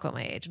don't talk about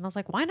my age. And I was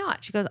like, why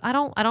not? She goes, I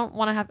don't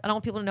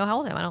want people to know how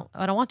old I am.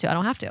 I don't want to. I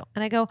don't have to.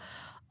 And I go,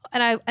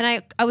 and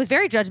I was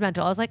very judgmental.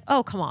 I was like,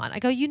 oh, come on. I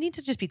go, you need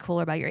to just be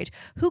cooler about your age.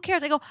 Who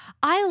cares? I go,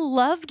 I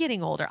love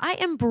getting older. I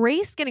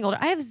embrace getting older.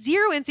 I have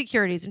zero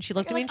insecurities. And she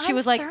looked at me and she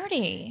was like,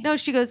 30. No,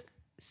 she goes,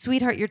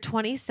 sweetheart, you're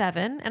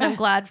 27 and I'm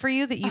glad for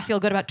you that you feel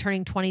good about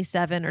turning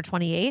 27 or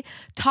 28.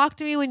 Talk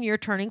to me when you're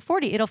turning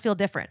 40. It'll feel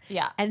different.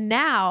 Yeah. And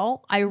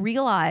now I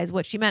realize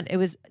what she meant. It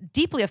was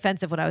deeply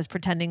offensive when I was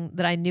pretending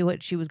that I knew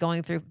what she was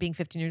going through being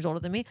 15 years older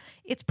than me.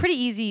 It's pretty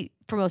easy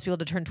for most people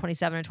to turn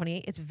 27 or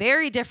 28. It's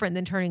very different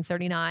than turning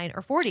 39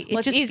 or 40. Well,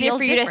 it's easier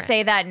for you to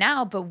say that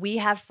now, but we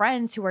have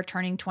friends who are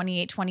turning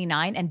 28,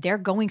 29, and they're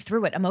going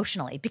through it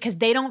emotionally because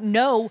they don't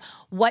know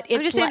what it's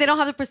I'm just saying they don't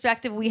have the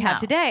perspective we have No.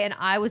 today. And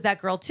I was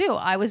that girl too.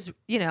 I was,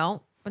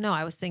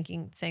 I was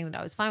saying that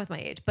I was fine with my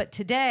age. But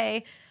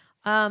today,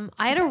 I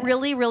had a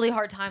really, really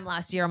hard time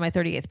last year on my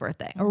 38th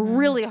birthday. A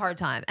really hard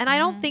time. And I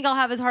don't think I'll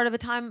have as hard of a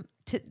time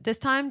this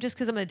time just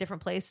because I'm in a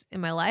different place in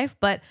my life.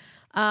 But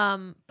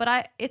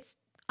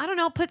I don't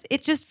know,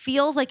 it just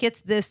feels like it's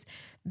this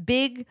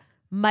big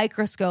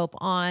microscope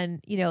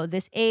on,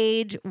 this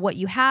age, what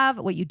you have,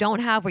 what you don't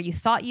have, where you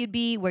thought you'd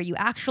be, where you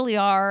actually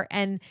are.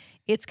 And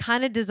it's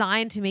kind of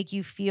designed to make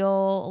you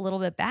feel a little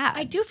bit bad.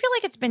 I do feel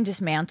like it's been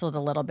dismantled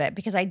a little bit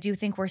because I do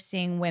think we're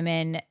seeing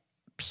women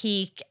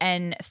peak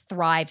and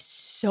thrive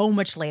so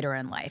much later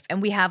in life.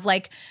 And we have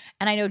and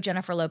I know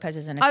Jennifer Lopez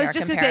isn't a fair was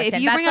just going to say, comparison.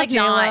 if you That's bring up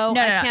J-Lo,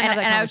 no, I can't have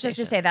that and I was just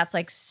to conversation. say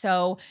that's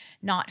so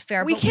not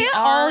fair. We but can't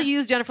are, all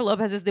use Jennifer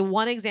Lopez as the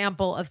one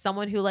example of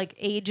someone who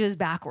ages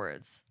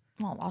backwards.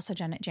 Well, also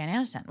Jan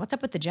Aniston. What's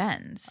up with the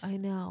Gens? I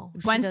know.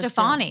 Gwen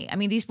Stefani. I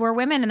mean, these were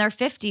women in their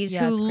 50s Yeah,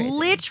 who it's crazy.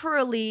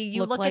 literally,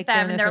 you look like at them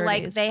they're in and their they're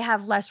like, 30s. they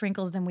have less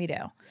wrinkles than we do.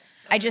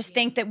 I just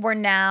think that we're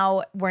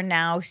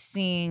now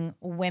seeing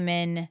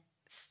women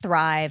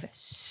thrive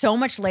so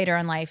much later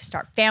in life,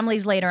 start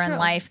families later in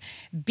life,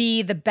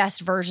 be the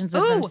best versions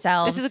of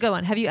themselves. This is a good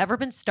one. Have you ever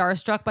been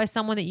starstruck by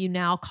someone that you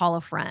now call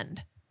a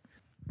friend?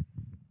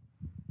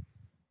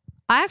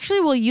 I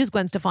actually will use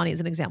Gwen Stefani as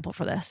an example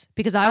for this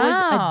because I was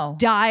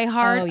a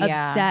diehard,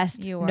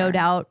 obsessed, No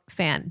Doubt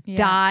fan. Yeah.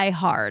 Die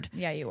hard.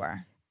 Yeah, you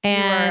were.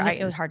 And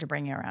it was hard to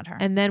bring you around her.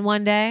 And then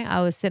one day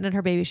I was sitting at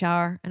her baby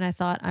shower and I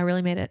thought, I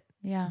really made it.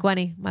 Yeah.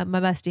 Gwenny, my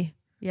bestie.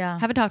 Yeah.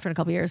 Haven't talked to her in a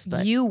couple years,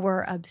 but You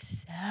were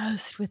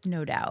obsessed with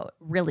No Doubt.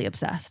 really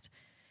obsessed.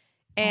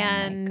 my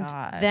And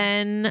God.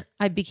 then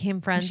I became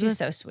friends She's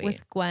so sweet.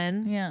 with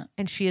Gwen. Yeah.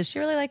 And she She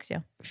really likes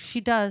you.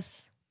 She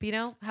does. But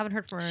haven't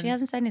heard from her. She in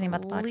hasn't said anything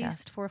about the at podcast.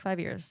 least 4 or 5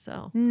 years.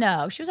 So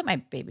No, she was at my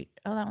baby.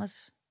 Oh, that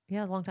was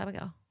yeah, a long time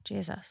ago.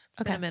 Jesus.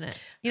 It's been a minute.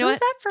 You know Who's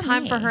what? that for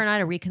Time me? for her and I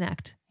to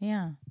reconnect.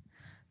 Yeah.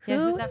 Yeah,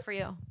 Who- who's that for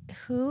you?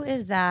 Who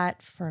is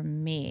that for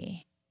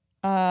me?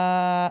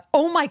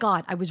 Oh my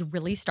God. I was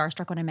really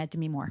starstruck when I met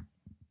Demi Moore.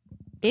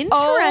 Interesting.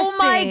 Oh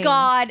my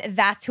God.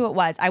 That's who it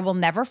was. I will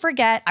never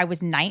forget. I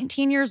was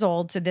 19 years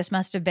old. So this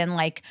must have been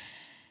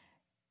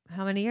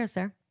How many years,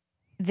 Sarah?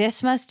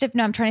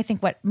 no, I'm trying to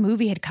think what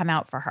movie had come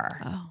out for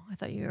her. Oh, I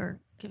thought you were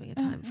giving a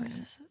time frame.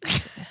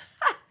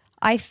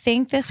 I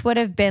think this would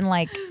have been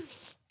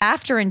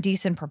after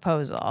Indecent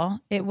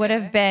Proposal. It would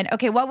have been,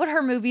 what would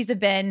her movies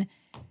have been?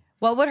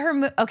 What would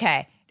her,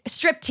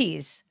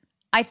 Striptease.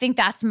 I think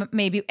that's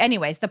maybe,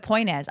 anyways, the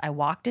point is I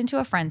walked into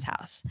a friend's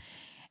house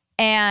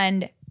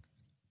and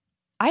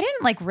I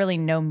didn't really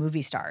know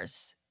movie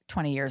stars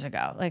 20 years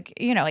ago.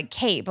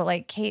 Kate,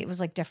 but Kate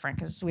was different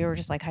because we were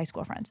just high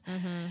school friends.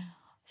 Mm-hmm.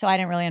 So I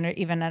didn't really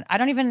I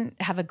don't even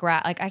have a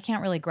I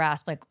can't really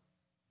grasp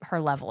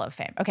her level of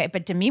fame. Okay,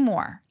 but Demi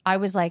Moore, I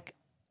was like,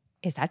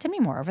 is that Demi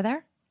Moore over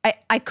there?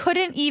 I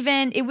couldn't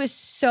even, it was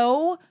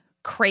so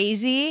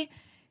crazy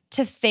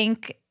to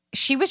think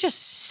she was just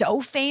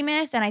so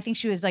famous. And I think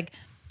she was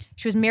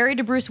married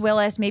to Bruce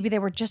Willis. Maybe they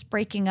were just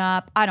breaking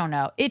up. I don't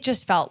know. It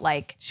just felt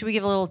like. Should we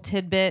give a little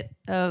tidbit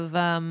of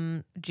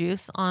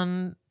juice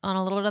on on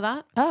a little bit of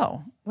that?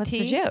 Oh, what's Tea?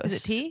 the juice? Is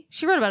it tea?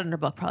 She wrote about it in her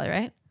book, probably,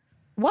 right?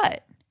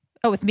 What?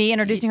 Oh, with me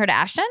introducing her to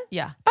Ashton?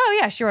 Yeah. Oh,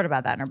 yeah. She wrote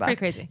about that in her book. Pretty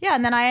crazy. Yeah.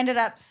 And then I ended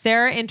up,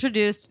 Sarah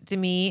introduced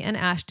Demi and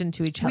Ashton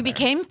to each other. we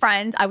became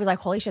friends. I was like,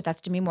 holy shit, that's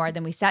Demi Moore.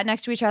 Then we sat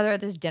next to each other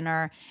at this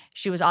dinner.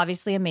 She was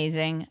obviously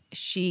amazing.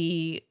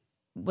 She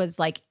was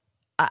like,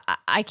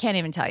 I can't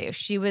even tell you.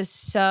 She was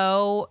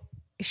so,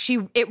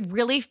 it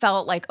really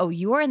felt like, oh,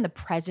 you are in the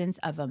presence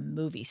of a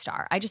movie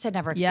star. I just had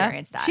never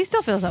experienced that. She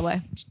still feels that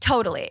way.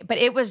 Totally. But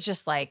it was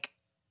just like,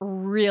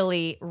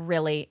 really,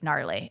 really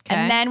gnarly. Okay.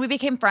 And then we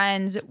became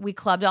friends. We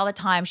clubbed all the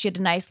time. She had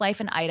a nice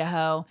life in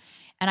Idaho.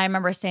 And I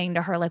remember saying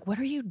to her, like, what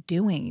are you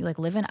doing? You like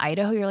live in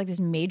Idaho? You're like this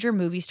major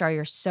movie star.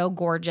 You're so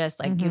gorgeous.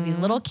 Like you have these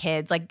little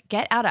kids. Like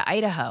get out of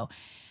Idaho.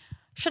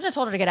 Shouldn't have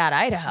told her to get out of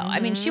Idaho. I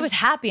mean, she was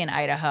happy in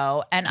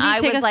Idaho. And Can you I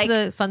take was us like, to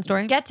the fun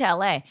story? get to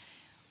LA.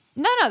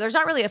 No, there's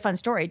not really a fun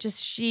story. Just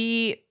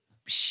she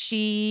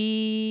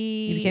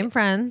You became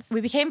friends.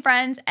 we became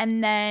friends.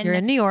 And then You're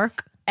in New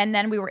York. and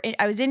then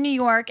I was in New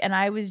York and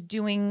I was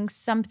doing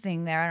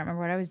something there. I don't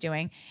remember what I was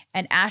doing.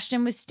 And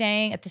Ashton was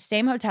staying at the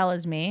same hotel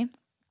as me.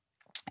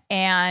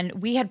 And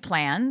we had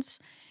plans.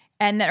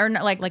 And that are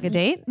like Like a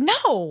date?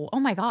 No. Oh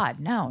my God.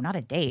 No, not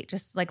a date.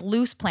 Just like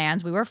loose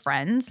plans. We were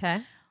friends.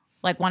 Okay.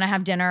 Like, want to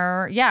have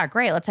dinner? Yeah,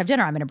 great. Let's have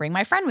dinner. I'm going to bring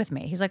my friend with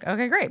me. He's like,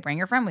 okay, great. Bring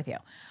your friend with you.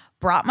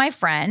 Brought my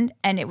friend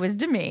and it was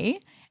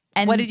Demi.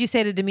 And What did you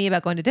say to Demi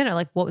about going to dinner?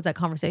 Like, what was that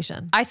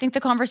conversation? I think the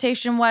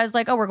conversation was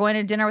like, oh, we're going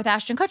to dinner with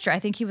Ashton Kutcher. I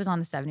think he was on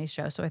the 70s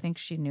show. So I think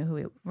she knew who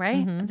he,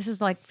 right? This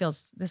is like,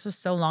 this was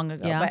so long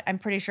ago, Yeah. but I'm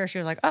pretty sure she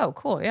was like, oh,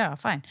 cool. Yeah,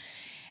 fine.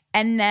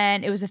 And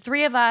then it was the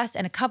three of us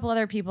and a couple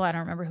other people. I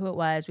don't remember who it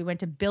was. We went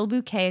to Bill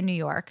Bouquet in New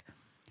York.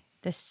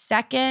 The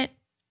second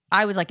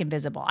I was like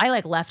invisible, I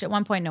like left at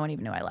one point. No one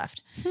even knew I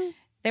left.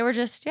 They were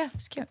just, yeah, it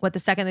was cute. What, the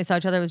second they saw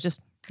each other was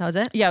just, that was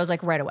it? Yeah, it was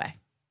like right away.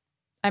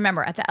 I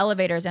remember at the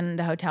elevators in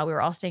the hotel, we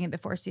were all staying at the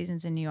Four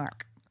Seasons in New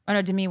York. Oh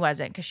no, Demi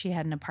wasn't because she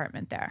had an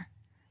apartment there.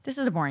 This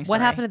is a boring story.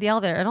 What happened at the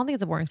elevator? I don't think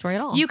it's a boring story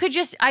at all.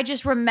 I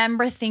just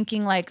remember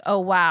thinking like, oh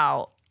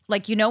wow.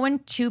 Like, you know, when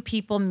two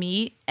people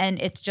meet and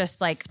it's just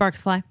like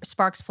Sparks fly.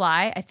 sparks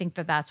fly, I think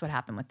that that's what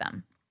happened with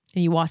them.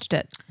 And you watched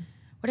it.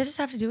 What does this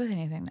have to do with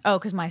anything? Oh,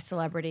 because my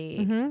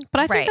celebrity. But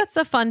I Right. think that's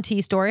a fun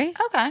tea story.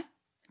 Okay.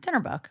 Dinner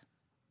book.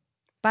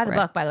 Buy the Right.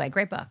 book, by the way.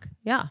 Great book.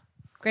 Yeah.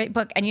 Great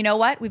book. And you know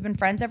what? We've been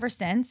friends ever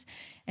since.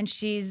 And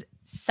she's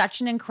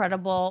such an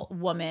incredible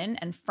woman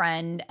and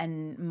friend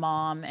and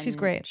mom. And She's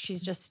great.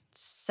 She's just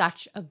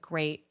such a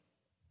great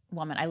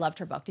woman. I loved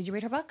her book. Did you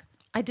read her book?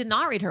 I did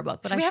not read her book,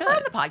 but Should I we should. have her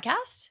on the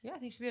podcast? Yeah, I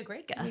think she'd be a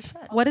great guest. should.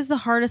 What is the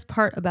hardest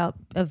part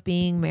of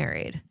being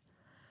married?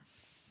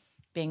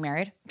 Being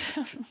married?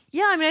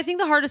 Yeah, I mean, I think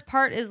the hardest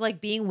part is like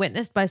being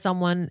witnessed by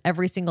someone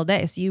every single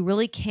day. So you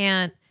really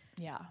can't,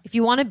 Yeah. if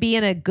you want to be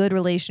in a good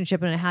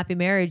relationship and a happy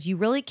marriage, you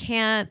really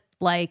can't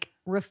like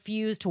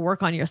refuse to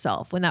work on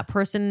yourself when that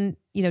person,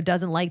 you know,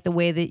 doesn't like the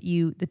way that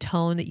the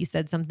tone that you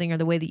said something or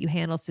the way that you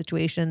handle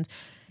situations.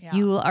 Yeah.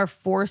 You are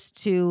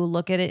forced to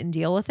look at it and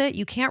deal with it.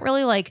 You can't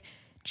really like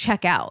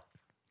check out,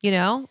 you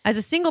know? As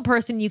a single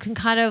person, you can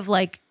kind of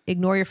like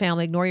ignore your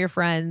family, ignore your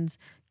friends,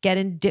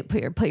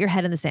 put your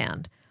head in the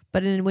sand.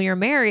 But when you're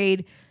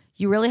married,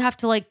 you really have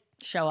to like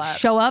Show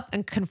up.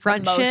 and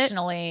confront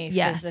Emotionally, shit.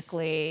 Yes.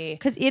 physically.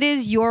 Because it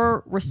is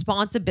your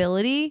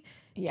responsibility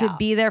to Yeah.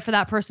 be there for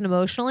that person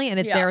emotionally, and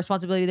it's Yeah. their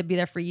responsibility to be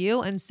there for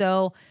you. And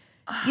so,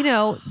 you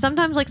know,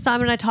 sometimes like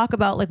Simon and I talk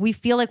about, like, we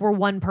feel like we're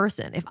one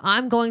person. If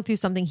I'm going through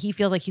something, he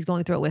feels like he's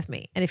going through it with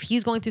me. And if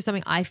he's going through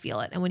something, I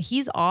feel it. And when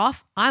he's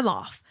off, I'm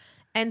off.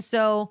 And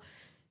so,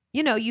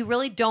 you know, you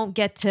really don't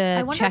get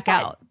to check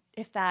out.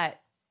 If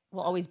that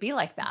will always be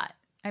like that.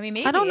 I mean,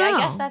 maybe. I don't know. I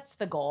guess that's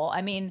the goal.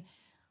 I mean,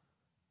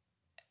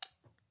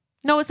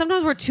 No,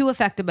 sometimes we're too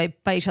affected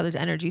by each other's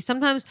energy.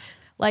 Sometimes,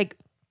 like,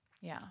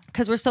 yeah.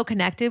 because we're so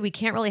connected, we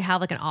can't really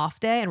have like an off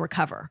day and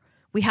recover.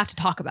 We have to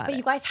talk about But it.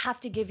 you guys have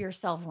to give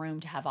yourself room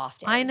to have off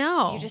days. I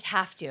know. You just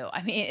have to.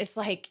 I mean, it's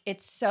like,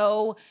 it's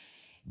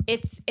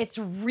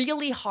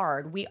really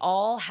hard. We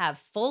all have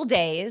full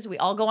days. We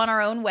all go on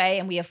our own way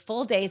and we have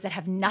full days that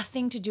have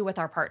nothing to do with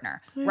our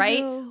partner,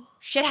 right?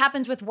 Shit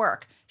happens with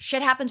work.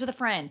 Shit happens with a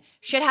friend.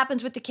 Shit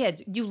happens with the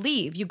kids. You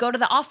leave, you go to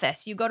the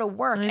office, you go to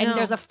work, I and know.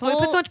 there's a But we full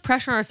put so much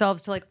pressure on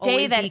ourselves to like day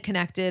always that be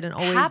connected and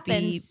always be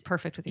happens.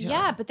 perfect with each other.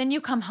 Yeah, but then you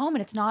come home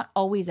and it's not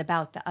always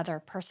about the other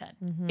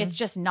person. It's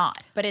just not.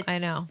 But it's I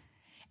know.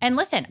 And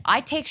listen, I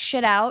take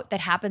shit out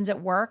that happens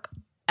at work,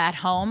 at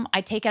home.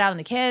 I take it out on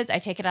the kids. I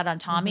take it out on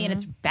Tommy, and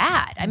it's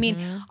bad. I mean,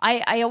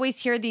 I always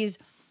hear these,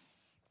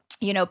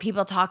 you know,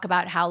 people talk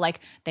about how like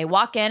they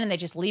walk in and they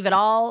just leave it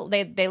all.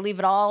 They leave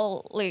it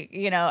all, like,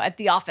 you know, at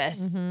the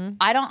office.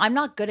 I'm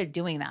not good at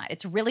doing that.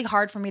 It's really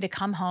hard for me to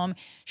come home,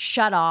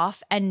 shut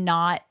off, and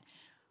not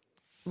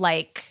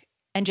like,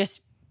 and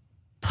just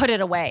put it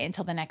away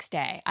until the next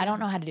day. I don't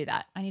know how to do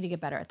that. I need to get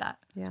better at that.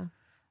 Yeah.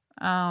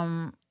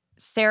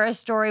 Sarah's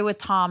story with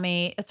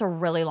Tommy. It's a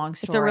really long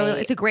story.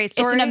 It's a great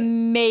story. It's an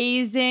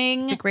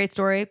amazing. It's a great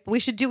story.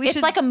 But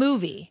it's like a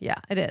movie. Yeah,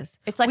 it is.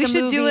 It's like we a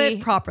should movie. do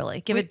it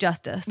properly. Give it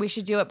justice. We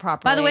should do it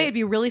properly. By the way, it'd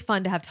be really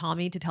fun to have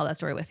Tommy to tell that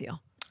story with you.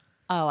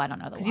 Oh, I don't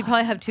know. Because you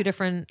probably have two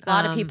different. A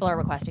lot of people are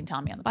requesting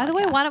Tommy on the podcast. By the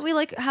way, why don't we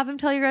like have him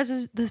tell you guys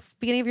the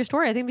beginning of your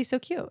story? I think it'd be so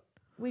cute.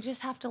 We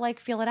just have to like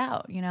feel it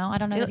out, you know? I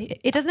don't know.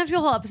 It doesn't have to be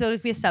a whole episode. It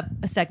could be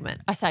a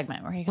segment. A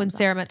segment where he comes When on.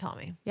 Sarah met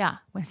Tommy. Yeah,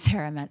 when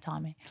Sarah met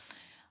Tommy.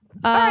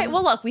 All right.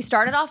 Well, look, we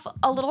started off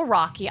a little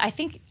rocky. I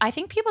think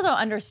people don't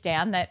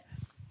understand that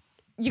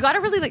you got to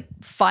really like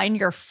find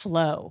your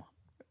flow.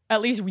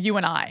 At least you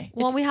and I.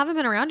 Well, we haven't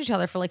been around each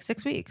other for like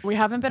 6 weeks. We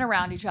haven't been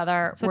around each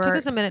other. So it took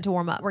us a minute to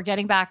warm up. We're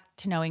getting back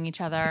to knowing each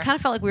other. It kind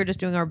of felt like we were just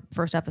doing our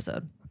first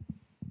episode.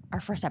 Our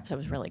first episode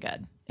was really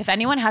good. If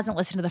anyone hasn't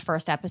listened to the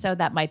first episode,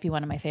 that might be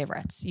one of my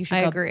favorites.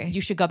 I agree. You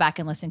should go back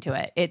and listen to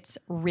it. It's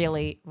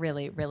really,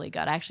 really, really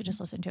good. I actually just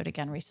listened to it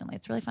again recently.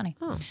 It's really funny.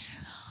 Oh.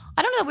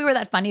 I don't know that we were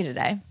that funny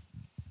today.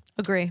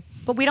 Agree.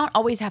 But we don't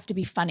always have to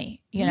be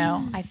funny, you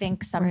know? I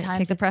think sometimes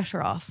take the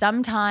pressure off.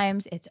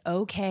 Sometimes it's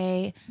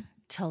okay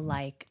to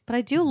like. But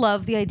I do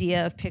love the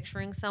idea of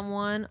picturing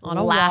someone on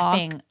a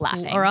laughing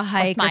or a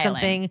hike or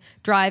something,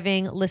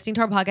 driving, listening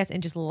to our podcast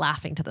and just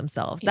laughing to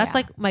themselves. That's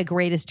like my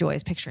greatest joy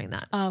is picturing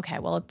that. Okay,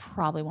 well, it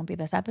probably won't be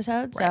this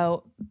episode. Right.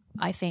 So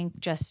I think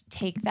just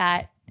take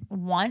that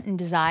want and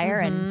desire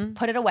and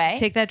put it away.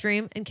 Take that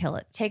dream and kill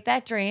it. Take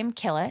that dream,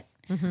 kill it.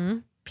 Mm-hmm.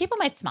 People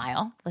might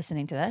smile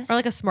listening to this. Or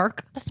like a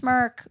smirk.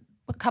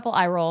 A couple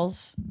eye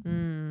rolls.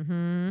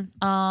 A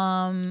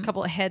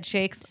couple of head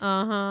shakes.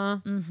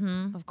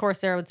 Of course,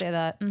 Sarah would say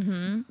that.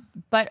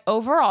 But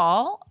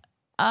overall,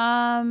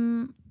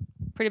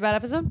 pretty bad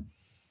episode?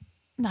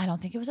 No, I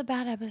don't think it was a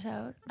bad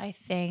episode. I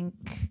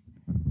think,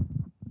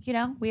 you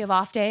know, we have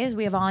off days,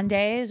 we have on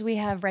days, we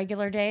have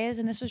regular days,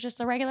 and this was just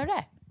a regular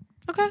day.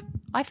 Okay.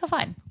 I feel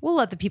fine. We'll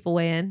let the people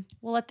weigh in.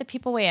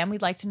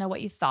 We'd like to know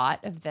what you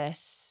thought of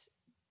this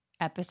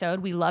episode.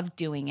 We love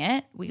doing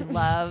it. We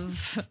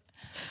love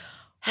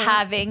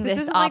having this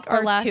isn't opportunity. Like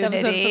our last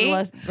episode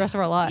for the rest of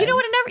our lives. You know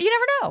what? You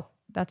never know.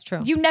 That's true.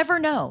 You never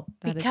know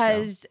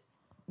because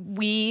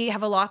we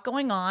have a lot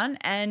going on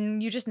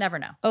and you just never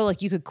know. Oh,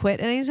 like you could quit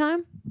at any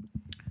time?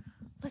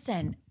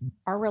 Listen,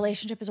 our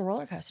relationship is a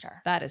roller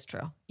coaster. That is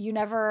true.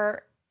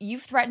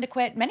 You've threatened to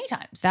quit many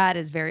times. That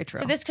is very true.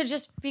 So this could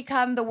just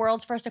become the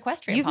world's first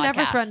equestrian podcast. You've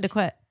never threatened to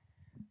quit.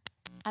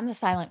 I'm the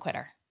silent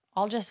quitter.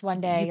 I'll just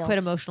one day. You quit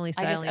emotionally,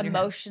 silently. I just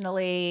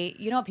emotionally,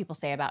 you know what people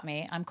say about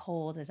me? I'm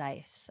cold as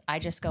ice. I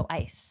just go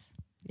ice.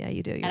 Yeah,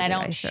 you do. And I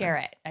don't share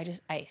it. I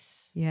just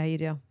ice. Yeah, you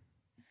do.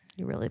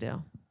 You really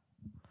do.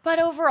 But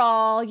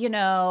overall, you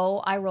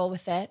know, I roll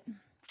with it.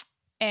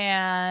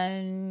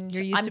 And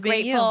you're used I'm to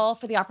being grateful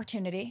for the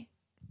opportunity.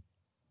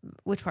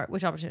 Which part?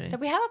 Which opportunity? That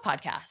we have a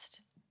podcast.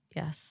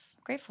 Yes.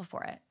 I'm grateful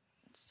for it.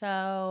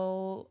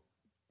 So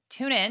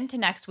tune in to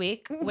next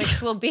week,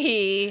 which will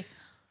be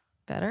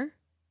better.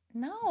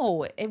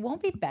 No, it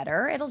won't be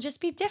better. It'll just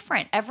be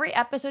different. Every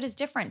episode is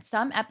different.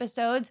 Some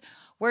episodes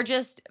we're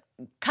just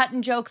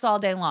cutting jokes all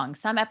day long.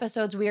 Some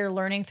episodes we are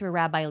learning through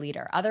Rabbi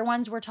Leader. Other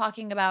ones we're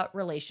talking about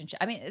relationship.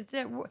 I mean,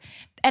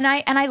 and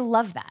I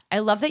love that. I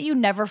love that you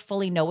never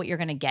fully know what you're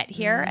going to get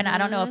here. And I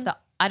don't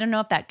know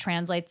if that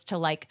translates to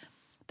like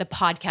the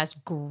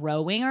podcast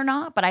growing or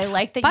not. But I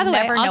like that you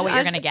never know what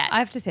you're going to get. I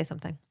have to say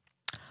something.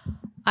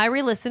 I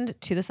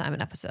re-listened to the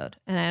Simon episode,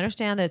 and I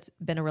understand that it's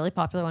been a really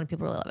popular one and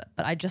people really love it.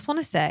 But I just want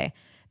to say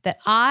that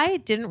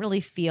I didn't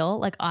really feel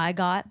like I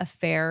got a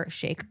fair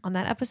shake on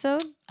that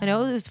episode. I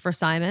know it was for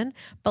Simon,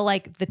 but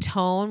like the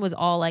tone was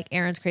all like,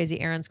 Erin's crazy.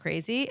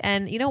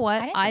 And you know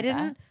what? I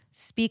didn't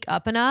speak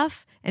up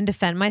enough and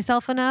defend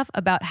myself enough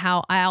about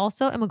how I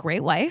also am a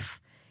great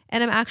wife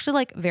and I'm actually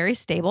like very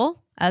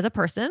stable as a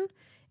person.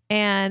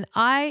 And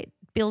I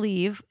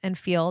believe and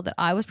feel that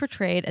I was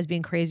portrayed as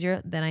being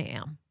crazier than I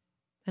am.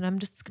 And I'm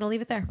just going to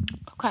leave it there.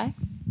 Okay.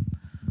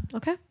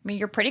 I mean,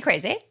 you're pretty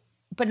crazy,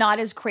 but not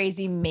as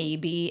crazy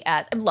maybe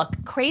as...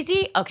 Look,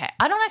 crazy... Okay,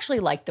 I don't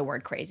actually like the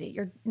word crazy.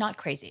 You're not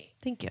crazy.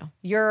 Thank you.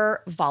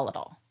 You're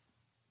volatile.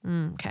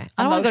 Okay.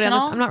 I don't want to go down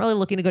this... I'm not really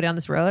looking to go down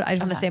this road. I just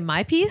want to say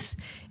my piece.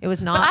 It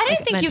was not... But I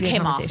didn't think you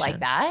came off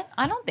like that.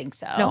 I don't think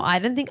so. No, I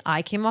didn't think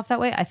I came off that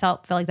way. I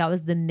felt like that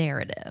was the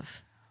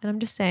narrative. And I'm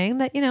just saying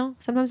that, you know,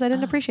 sometimes I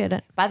didn't appreciate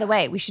it. By the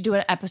way, we should do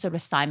an episode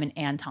with Simon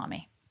and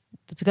Tommy.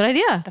 That's a good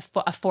idea.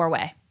 A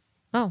four-way.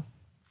 Oh.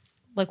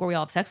 Like where we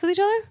all have sex with each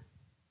other?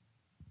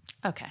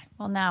 Okay.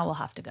 Well, now we'll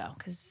have to go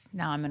because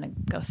now I'm going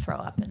to go throw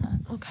up in a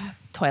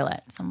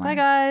toilet somewhere. Bye,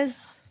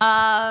 guys.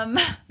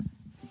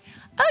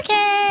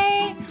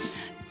 Okay.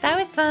 That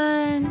was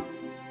fun.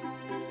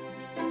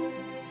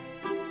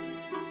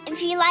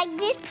 If you like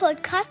this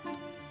podcast,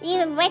 leave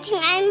a rating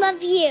and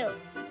review.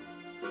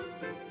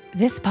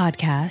 This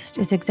podcast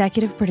is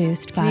executive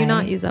produced by... Can you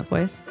not use that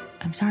voice?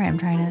 I'm sorry, I'm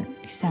trying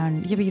to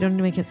sound... Yeah, but you don't need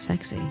to make it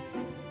sexy.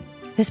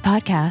 This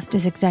podcast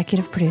is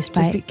executive produced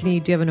by... do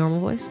you have a normal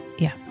voice?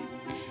 Yeah.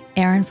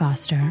 Erin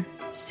Foster,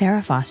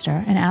 Sarah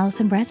Foster, and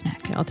Allison Bresnick.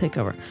 Okay, I'll take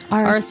over.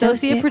 Our Our associate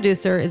associate-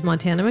 producer is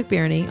Montana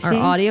McBurney. Our See?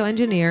 audio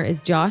engineer is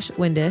Josh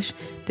Windish.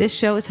 This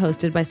show is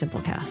hosted by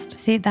Simplecast.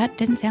 See, that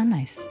didn't sound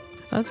nice.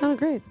 That sounded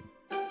great.